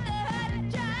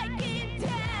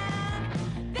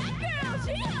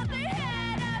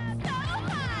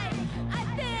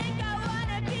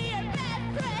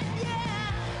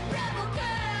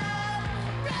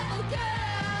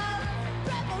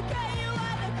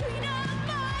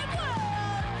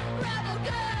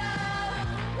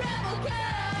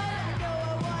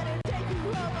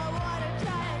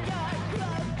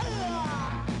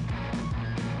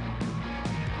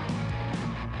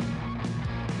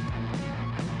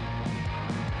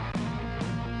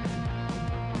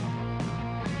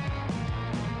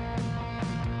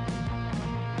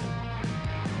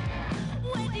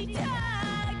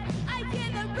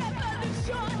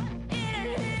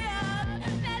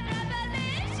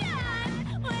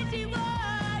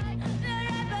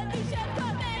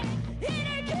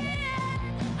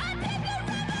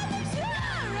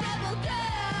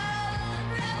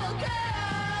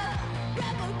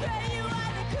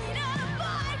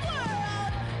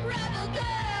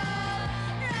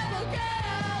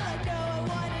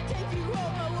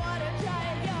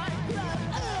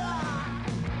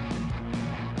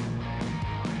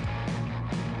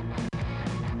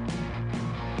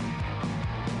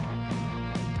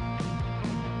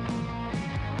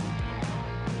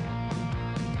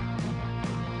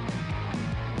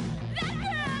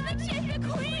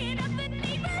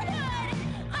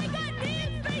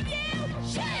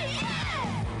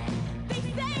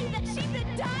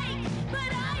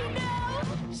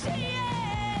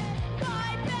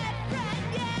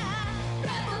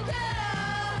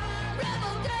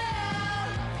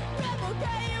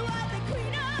Yeah, you are the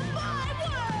queen of my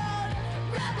world.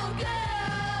 Rebel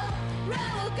girl,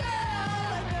 rebel girl.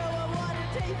 I know I wanna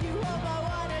take you home, I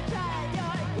wanna try on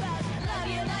your clothes. Love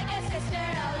you like a sister,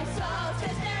 always soul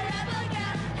sister, rebel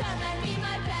girl. Come and be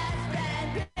my best friend,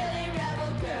 really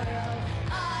rebel girl.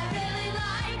 I really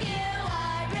like you,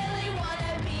 I really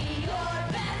wanna be your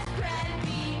best friend,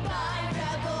 be my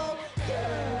rebel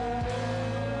girl.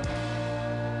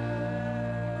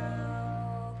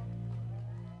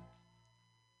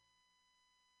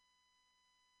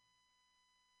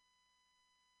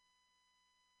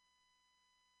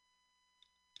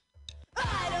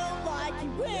 I don't like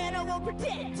you and I won't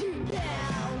pretend to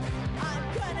now. I'm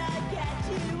gonna get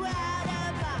you out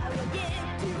of my way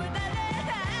into another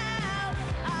house.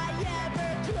 I ever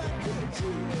trusted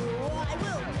you, I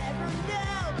will never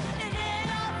know. And it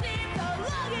all seems so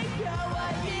long ago.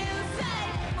 What you say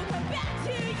will come back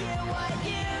to you. What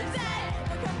you say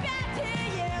will come back to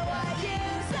you. What you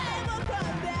say will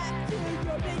come back to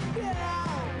your big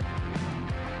mouth.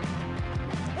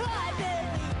 I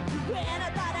believed you when I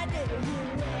thought I knew you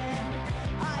when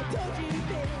I told you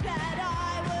things that I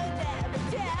would never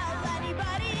tell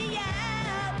anybody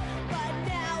else. But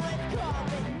now it's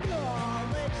common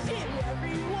knowledge to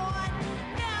everyone.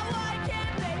 Now I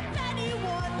can't face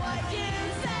anyone. What you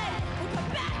say will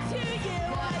come back to you.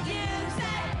 What you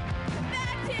say will come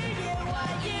back to you.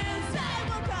 What you say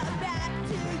will come back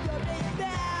to your big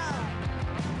mouth.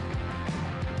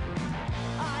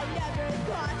 I never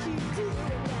thought you'd do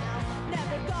it now.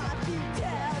 Never thought you'd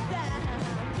tell them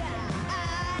that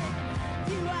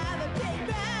you have a big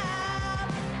mouth.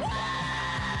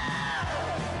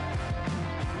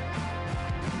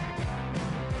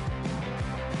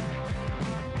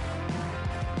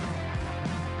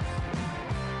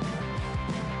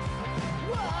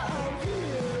 Whoa, you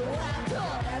have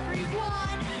told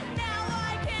everyone. Now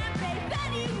I can't face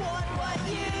anyone. What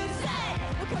you say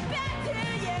will come back to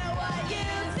you. What you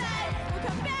say will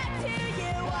come back to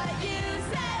you. What you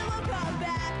say will come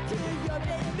back to your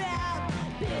big mouth.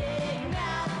 Big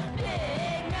mouth,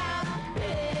 big mouth,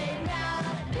 big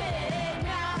mouth, big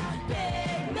mouth,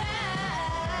 big mouth.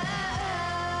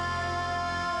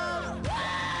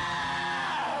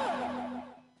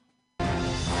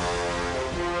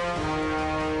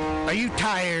 Are you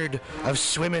tired of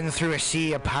swimming through a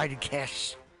sea of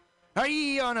podcasts? Are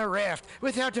ye on a raft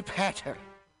without a paddle?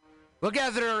 Well,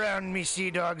 gather around me,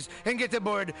 sea dogs, and get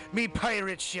aboard me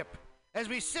pirate ship as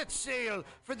we set sail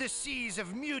for the seas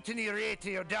of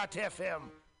MutinyRadio.fm.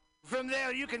 From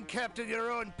there, you can captain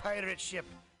your own pirate ship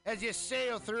as you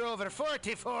sail through over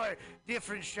 44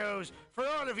 different shows for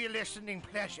all of your listening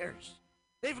pleasures.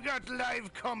 They've got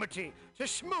live comedy to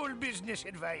small business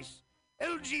advice,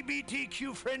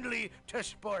 LGBTQ friendly to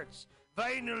sports,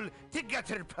 vinyl to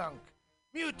gutter punk.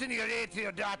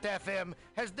 MutinyRadio.fm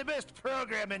has the best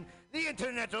programming the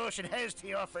internet ocean has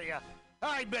to offer you.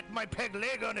 I bet my peg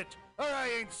leg on it, or I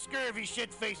ain't scurvy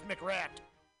shit-faced McRat.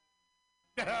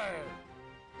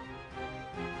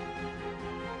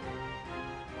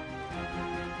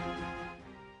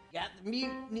 Got the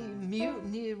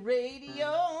mutiny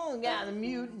radio. Got the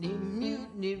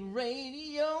mutiny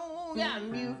radio. Got the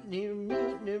mutiny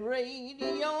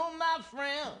radio, my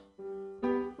friend.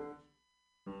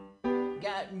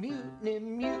 Got mutiny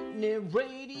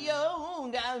radio.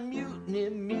 Got mutiny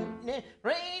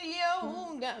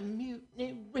radio. Got mutiny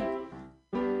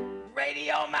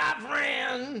radio, my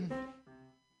friend.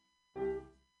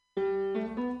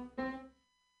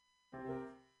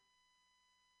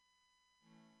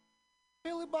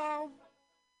 Billy Bob,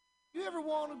 you ever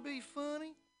want to be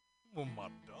funny? Well, my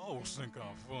dogs think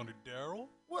I'm funny, Daryl.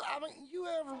 Well, I mean, you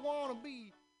ever want to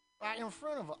be like in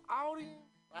front of an audience,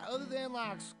 like, other than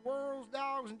like squirrels,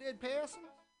 dogs, and dead peasants?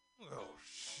 Oh,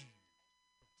 shit.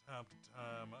 From time to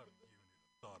time, I've given it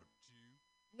a thought or two.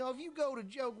 You know, if you go to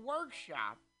Joke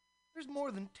Workshop, there's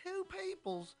more than 2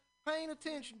 peoples paying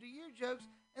attention to your jokes,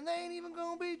 and they ain't even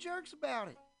gonna be jerks about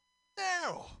it.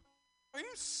 Daryl, are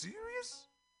you serious?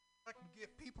 I can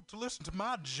get people to listen to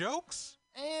my jokes?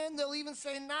 And they'll even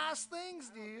say nice things,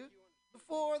 dude,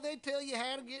 before they tell you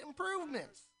how to get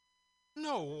improvements.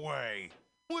 No way.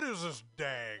 What is this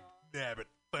dang nabbit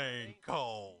thing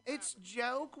called? It's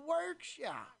Joke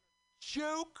Workshop.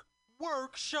 Joke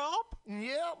Workshop?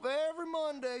 Yep, every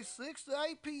Monday, 6 to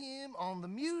 8 p.m. on the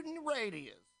Mutiny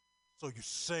Radio. So you're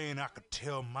saying I could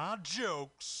tell my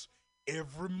jokes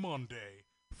every Monday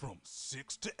from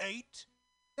 6 to 8?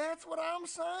 That's what I'm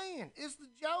saying. It's the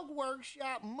Joke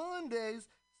Workshop Mondays,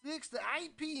 6 to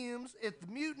 8 p.m. at the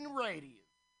Mutiny Radio.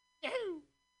 Yahoo!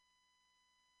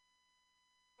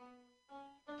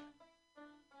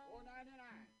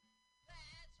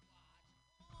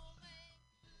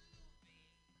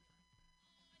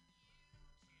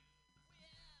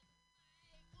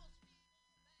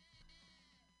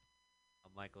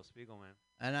 Michael Spiegelman.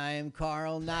 And I am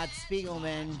Carl, not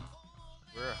Spiegelman.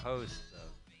 We're hosts of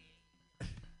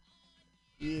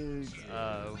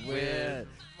with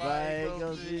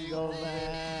Michael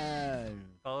Spiegelman.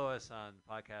 Follow us on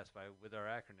podcast with our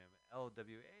acronym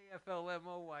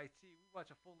LWAFLMOYT. We watch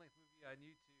a full-length movie on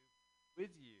YouTube with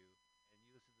you, and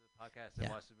you listen to the podcast and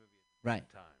watch the movie at the same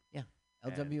time. Yeah.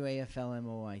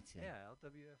 LWAFLMOYT. Yeah,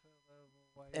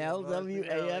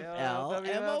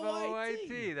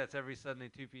 LWAFLMOYT. That's every Sunday,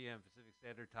 2 p.m. Pacific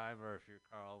Standard Time, or if you're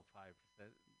Carl, 5%.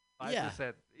 5% Yeah,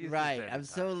 Eastern right. Standard I'm Time.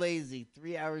 so lazy.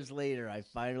 3 hours later, I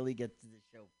finally get to the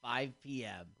show, 5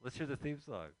 p.m. Let's hear the theme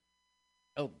song.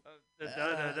 Oh.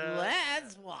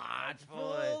 Let's watch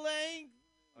full length.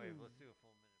 Oh, wait, let's do a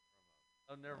full minute promo.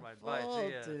 Oh, never mind. Bye.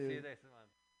 See ya. See you next month.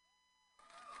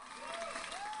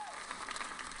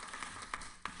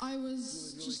 I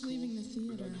was just leaving the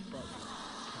theater.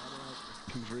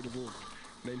 Convertible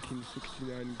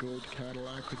 1969 gold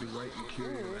Cadillac with a white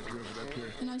interior. I drove it up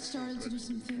here. And I started to do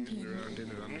some thinking. Around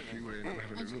in it on the freeway, and I'm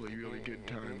having a really, really good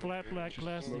time. Flat black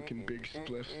classic. Smoking big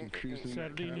spliffs and cruising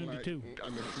Saturday in noon that to 2. Cadillac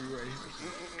on the freeway.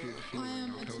 Good feeling, I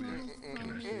am I'll a tell total you. Can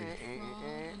I say?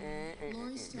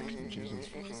 Laurie Stone's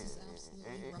voice is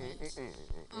absolutely right.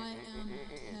 I am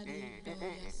petty,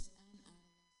 rebellious,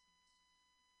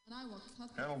 and I will cut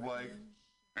the Hello, Blake.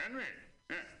 Henry.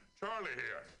 Yeah, Charlie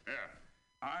here. Yeah.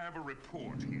 I have a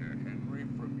report here, Henry,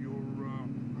 from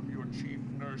your chief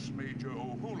nurse, Major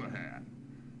O'Houlihan.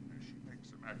 She makes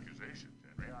some accusations,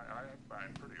 Henry, I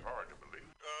find pretty hard to believe.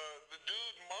 The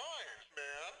dude minds,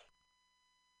 man.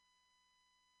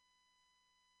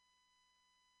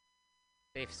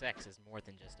 Safe sex is more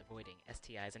than just avoiding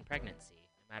STIs and pregnancy.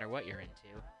 No matter what you're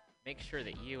into, make sure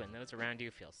that you and those around you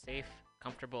feel safe,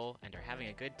 comfortable, and are having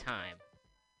a good time.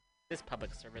 This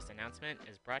public service announcement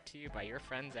is brought to you by your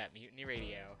friends at Mutiny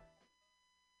Radio.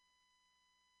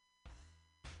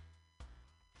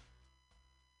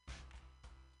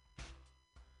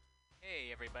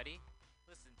 Hey everybody,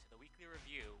 listen to the Weekly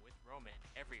Review with Roman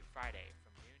every Friday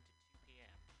from noon to 2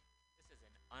 p.m. This is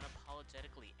an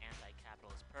unapologetically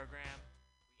anti-capitalist program.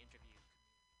 We interview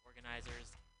community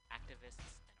organizers,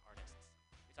 activists, and artists.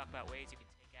 We talk about ways you can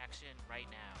take action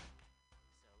right now.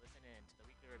 So listen in to the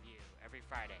Weekly Review every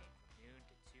Friday from noon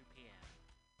to 2 p.m.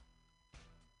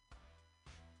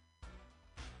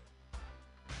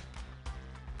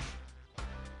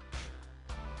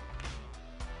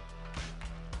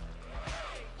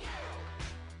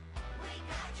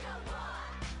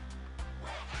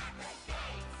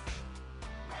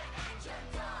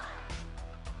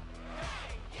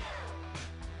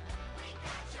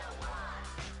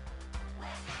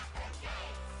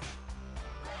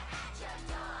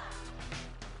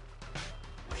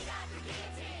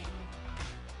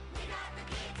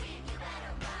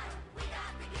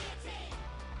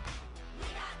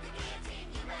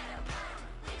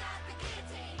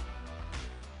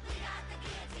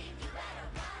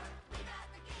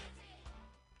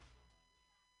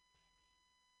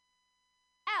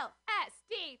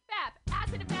 LSD, FAP,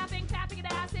 acid and fapping, fapping and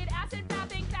acid, acid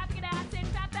fapping, fapping and acid,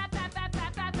 fap, fap, fap, fap,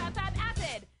 fap, fap, fap, fap,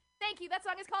 acid. Thank you. That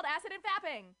song is called Acid and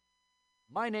Fapping.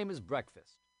 My name is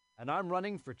Breakfast, and I'm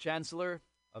running for Chancellor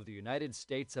of the United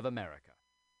States of America.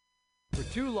 For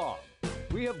too long,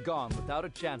 we have gone without a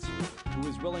chancellor who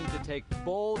is willing to take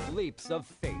bold leaps of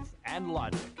faith and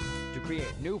logic to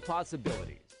create new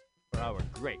possibilities for our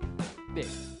great, big,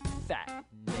 fat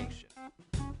nation.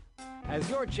 As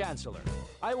your chancellor,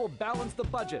 I will balance the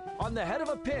budget on the head of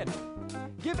a pin,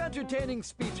 give entertaining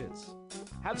speeches,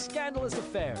 have scandalous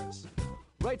affairs,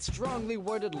 write strongly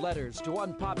worded letters to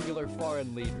unpopular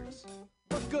foreign leaders,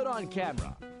 look good on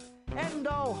camera, end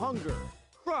all hunger,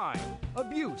 crime,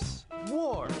 abuse,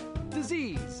 war,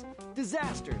 disease,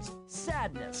 disasters,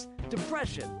 sadness,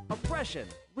 depression, oppression,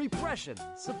 repression,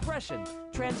 suppression,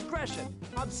 transgression,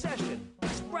 obsession,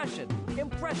 expression,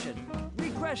 impression,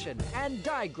 regression, and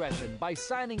digression by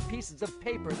signing pieces of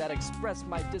paper that express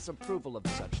my disapproval of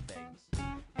such things.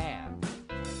 And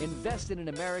invest in an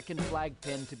American flag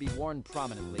pin to be worn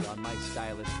prominently on my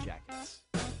stylish jackets.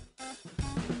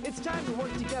 It's time to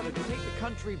work together to take the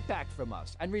country back from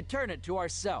us and return it to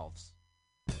ourselves.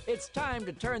 It's time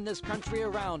to turn this country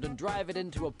around and drive it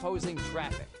into opposing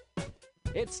traffic.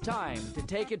 It's time to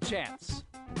take a chance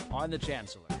on the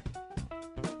Chancellor.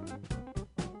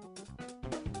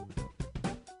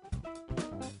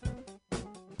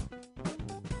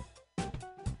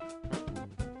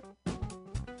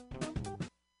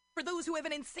 For those who have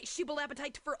an insatiable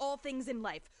appetite for all things in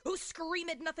life, who scream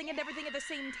at nothing and everything at the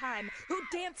same time, who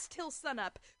dance till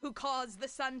sunup, who cause the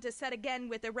sun to set again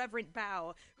with irreverent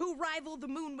bow, who rival the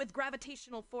moon with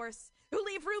gravitational force, who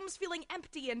leave rooms feeling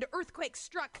empty and earthquake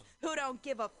struck, who don't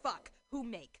give a fuck, who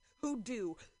make, who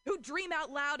do, who dream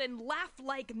out loud and laugh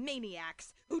like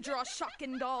maniacs, who draw shock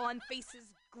and awe on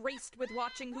faces graced with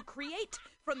watching, who create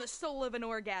from the soul of an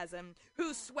orgasm,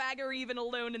 who swagger even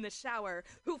alone in the shower,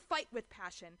 who fight with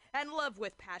passion and love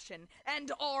with passion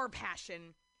and are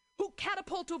passion, who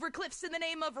catapult over cliffs in the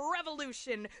name of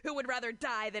revolution, who would rather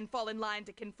die than fall in line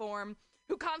to conform,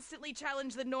 who constantly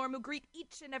challenge the norm, who greet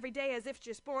each and every day as if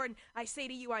just born. I say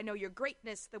to you, I know your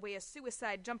greatness, the way a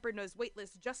suicide jumper knows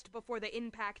weightless just before the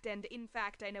impact, and in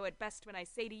fact, I know it best when I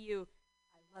say to you,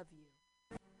 I love you.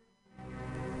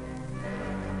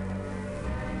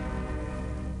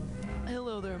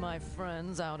 Hello there, my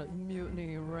friends out at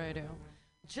Mutiny Radio.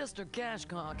 Chester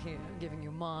Cashcock here, giving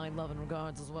you my love and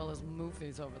regards as well as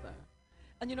Moofy's over there.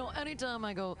 And you know, anytime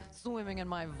I go swimming in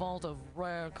my vault of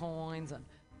rare coins and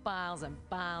piles of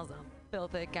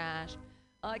filthy cash,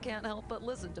 I can't help but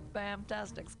listen to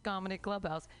Bamtastic's Comedy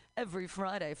Clubhouse every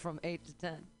Friday from 8 to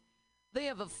 10. They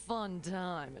have a fun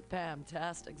time at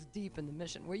Bamtastic's Deep in the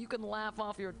Mission, where you can laugh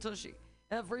off your tushy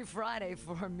every Friday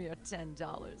for a mere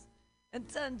 $10. And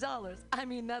 $10, I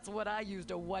mean, that's what I use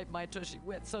to wipe my tushy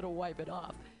with, so to wipe it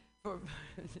off. For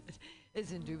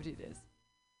it's indeed it is.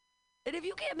 And if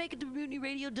you can't make it to Mutiny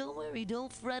Radio, don't worry,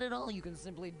 don't fret at all. You can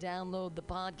simply download the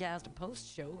podcast and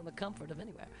post-show in the comfort of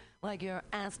anywhere, like your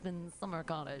Aspen summer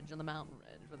cottage on the mountain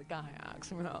ridge with the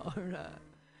kayaks.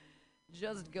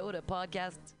 Just go to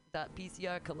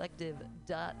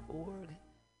podcast.pcrcollective.org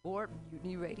or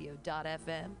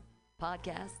mutinyradio.fm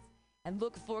podcasts and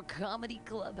look for Comedy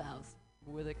Clubhouse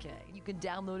with a K. You can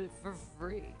download it for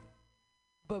free.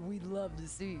 But we'd love to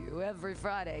see you every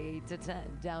Friday, 8 to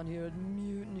 10, down here at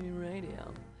Mutiny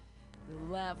Radio.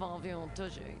 Laugh off your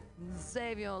tushy and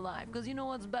save your life, because you know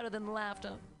what's better than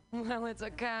laughter? Well, it's a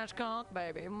cash cock,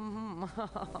 baby.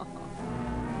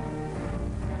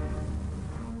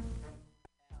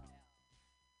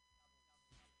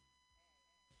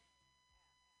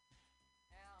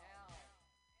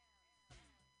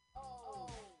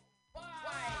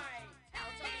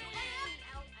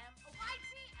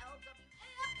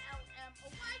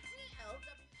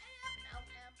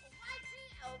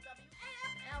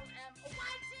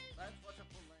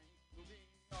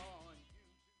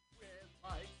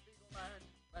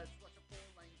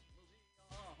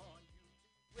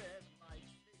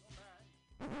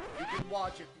 You can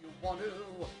watch if you want to.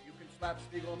 You can slap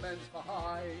Spiegelman's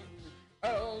behind.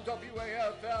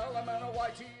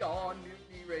 LWAFLMNOYT on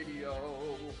Mutiny Radio.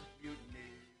 Mutiny.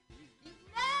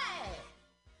 Mutiny!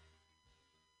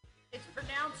 It's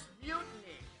pronounced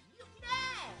mutiny.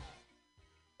 Mutiny!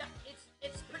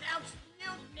 It's pronounced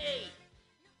mutiny.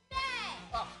 Mutiny!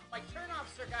 Oh, like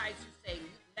turn-offs are guys who say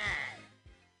mutiny.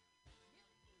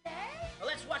 Mutiny? Well,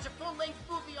 let's watch a full-length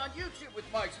movie on YouTube with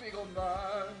Mike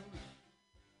Spiegelman.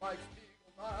 Mike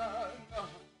Spiegelman. Oh,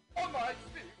 Mike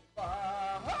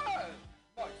Spiegelman.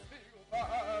 Mike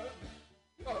Spiegelman.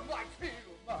 Oh, Mike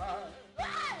Spiegelman.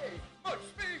 Hey! Mike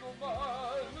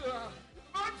Spiegelman.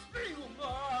 Mike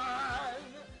Spiegelman.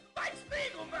 Mike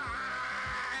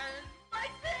Spiegelman.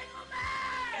 Mike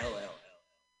Spiegelman.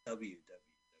 LLWWAAFFFL.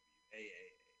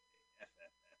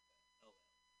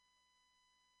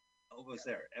 Almost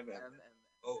there.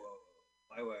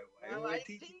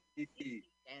 YYYYTT.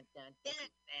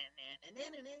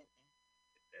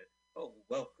 Oh,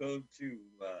 welcome to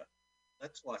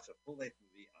Let's Watch a Full-Length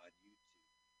Movie on YouTube.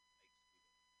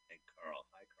 Mike and Carl.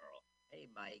 Hi, Carl. Hey,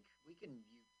 Mike. We can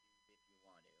YouTube if you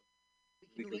want to.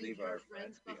 We can leave our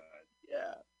friends behind.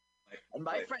 Yeah. And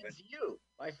my friend's you.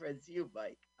 My friend's you,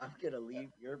 Mike. I'm going to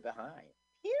leave your behind.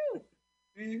 Phew.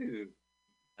 Phew.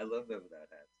 I love them without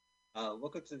hats.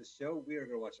 Welcome to the show. We are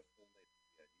going to watch a full-length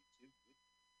movie on YouTube.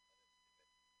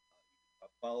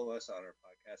 Follow us on our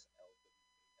podcast,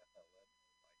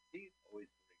 LWAFLMOYT. Always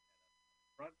bring that up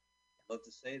front. I'd love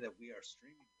to say that we are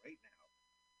streaming right now.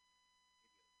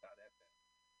 Radio.fm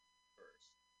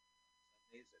first.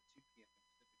 Sundays at 2 p.m.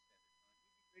 Pacific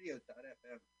Standard Time.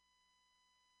 Radio.fm.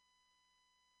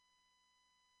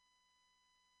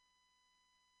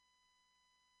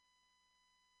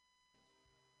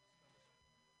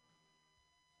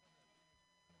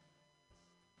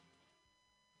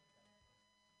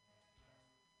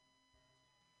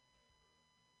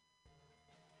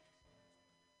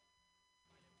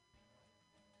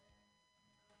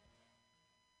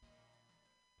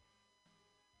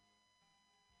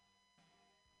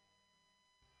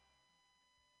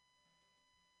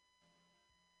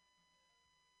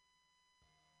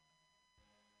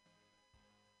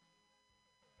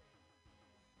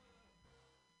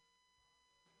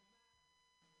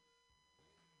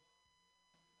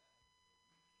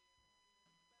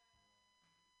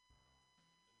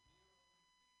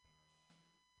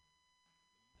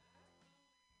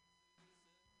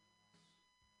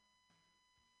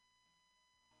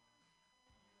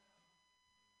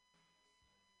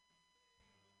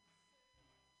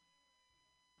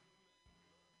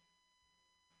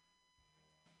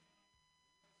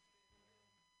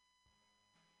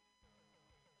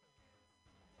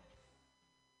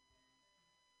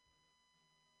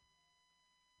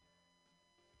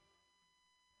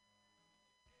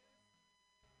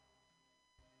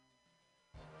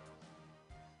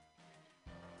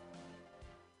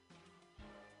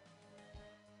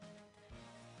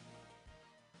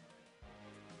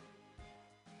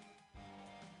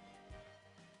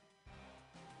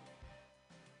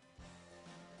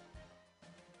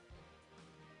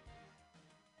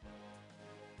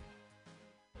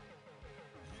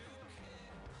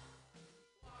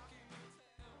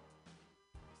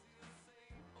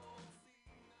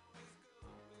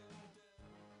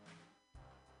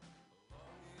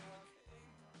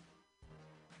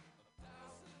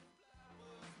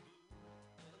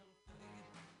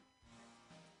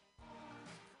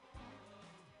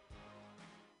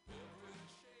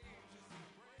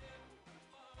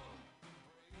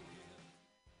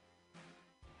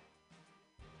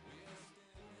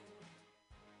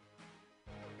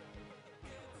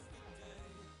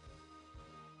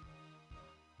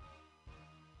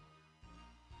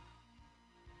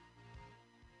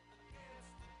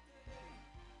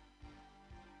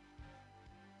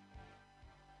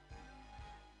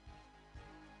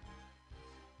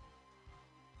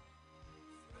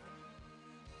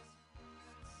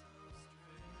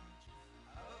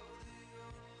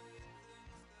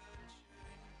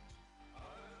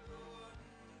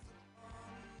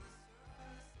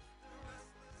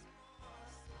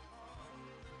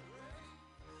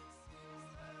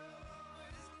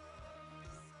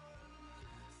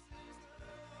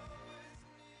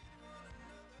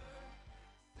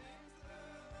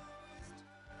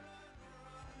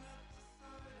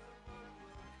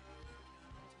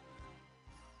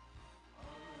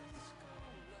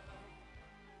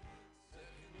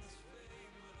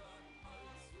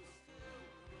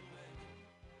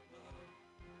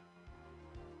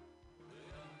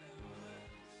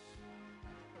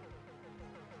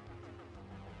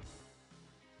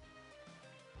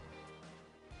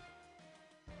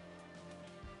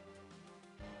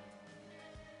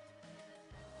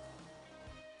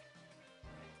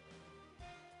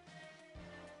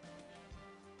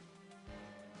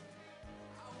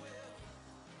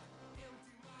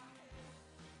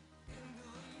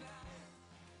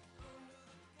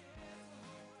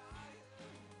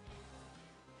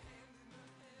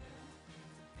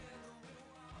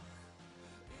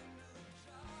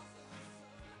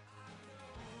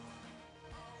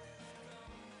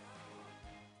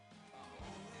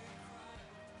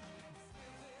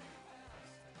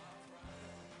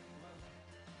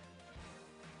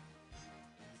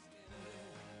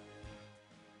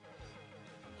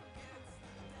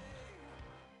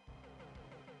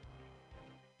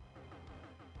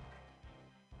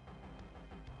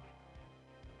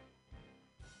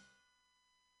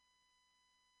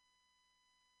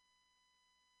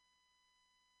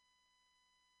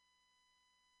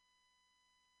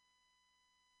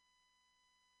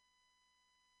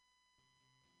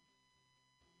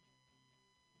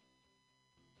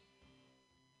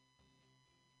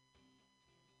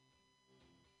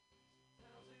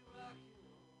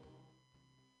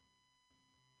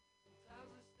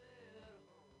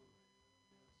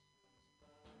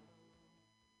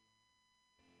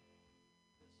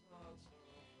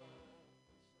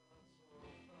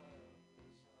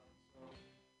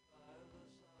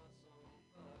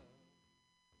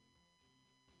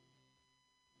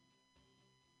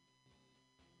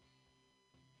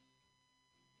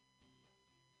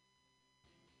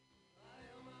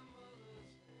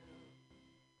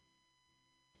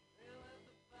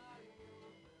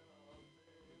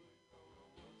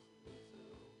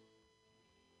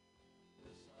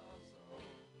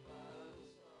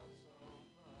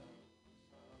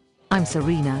 I'm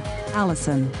Serena.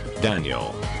 Alison.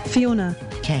 Daniel. Fiona.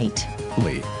 Kate.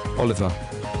 Lee. Oliver.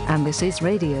 And this is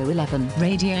Radio 11.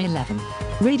 Radio 11.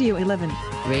 Radio 11.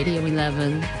 Radio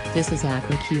 11. This is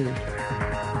Aqua Q.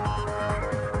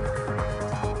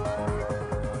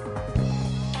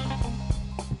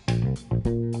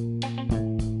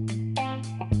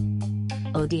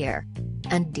 Oh dear.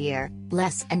 And dear,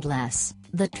 less and less.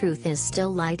 The truth is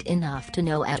still light enough to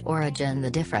know at origin the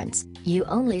difference. You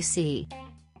only see.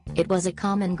 It was a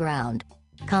common ground.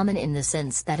 Common in the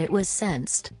sense that it was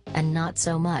sensed, and not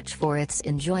so much for its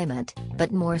enjoyment,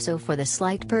 but more so for the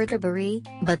slight perturbatory.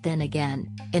 But then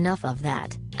again, enough of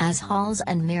that, as halls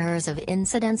and mirrors of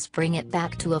incidents bring it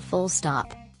back to a full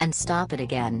stop, and stop it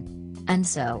again. And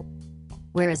so,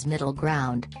 where is middle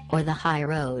ground, or the high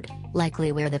road?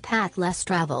 Likely where the path less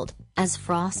traveled, as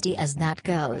frosty as that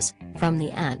goes, from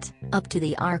the Ant, up to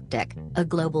the Arctic, a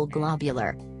global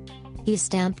globular. He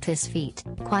stamped his feet,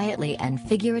 quietly and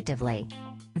figuratively.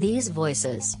 These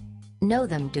voices. Know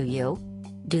them, do you?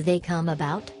 Do they come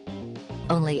about?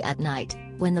 Only at night,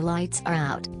 when the lights are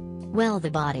out. Well, the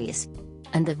bodies.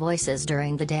 And the voices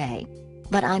during the day.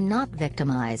 But I'm not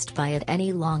victimized by it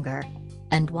any longer.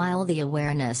 And while the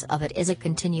awareness of it is a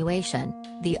continuation,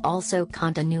 the also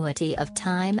continuity of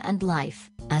time and life,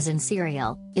 as in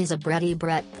serial, is a bready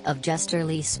breadth of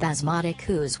gesturely spasmodic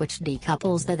ooze which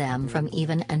decouples the them from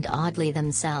even and oddly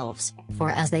themselves, for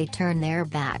as they turn their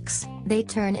backs, they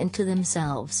turn into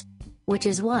themselves. Which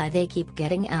is why they keep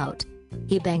getting out.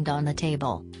 He banged on the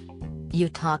table. You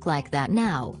talk like that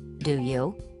now, do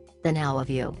you? The now of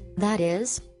you, that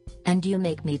is? And you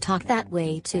make me talk that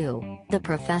way too. The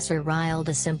professor riled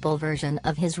a simple version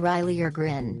of his Riley-er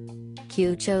grin.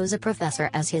 Q chose a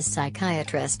professor as his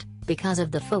psychiatrist, because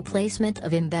of the faux placement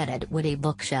of embedded witty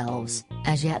bookshelves,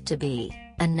 as yet to be,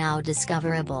 and now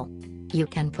discoverable. You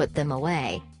can put them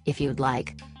away, if you'd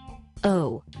like.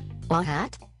 Oh.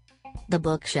 What? The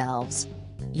bookshelves.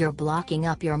 You're blocking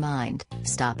up your mind,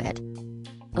 stop it.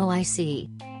 Oh, I see.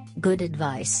 Good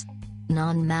advice.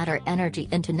 Non-matter energy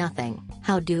into nothing.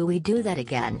 How do we do that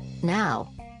again,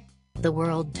 now? The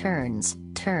world turns,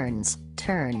 turns,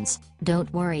 turns,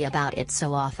 don't worry about it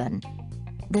so often.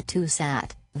 The two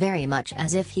sat, very much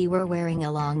as if he were wearing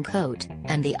a long coat,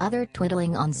 and the other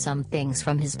twiddling on some things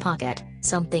from his pocket,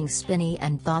 something spinny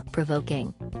and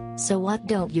thought-provoking. So what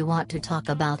don't you want to talk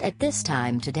about at this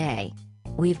time today?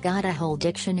 We've got a whole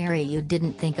dictionary you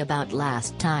didn't think about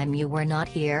last time you were not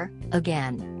here,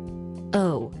 again.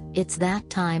 Oh, it's that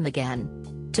time again.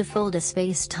 To fold a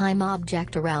space-time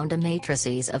object around a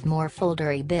matrices of more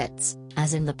foldery bits,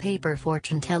 as in the paper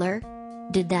fortune teller?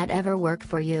 Did that ever work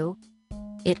for you?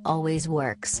 It always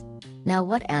works. Now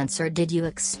what answer did you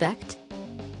expect?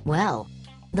 Well,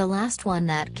 the last one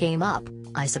that came up,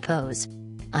 I suppose.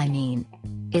 I mean,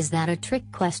 is that a trick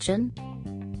question?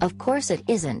 Of course it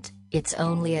isn't, it's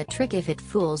only a trick if it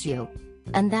fools you.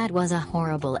 And that was a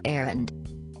horrible errand.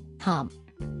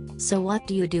 So what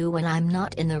do you do when I'm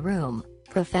not in the room,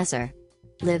 Professor?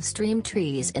 Live stream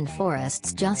trees in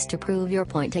forests just to prove your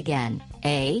point again,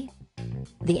 eh?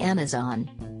 The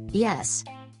Amazon. Yes.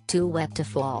 Too wet to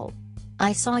fall.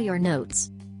 I saw your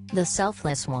notes. The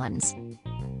selfless ones.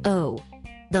 Oh.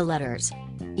 The letters.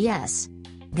 Yes.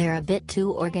 They're a bit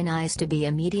too organized to be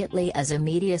immediately as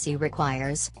immediacy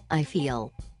requires, I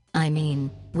feel. I mean,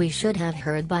 we should have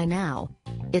heard by now.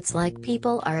 It's like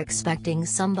people are expecting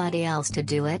somebody else to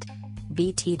do it.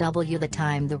 BTW the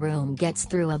time the room gets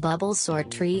through a bubble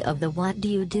sort tree of the what do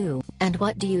you do and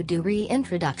what do you do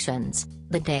reintroductions,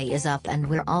 the day is up and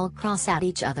we're all cross at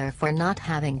each other for not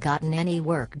having gotten any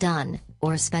work done,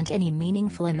 or spent any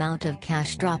meaningful amount of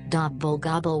cash drop double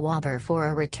gobble wobber for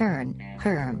a return,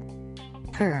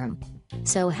 Herm.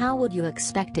 So how would you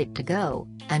expect it to go,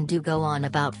 and do go on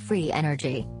about free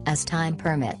energy, as time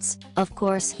permits? Of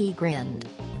course he grinned.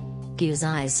 Q's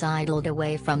eyes sidled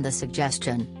away from the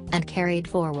suggestion, and carried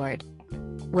forward.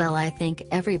 Well, I think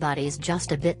everybody's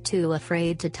just a bit too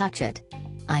afraid to touch it.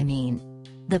 I mean,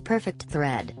 the perfect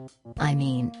thread. I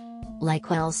mean, like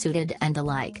well-suited and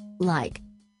alike, like.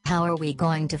 How are we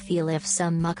going to feel if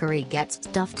some muckery gets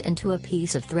stuffed into a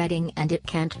piece of threading and it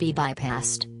can't be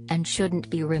bypassed, and shouldn't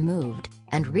be removed,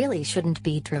 and really shouldn't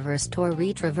be traversed or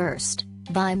retraversed,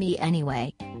 by me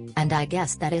anyway? And I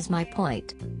guess that is my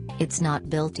point. It's not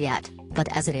built yet,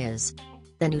 but as it is,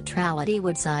 the neutrality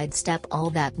would sidestep all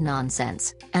that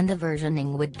nonsense, and the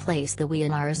versioning would place the we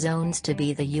in our zones to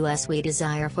be the US we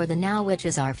desire for the now which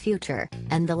is our future,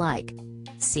 and the like.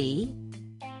 See?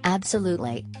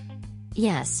 Absolutely.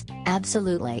 Yes,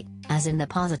 absolutely, as in the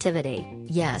positivity,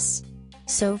 yes.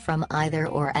 So from either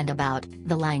or and about,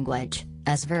 the language,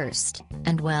 as versed,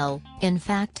 and well, in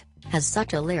fact, has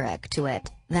such a lyric to it,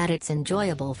 that it's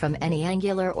enjoyable from any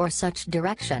angular or such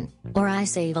direction, or I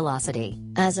say velocity,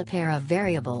 as a pair of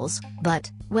variables,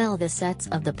 but, well, the sets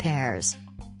of the pairs.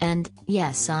 And,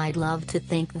 yes, I'd love to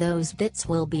think those bits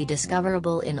will be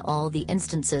discoverable in all the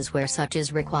instances where such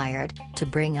is required, to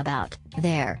bring about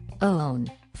their own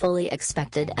fully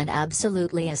expected and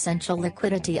absolutely essential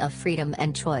liquidity of freedom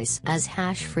and choice as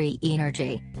hash-free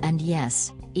energy, and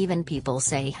yes, even people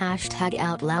say hashtag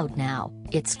out loud now.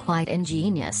 It's quite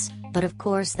ingenious, but of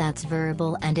course that's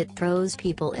verbal and it throws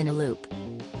people in a loop.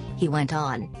 He went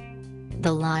on.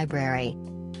 The library.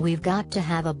 We've got to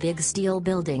have a big steel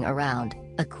building around,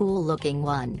 a cool-looking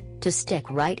one, to stick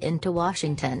right into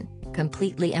Washington,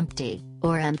 completely empty,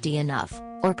 or empty enough,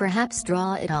 or perhaps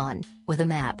draw it on, with a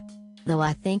map. Though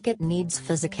I think it needs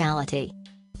physicality.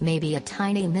 Maybe a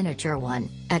tiny miniature one,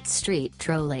 at street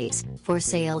trolleys, for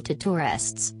sale to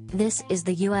tourists. This is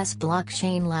the US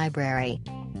Blockchain Library.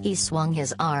 He swung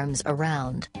his arms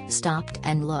around, stopped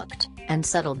and looked, and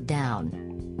settled down.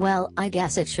 Well, I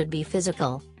guess it should be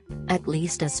physical. At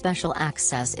least a special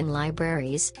access in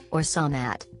libraries, or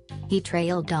SOMAT. He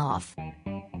trailed off.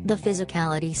 The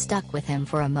physicality stuck with him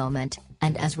for a moment,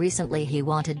 and as recently he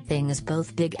wanted things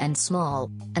both big and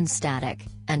small, and static,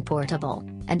 and portable,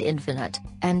 and infinite,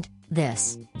 and,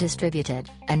 this, distributed,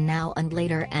 and now and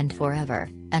later and forever,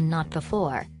 and not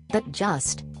before, but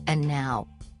just, and now.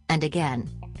 And again.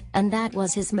 And that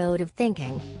was his mode of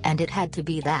thinking, and it had to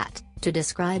be that, to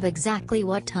describe exactly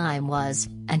what time was,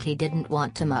 and he didn't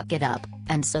want to muck it up,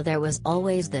 and so there was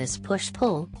always this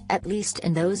push-pull, at least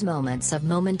in those moments of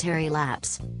momentary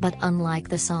lapse, but unlike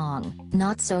the song,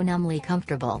 not so numbly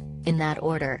comfortable, in that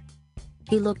order.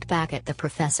 He looked back at the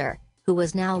professor, who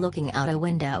was now looking out a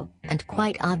window, and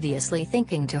quite obviously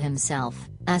thinking to himself,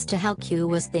 as to how Q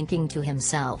was thinking to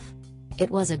himself. It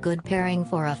was a good pairing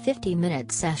for a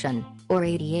 50-minute session, or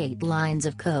 88 lines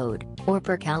of code, or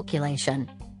per calculation.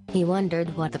 He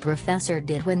wondered what the professor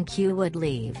did when Q would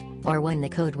leave, or when the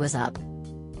code was up.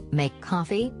 Make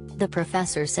coffee, the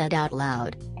professor said out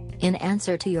loud. In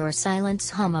answer to your silence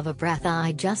hum of a breath,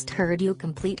 I just heard you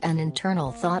complete an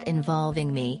internal thought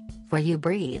involving me, for you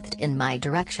breathed in my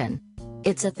direction.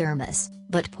 It's a thermos,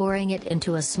 but pouring it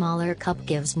into a smaller cup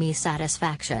gives me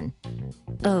satisfaction.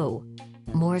 Oh.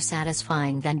 More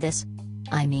satisfying than this?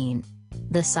 I mean,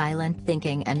 the silent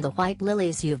thinking and the white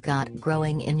lilies you've got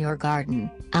growing in your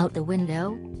garden, out the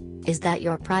window? Is that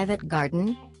your private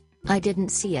garden? I didn't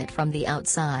see it from the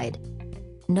outside.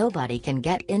 Nobody can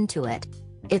get into it.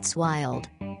 It's wild.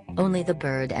 Only the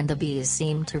bird and the bees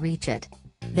seem to reach it.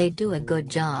 They do a good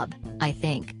job, I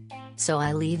think. So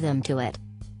I leave them to it.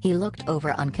 He looked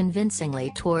over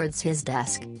unconvincingly towards his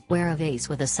desk, where a vase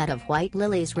with a set of white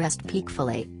lilies rested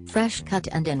peacefully, fresh cut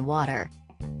and in water.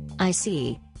 I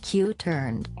see. Q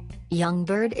turned. Young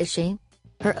bird is she?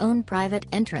 Her own private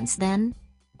entrance then?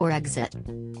 Or exit?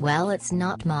 Well, it's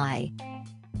not my.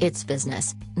 It's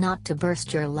business, not to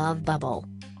burst your love bubble.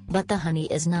 But the honey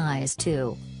is nice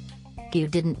too. Q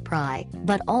didn't pry,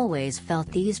 but always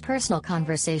felt these personal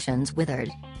conversations withered,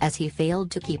 as he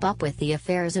failed to keep up with the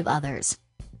affairs of others.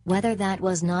 Whether that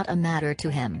was not a matter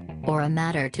to him, or a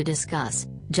matter to discuss,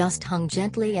 just hung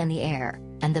gently in the air,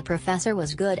 and the professor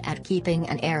was good at keeping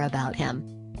an air about him.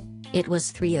 It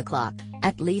was 3 o'clock,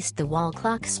 at least the wall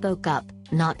clock spoke up,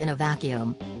 not in a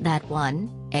vacuum. That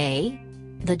one, eh?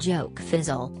 The joke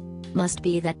fizzle. Must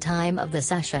be that time of the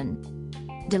session.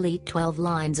 Delete 12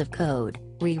 lines of code,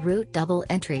 reroute double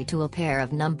entry to a pair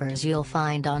of numbers you'll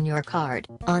find on your card.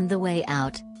 On the way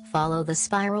out, follow the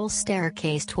spiral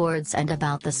staircase towards and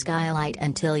about the skylight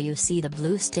until you see the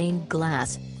blue stained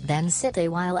glass, then sit a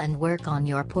while and work on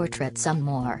your portrait some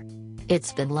more.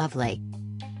 It's been lovely.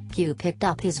 Q picked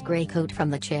up his gray coat from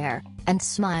the chair, and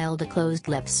smiled a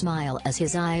closed-lip smile as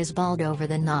his eyes balled over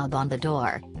the knob on the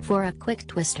door, for a quick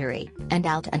twistery, and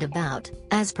out and about,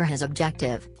 as per his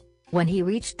objective. When he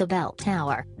reached the bell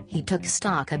tower, he took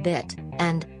stock a bit,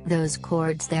 and, those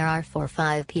chords there are for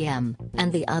 5 p.m.,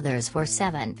 and the others for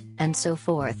 7, and so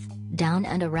forth, down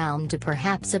and around to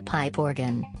perhaps a pipe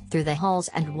organ, through the halls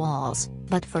and walls,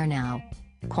 but for now.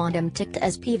 Quantum ticked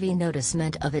as PV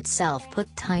noticement of itself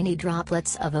put tiny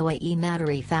droplets of OAE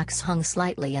mattery facts hung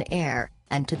slightly in air,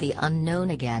 and to the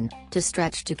unknown again, to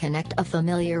stretch to connect a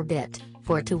familiar bit,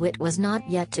 for to wit was not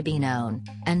yet to be known,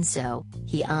 and so,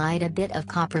 he eyed a bit of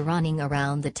copper running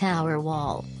around the tower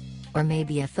wall. Or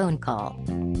maybe a phone call.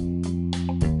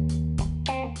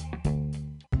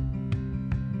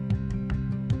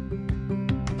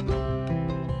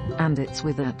 And it's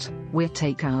with that, we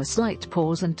take our slight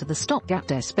pause into the stopgap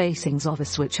spacings of a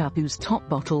switch up whose top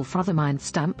bottle for the mind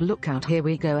stamp. Look out, here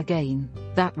we go again.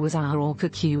 That was our Orca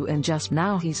Q, and just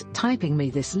now he's typing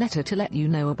me this letter to let you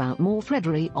know about more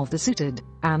Freddery of the suited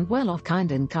and well-off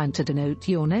kind, and kind to denote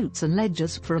your notes and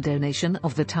ledgers for a donation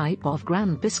of the type of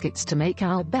grand biscuits to make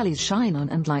our bellies shine on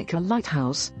and like a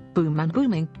lighthouse, boom and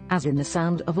booming, as in the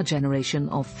sound of a generation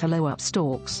of fellow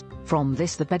upstalks. From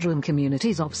this the bedroom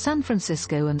communities of San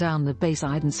Francisco and down the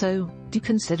Bayside, and so, do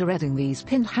consider adding these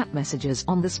pinned hat messages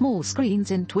on the small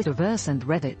screens in Twitterverse and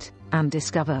Reddit, and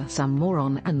discover some more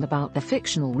on and about the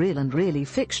fictional, real and really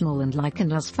fictional, and like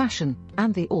and as fashion,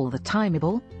 and the all the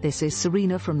timeable. This is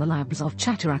Serena from the labs of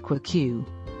Chatteraqua Q.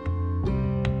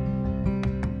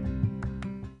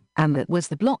 And that was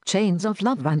the blockchains of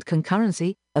love and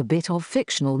concurrency, a bit of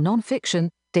fictional non-fiction,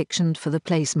 dictioned for the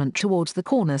placement towards the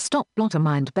corner stop blotter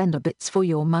mind bender bits for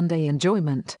your Monday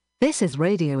enjoyment. This is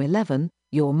Radio 11,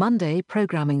 your Monday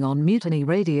programming on Mutiny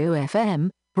Radio FM,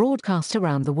 broadcast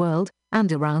around the world, and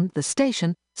around the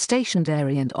station,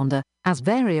 stationary and under, as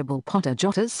variable Potter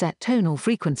jotters set tonal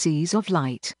frequencies of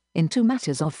light, into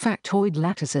matters of factoid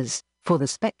lattices, for the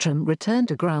spectrum return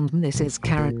to ground. This is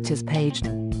Characters Paged.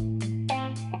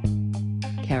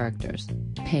 Characters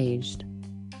paged. ...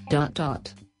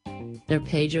 Their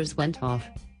pagers went off,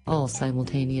 all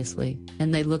simultaneously,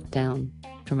 and they looked down,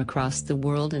 from across the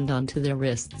world and onto their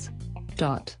wrists. ...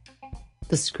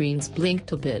 The screens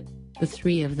blinked a bit, the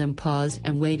three of them paused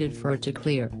and waited for it to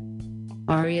clear.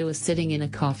 Aria was sitting in a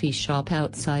coffee shop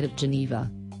outside of Geneva.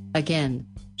 Again,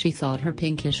 she thought her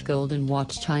pinkish golden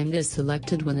watch chimed as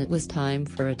selected when it was time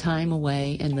for a time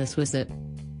away, and this was it.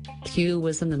 Q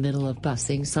was in the middle of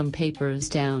bussing some papers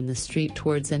down the street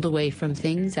towards and away from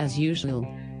things as usual,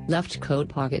 left coat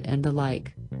pocket and the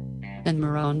like. And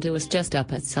Miranda was just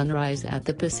up at sunrise at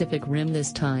the Pacific Rim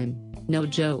this time, no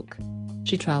joke.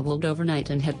 She traveled overnight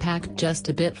and had packed just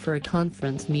a bit for a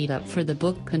conference meetup for the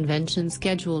book convention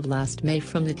scheduled last May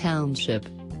from the township.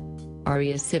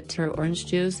 Aria sipped her orange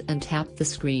juice and tapped the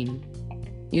screen.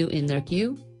 You in there,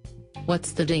 Q?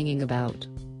 What's the dinging about?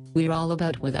 We're all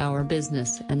about with our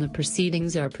business, and the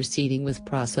proceedings are proceeding with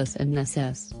process and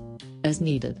necess. As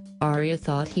needed, Aria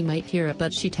thought he might hear it,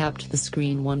 but she tapped the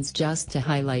screen once just to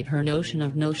highlight her notion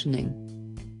of notioning.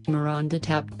 Miranda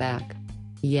tapped back.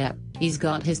 Yep, he's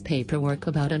got his paperwork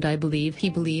about, and I believe he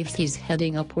believes he's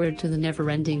heading upward to the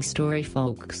never-ending story,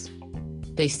 folks.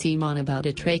 They seem on about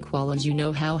a Traqual, as you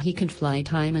know how he can fly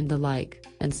time and the like,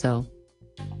 and so.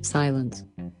 Silence.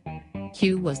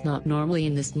 Q was not normally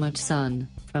in this much sun,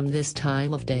 from this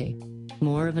time of day.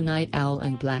 More of a night owl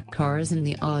and black cars in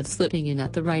the odd slipping in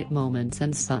at the right moments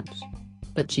and such.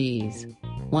 But geez.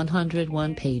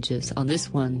 101 pages on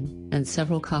this one, and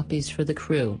several copies for the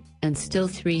crew, and still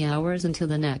 3 hours until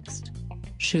the next.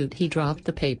 Shoot, he dropped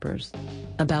the papers.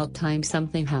 About time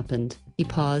something happened. He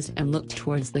paused and looked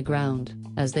towards the ground,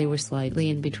 as they were slightly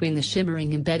in between the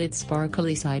shimmering embedded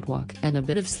sparkly sidewalk and a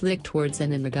bit of slick towards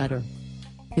and in the gutter.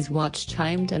 His watch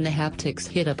chimed and the haptics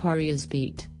hit up Aria's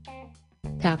beat.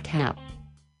 Tap tap.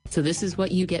 So this is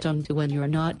what you get onto when you're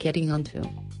not getting onto.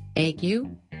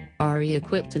 Q? Aria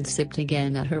quipped and sipped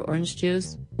again at her orange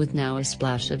juice, with now a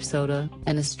splash of soda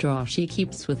and a straw she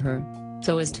keeps with her,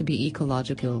 so as to be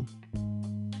ecological.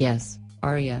 Yes,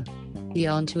 Aria. The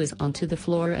onto is onto the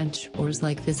floor, and chores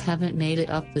like this haven't made it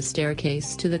up the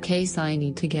staircase to the case I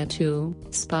need to get to,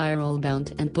 spiral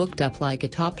bound and booked up like a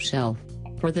top shelf.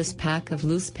 For this pack of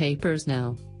loose papers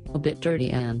now, a bit dirty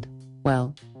and,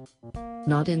 well,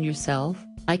 not in yourself,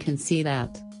 I can see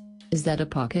that. Is that a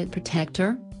pocket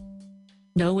protector?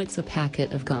 No, it's a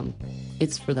packet of gum.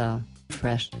 It's for the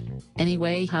fresh.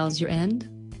 Anyway, how's your end?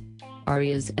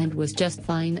 Aria's end was just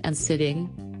fine and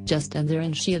sitting, just under,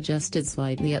 and she adjusted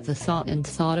slightly at the thought and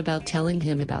thought about telling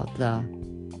him about the.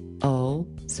 Oh,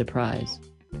 surprise.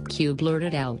 Q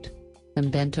blurted out,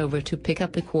 and bent over to pick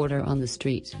up a quarter on the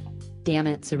street. Damn,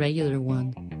 it's a regular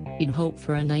one. You'd hope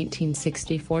for a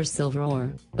 1964 silver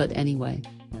ore, but anyway.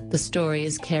 The story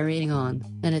is carrying on,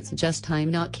 and it's just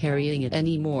time not carrying it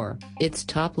anymore. It's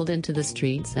toppled into the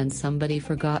streets and somebody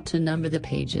forgot to number the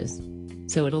pages.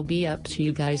 So it'll be up to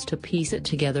you guys to piece it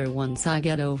together once I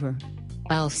get over.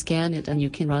 I'll scan it and you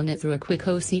can run it through a quick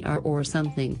OCR or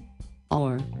something.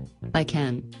 Or I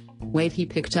can. Wait, he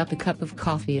picked up a cup of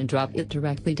coffee and dropped it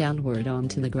directly downward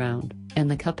onto the ground, and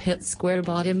the cup hit square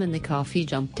bottom and the coffee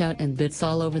jumped out and bits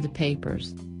all over the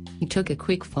papers. He took a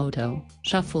quick photo,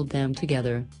 shuffled them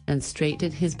together, and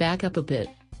straightened his back up a bit.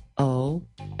 Oh,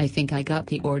 I think I got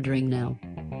the ordering now.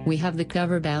 We have the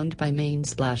cover bound by main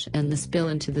splash and the spill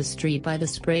into the street by the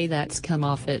spray that's come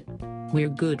off it. We're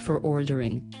good for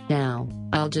ordering. Now,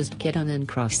 I'll just get on and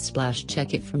cross-splash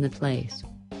check it from the place.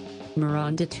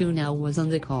 Miranda too now was on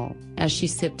the call, as she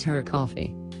sipped her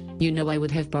coffee. You know I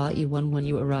would have brought you one when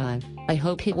you arrived. I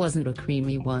hope it wasn't a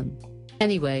creamy one.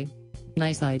 Anyway,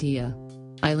 nice idea.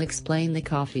 I'll explain the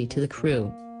coffee to the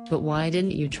crew. But why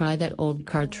didn't you try that old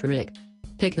card trick?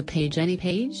 Pick a page, any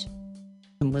page?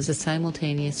 Was a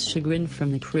simultaneous chagrin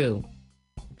from the crew.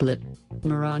 Blip.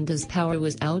 Miranda's power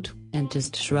was out, and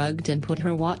just shrugged and put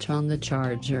her watch on the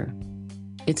charger.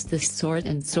 It's the sort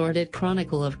and sordid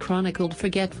chronicle of chronicled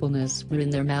forgetfulness wherein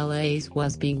their malaise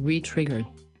was being re-triggered.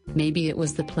 Maybe it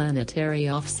was the planetary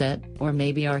offset, or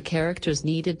maybe our characters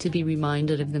needed to be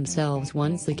reminded of themselves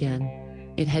once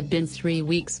again. It had been 3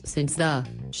 weeks since the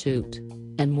shoot,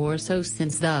 and more so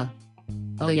since the...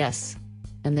 Oh yes.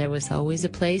 And there was always a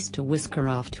place to whisk her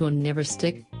off to and never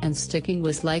stick, and sticking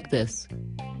was like this.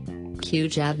 Q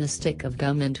jabbed a stick of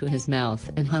gum into his mouth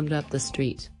and hummed up the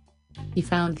street. He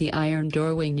found the iron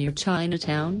doorway near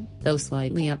Chinatown, though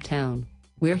slightly uptown,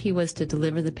 where he was to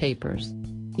deliver the papers.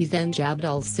 He then jabbed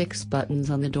all 6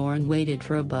 buttons on the door and waited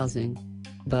for a buzzing.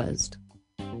 Buzzed.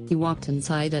 He walked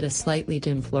inside at a slightly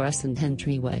dim fluorescent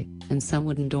entryway, and some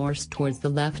wooden doors towards the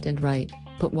left and right,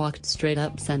 but walked straight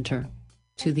up center.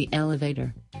 To the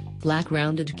elevator. Black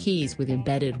rounded keys with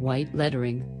embedded white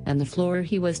lettering, and the floor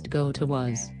he was to go to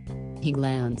was. He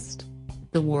glanced.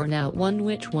 The worn-out one,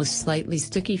 which was slightly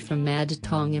sticky from Mad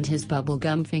Tong and his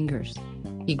bubble-gum fingers.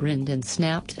 He grinned and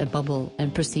snapped a bubble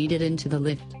and proceeded into the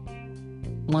lift.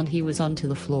 When he was onto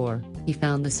the floor, he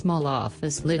found the small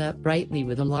office lit up brightly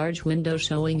with a large window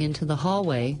showing into the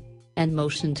hallway, and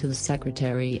motioned to the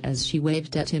secretary as she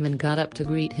waved at him and got up to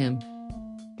greet him.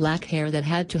 Black hair that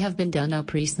had to have been done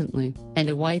up recently, and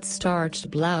a white starched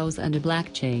blouse and a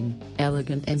black chain,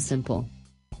 elegant and simple.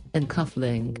 And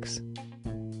cufflinks.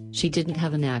 She didn't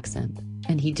have an accent,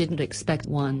 and he didn't expect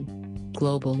one.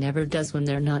 Global never does when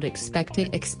they're not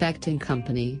expecting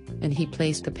company, and he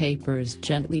placed the papers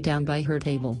gently down by her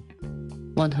table.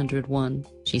 101,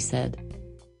 she said.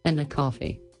 And a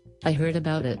coffee. I heard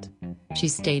about it. She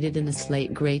stated in a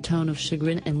slate gray tone of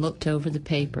chagrin and looked over the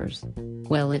papers.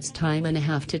 Well, it's time and a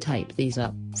half to type these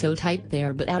up, so type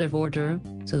there but out of order,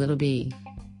 so that'll be.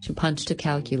 She punched a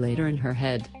calculator in her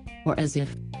head, or as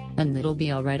if, and it'll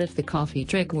be alright if the coffee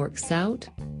trick works out.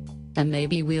 And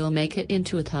maybe we'll make it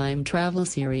into a time travel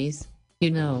series, you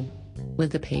know,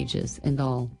 with the pages and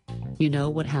all. You know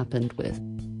what happened with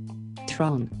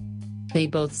Tron. They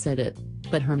both said it,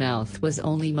 but her mouth was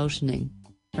only motioning.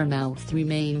 Her mouth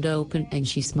remained open and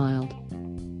she smiled.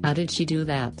 How did she do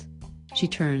that? She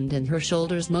turned and her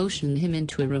shoulders motioned him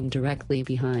into a room directly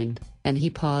behind, and he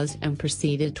paused and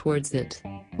proceeded towards it,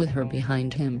 with her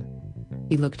behind him.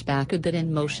 He looked back a bit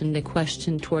and motioned a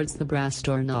question towards the brass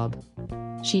doorknob.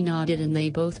 She nodded and they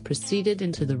both proceeded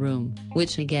into the room,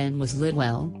 which again was lit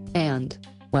well, and,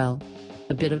 well,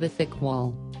 a bit of a thick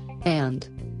wall. And,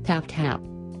 tap tap.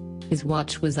 His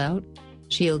watch was out,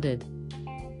 shielded.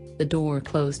 The door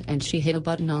closed and she hit a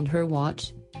button on her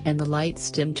watch, and the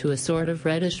lights dimmed to a sort of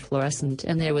reddish fluorescent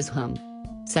and there was hum.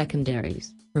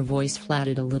 Secondaries. Her voice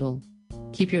flatted a little.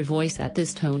 Keep your voice at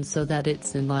this tone so that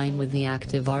it's in line with the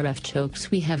active RF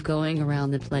chokes we have going around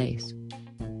the place.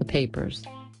 The papers.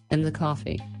 And the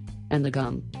coffee. And the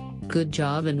gum. Good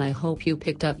job, and I hope you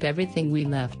picked up everything we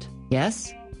left,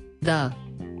 yes?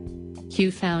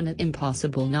 Hugh found it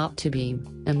impossible not to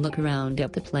beam, and look around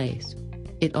at the place.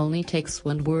 It only takes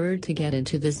one word to get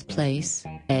into this place,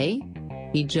 eh?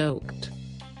 He joked.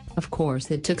 Of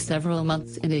course it took several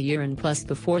months and a year and plus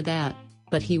before that,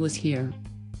 but he was here.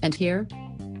 And here?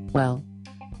 Well.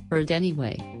 Heard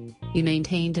anyway. He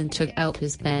maintained and took out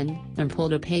his pen, and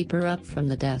pulled a paper up from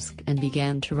the desk and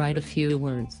began to write a few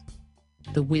words.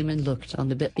 The woman looked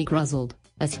on a bit beguiled,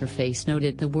 as her face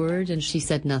noted the word and she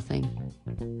said nothing.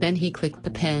 Then he clicked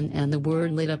the pen and the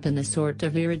word lit up in a sort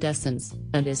of iridescence,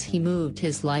 and as he moved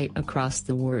his light across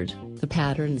the word, the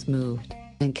patterns moved,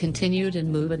 and continued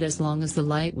and moved as long as the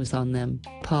light was on them,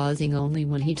 pausing only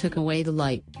when he took away the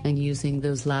light, and using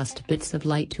those last bits of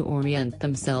light to orient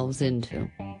themselves into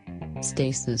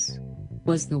stasis.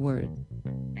 Was the word.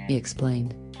 He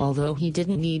explained, although he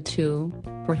didn't need to.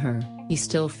 For her, he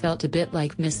still felt a bit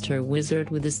like Mr.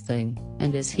 Wizard with this thing,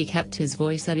 and as he kept his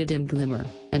voice at a dim glimmer,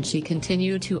 and she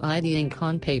continued to eye the ink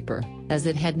on paper, as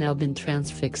it had now been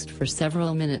transfixed for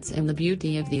several minutes in the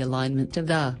beauty of the alignment of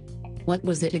the... What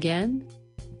was it again?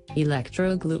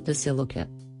 Electroglucosilicate.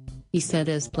 He said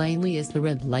as plainly as the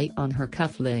red light on her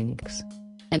cufflinks.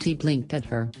 And he blinked at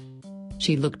her.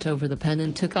 She looked over the pen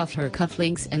and took off her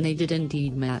cufflinks, and they did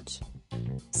indeed match.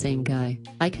 Same guy,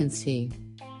 I can see.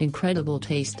 Incredible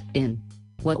taste in.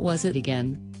 What was it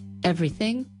again?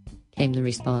 Everything? Came the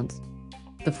response.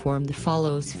 The form that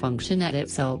follows function at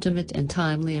its ultimate and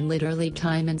timely and literally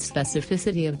time and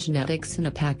specificity of genetics in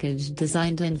a package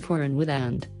designed in for and with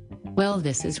and. Well,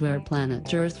 this is where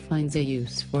planet Earth finds a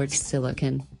use for its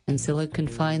silicon, and silicon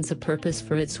finds a purpose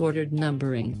for its ordered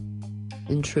numbering.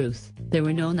 In truth, there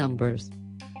were no numbers.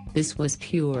 This was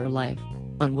pure life,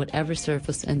 on whatever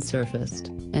surface and surfaced,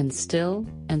 and still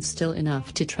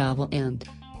enough to travel and.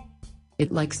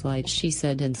 It likes light, she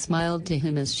said and smiled to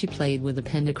him as she played with a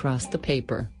pen across the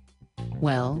paper.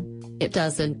 Well, it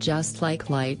doesn't just like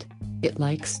light, it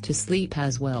likes to sleep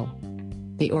as well.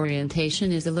 The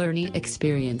orientation is a learning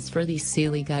experience for these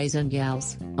silly guys and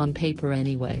gals, on paper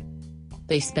anyway.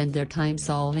 They spend their time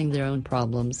solving their own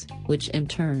problems, which in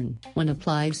turn, when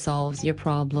applied, solves your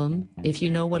problem, if you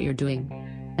know what you're doing.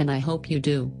 And I hope you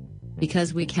do.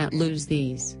 Because we can't lose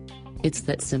these. It's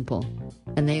that simple.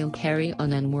 And they'll carry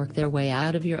on and work their way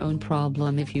out of your own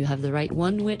problem if you have the right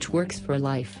one which works for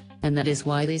life, and that is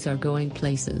why these are going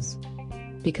places.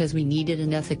 Because we needed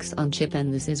an ethics on chip,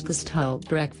 and this is Gestalt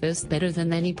breakfast better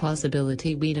than any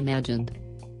possibility we'd imagined.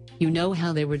 You know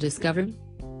how they were discovered?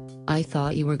 I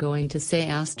thought you were going to say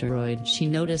asteroid. She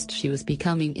noticed she was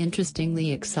becoming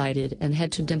interestingly excited and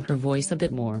had to dim her voice a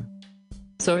bit more.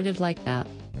 Sort of like that.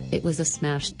 It was a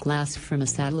smashed glass from a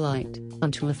satellite,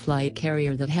 onto a flight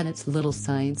carrier that had its little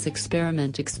science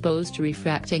experiment exposed to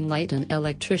refracting light and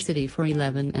electricity for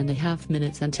 11.5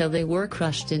 minutes until they were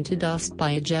crushed into dust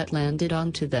by a jet landed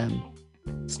onto them.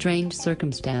 Strange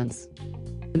circumstance.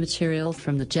 The material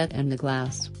from the jet and the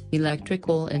glass,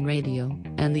 electrical and radio,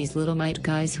 and these little mite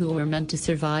guys who were meant to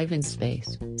survive in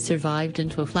space, survived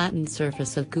into a flattened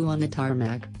surface of goo on the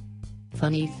tarmac.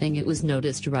 Funny thing, it was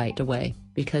noticed right away,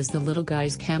 because the little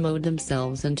guys camoed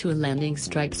themselves into a landing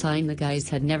stripe sign the guys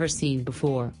had never seen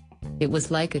before. It was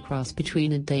like a cross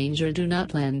between a danger do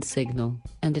not land signal,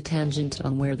 and a tangent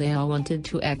on where they all wanted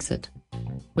to exit.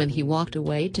 When he walked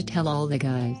away to tell all the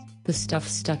guys, the stuff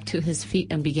stuck to his feet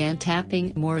and began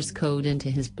tapping Morse code into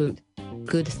his boot.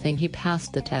 Good thing he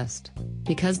passed the test,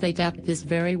 because they tapped this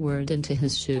very word into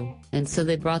his shoe, and so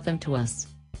they brought them to us.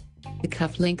 The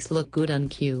cufflinks look good on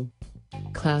cue.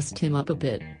 Classed him up a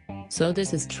bit. So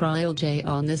this is trial J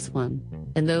on this one,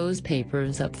 and those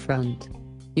papers up front.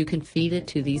 You can feed it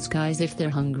to these guys if they're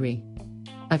hungry.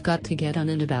 I've got to get on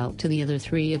and about to the other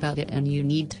three about it, and you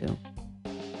need to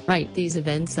write these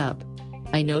events up.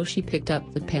 I know. She picked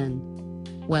up the pen.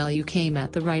 Well, you came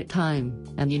at the right time,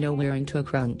 and you know we're into a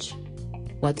crunch.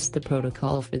 What's the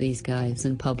protocol for these guys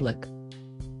in public?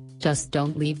 Just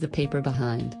don't leave the paper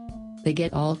behind. They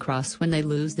get all cross when they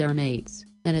lose their mates,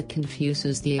 and it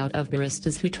confuses the out of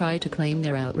baristas who try to claim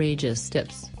their outrageous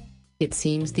tips. It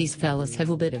seems these fellas have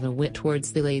a bit of a wit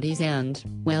towards the ladies and,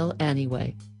 well,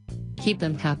 anyway. Keep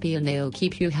them happy and they'll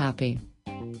keep you happy.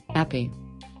 Happy.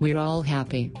 We're all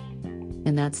happy.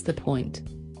 And that's the point.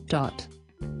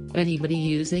 Anybody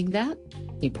using that?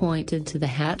 He pointed to the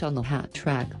hat on the hat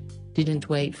rack. Didn't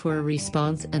wait for a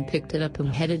response and picked it up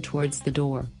and headed towards the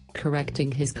door,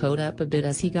 correcting his coat up a bit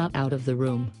as he got out of the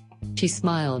room. She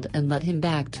smiled and led him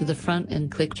back to the front and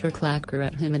clicked her clacker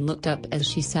at him and looked up as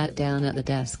she sat down at the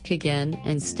desk again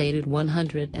and stated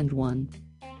 101.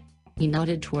 He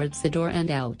nodded towards the door and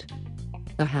out.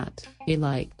 The hat, he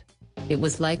liked. It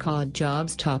was like Odd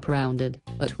Job's top rounded,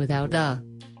 but without the.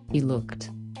 He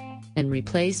looked. And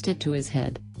replaced it to his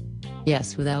head.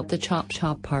 Yes, without the chop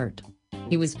part.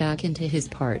 He was back into his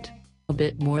part. A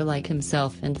bit more like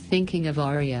himself and thinking of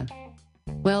Arya.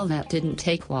 Well, that didn't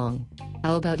take long.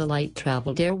 How about a light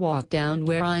travel dare walk down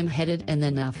where I'm headed and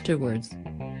then afterwards?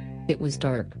 It was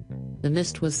dark. The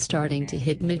mist was starting to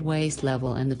hit mid-waist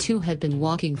level and the two had been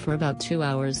walking for about 2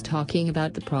 hours talking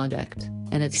about the product,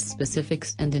 and its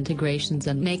specifics and integrations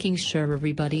and making sure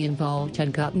everybody involved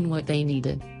had gotten what they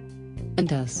needed.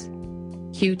 And us.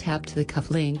 Hugh tapped the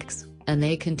cufflinks, and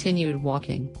they continued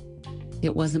walking.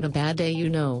 It wasn't a bad day, you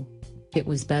know. It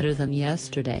was better than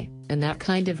yesterday, and that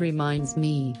kind of reminds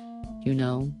me. You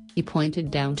know, he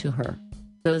pointed down to her.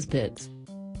 Those bits.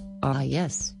 Ah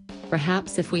yes.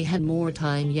 Perhaps if we had more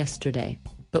time yesterday,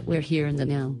 but we're here in the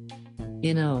now.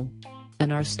 You know.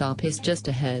 And our stop is just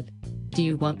ahead. Do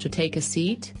you want to take a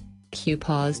seat? Q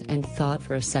paused and thought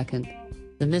for a second.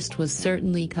 The mist was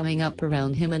certainly coming up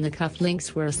around him and the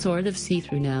cufflinks were a sort of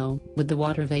see-through now, with the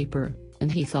water vapor,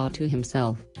 and he thought to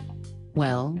himself.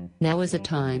 Well, now is the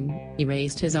time. He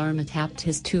raised his arm and tapped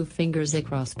his 2 fingers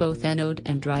across both anode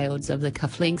and diodes of the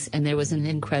cufflinks and there was an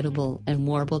incredible and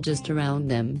warble just around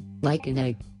them, like an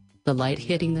egg. The light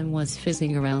hitting them was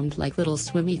fizzing around like little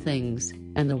swimmy things,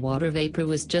 and the water vapor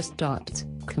was just dots,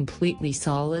 completely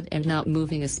solid and not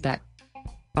moving a speck.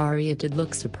 Arya did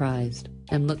look surprised,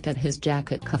 and looked at his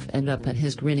jacket cuff and up at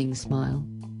his grinning smile.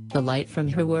 The light from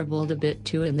her warbled a bit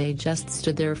too, and they just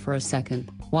stood there for a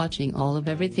second, watching all of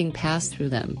everything pass through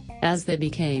them, as they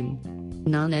became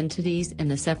non-entities in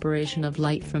the separation of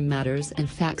light from matters and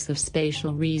facts of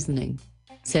spatial reasoning,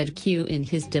 said Q in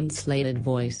his dim-slated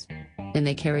voice. And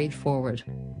they carried forward.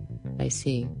 I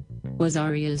see, was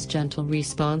Arya's gentle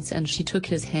response, and she took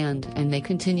his hand and they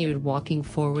continued walking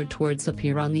forward towards a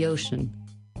pier on the ocean.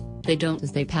 They don't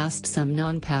as they passed some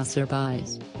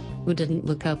non-passerbys, who didn't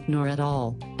look up nor at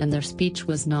all, and their speech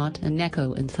was not an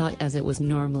echo in thought as it was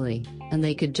normally, and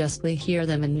they could justly hear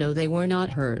them and know they were not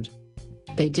heard.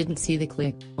 They didn't see the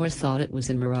click, or thought it was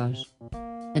a mirage.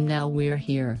 And now we're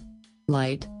here.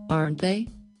 Light, aren't they?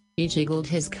 He jiggled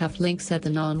his cufflinks at the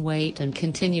non-weight and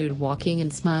continued walking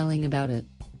and smiling about it.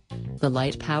 The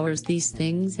light powers these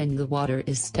things, and the water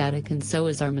is static, and so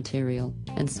is our material,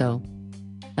 and so.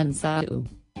 And so.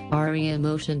 Arya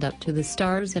motioned up to the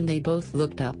stars and they both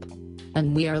looked up.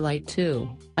 And we are light too,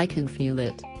 I can feel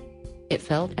it. It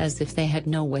felt as if they had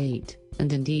no weight,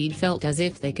 and indeed felt as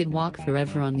if they could walk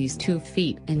forever on these 2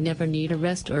 feet and never need a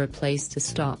rest or a place to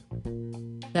stop.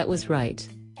 That was right.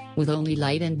 With only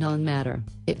light and non-matter,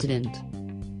 it didn't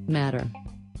matter,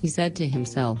 he said to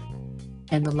himself.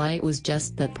 And the light was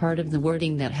just that part of the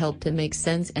wording that helped it make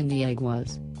sense, and the egg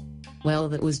was. Well,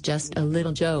 that was just a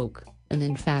little joke. And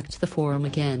in fact the forum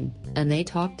again, and they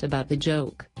talked about the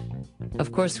joke.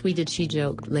 Of course we did, she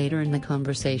joked later in the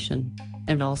conversation.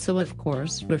 And also of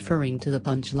course referring to the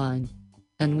punchline.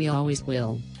 And we always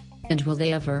will. And will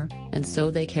they ever? And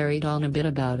so they carried on a bit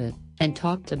about it, and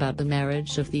talked about the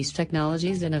marriage of these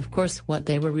technologies and of course what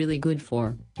they were really good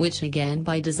for, which again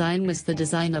by design was the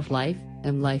design of life,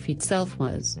 and life itself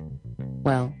was.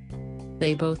 Well.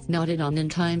 They both nodded on in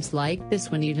times like this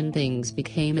when even things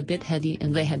became a bit heady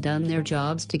and they had done their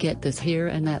jobs to get this here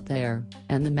and that there,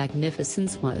 and the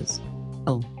magnificence was.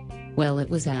 Oh. Well, it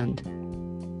was.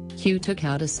 And Q took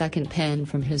out a second pen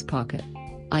from his pocket.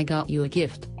 I got you a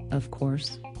gift, of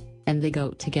course. And they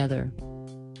go together.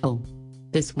 Oh.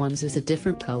 This one's is a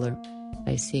different color.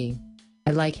 I see.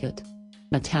 I like it.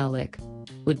 Metallic.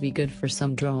 Would be good for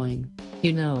some drawing,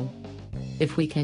 you know. If we can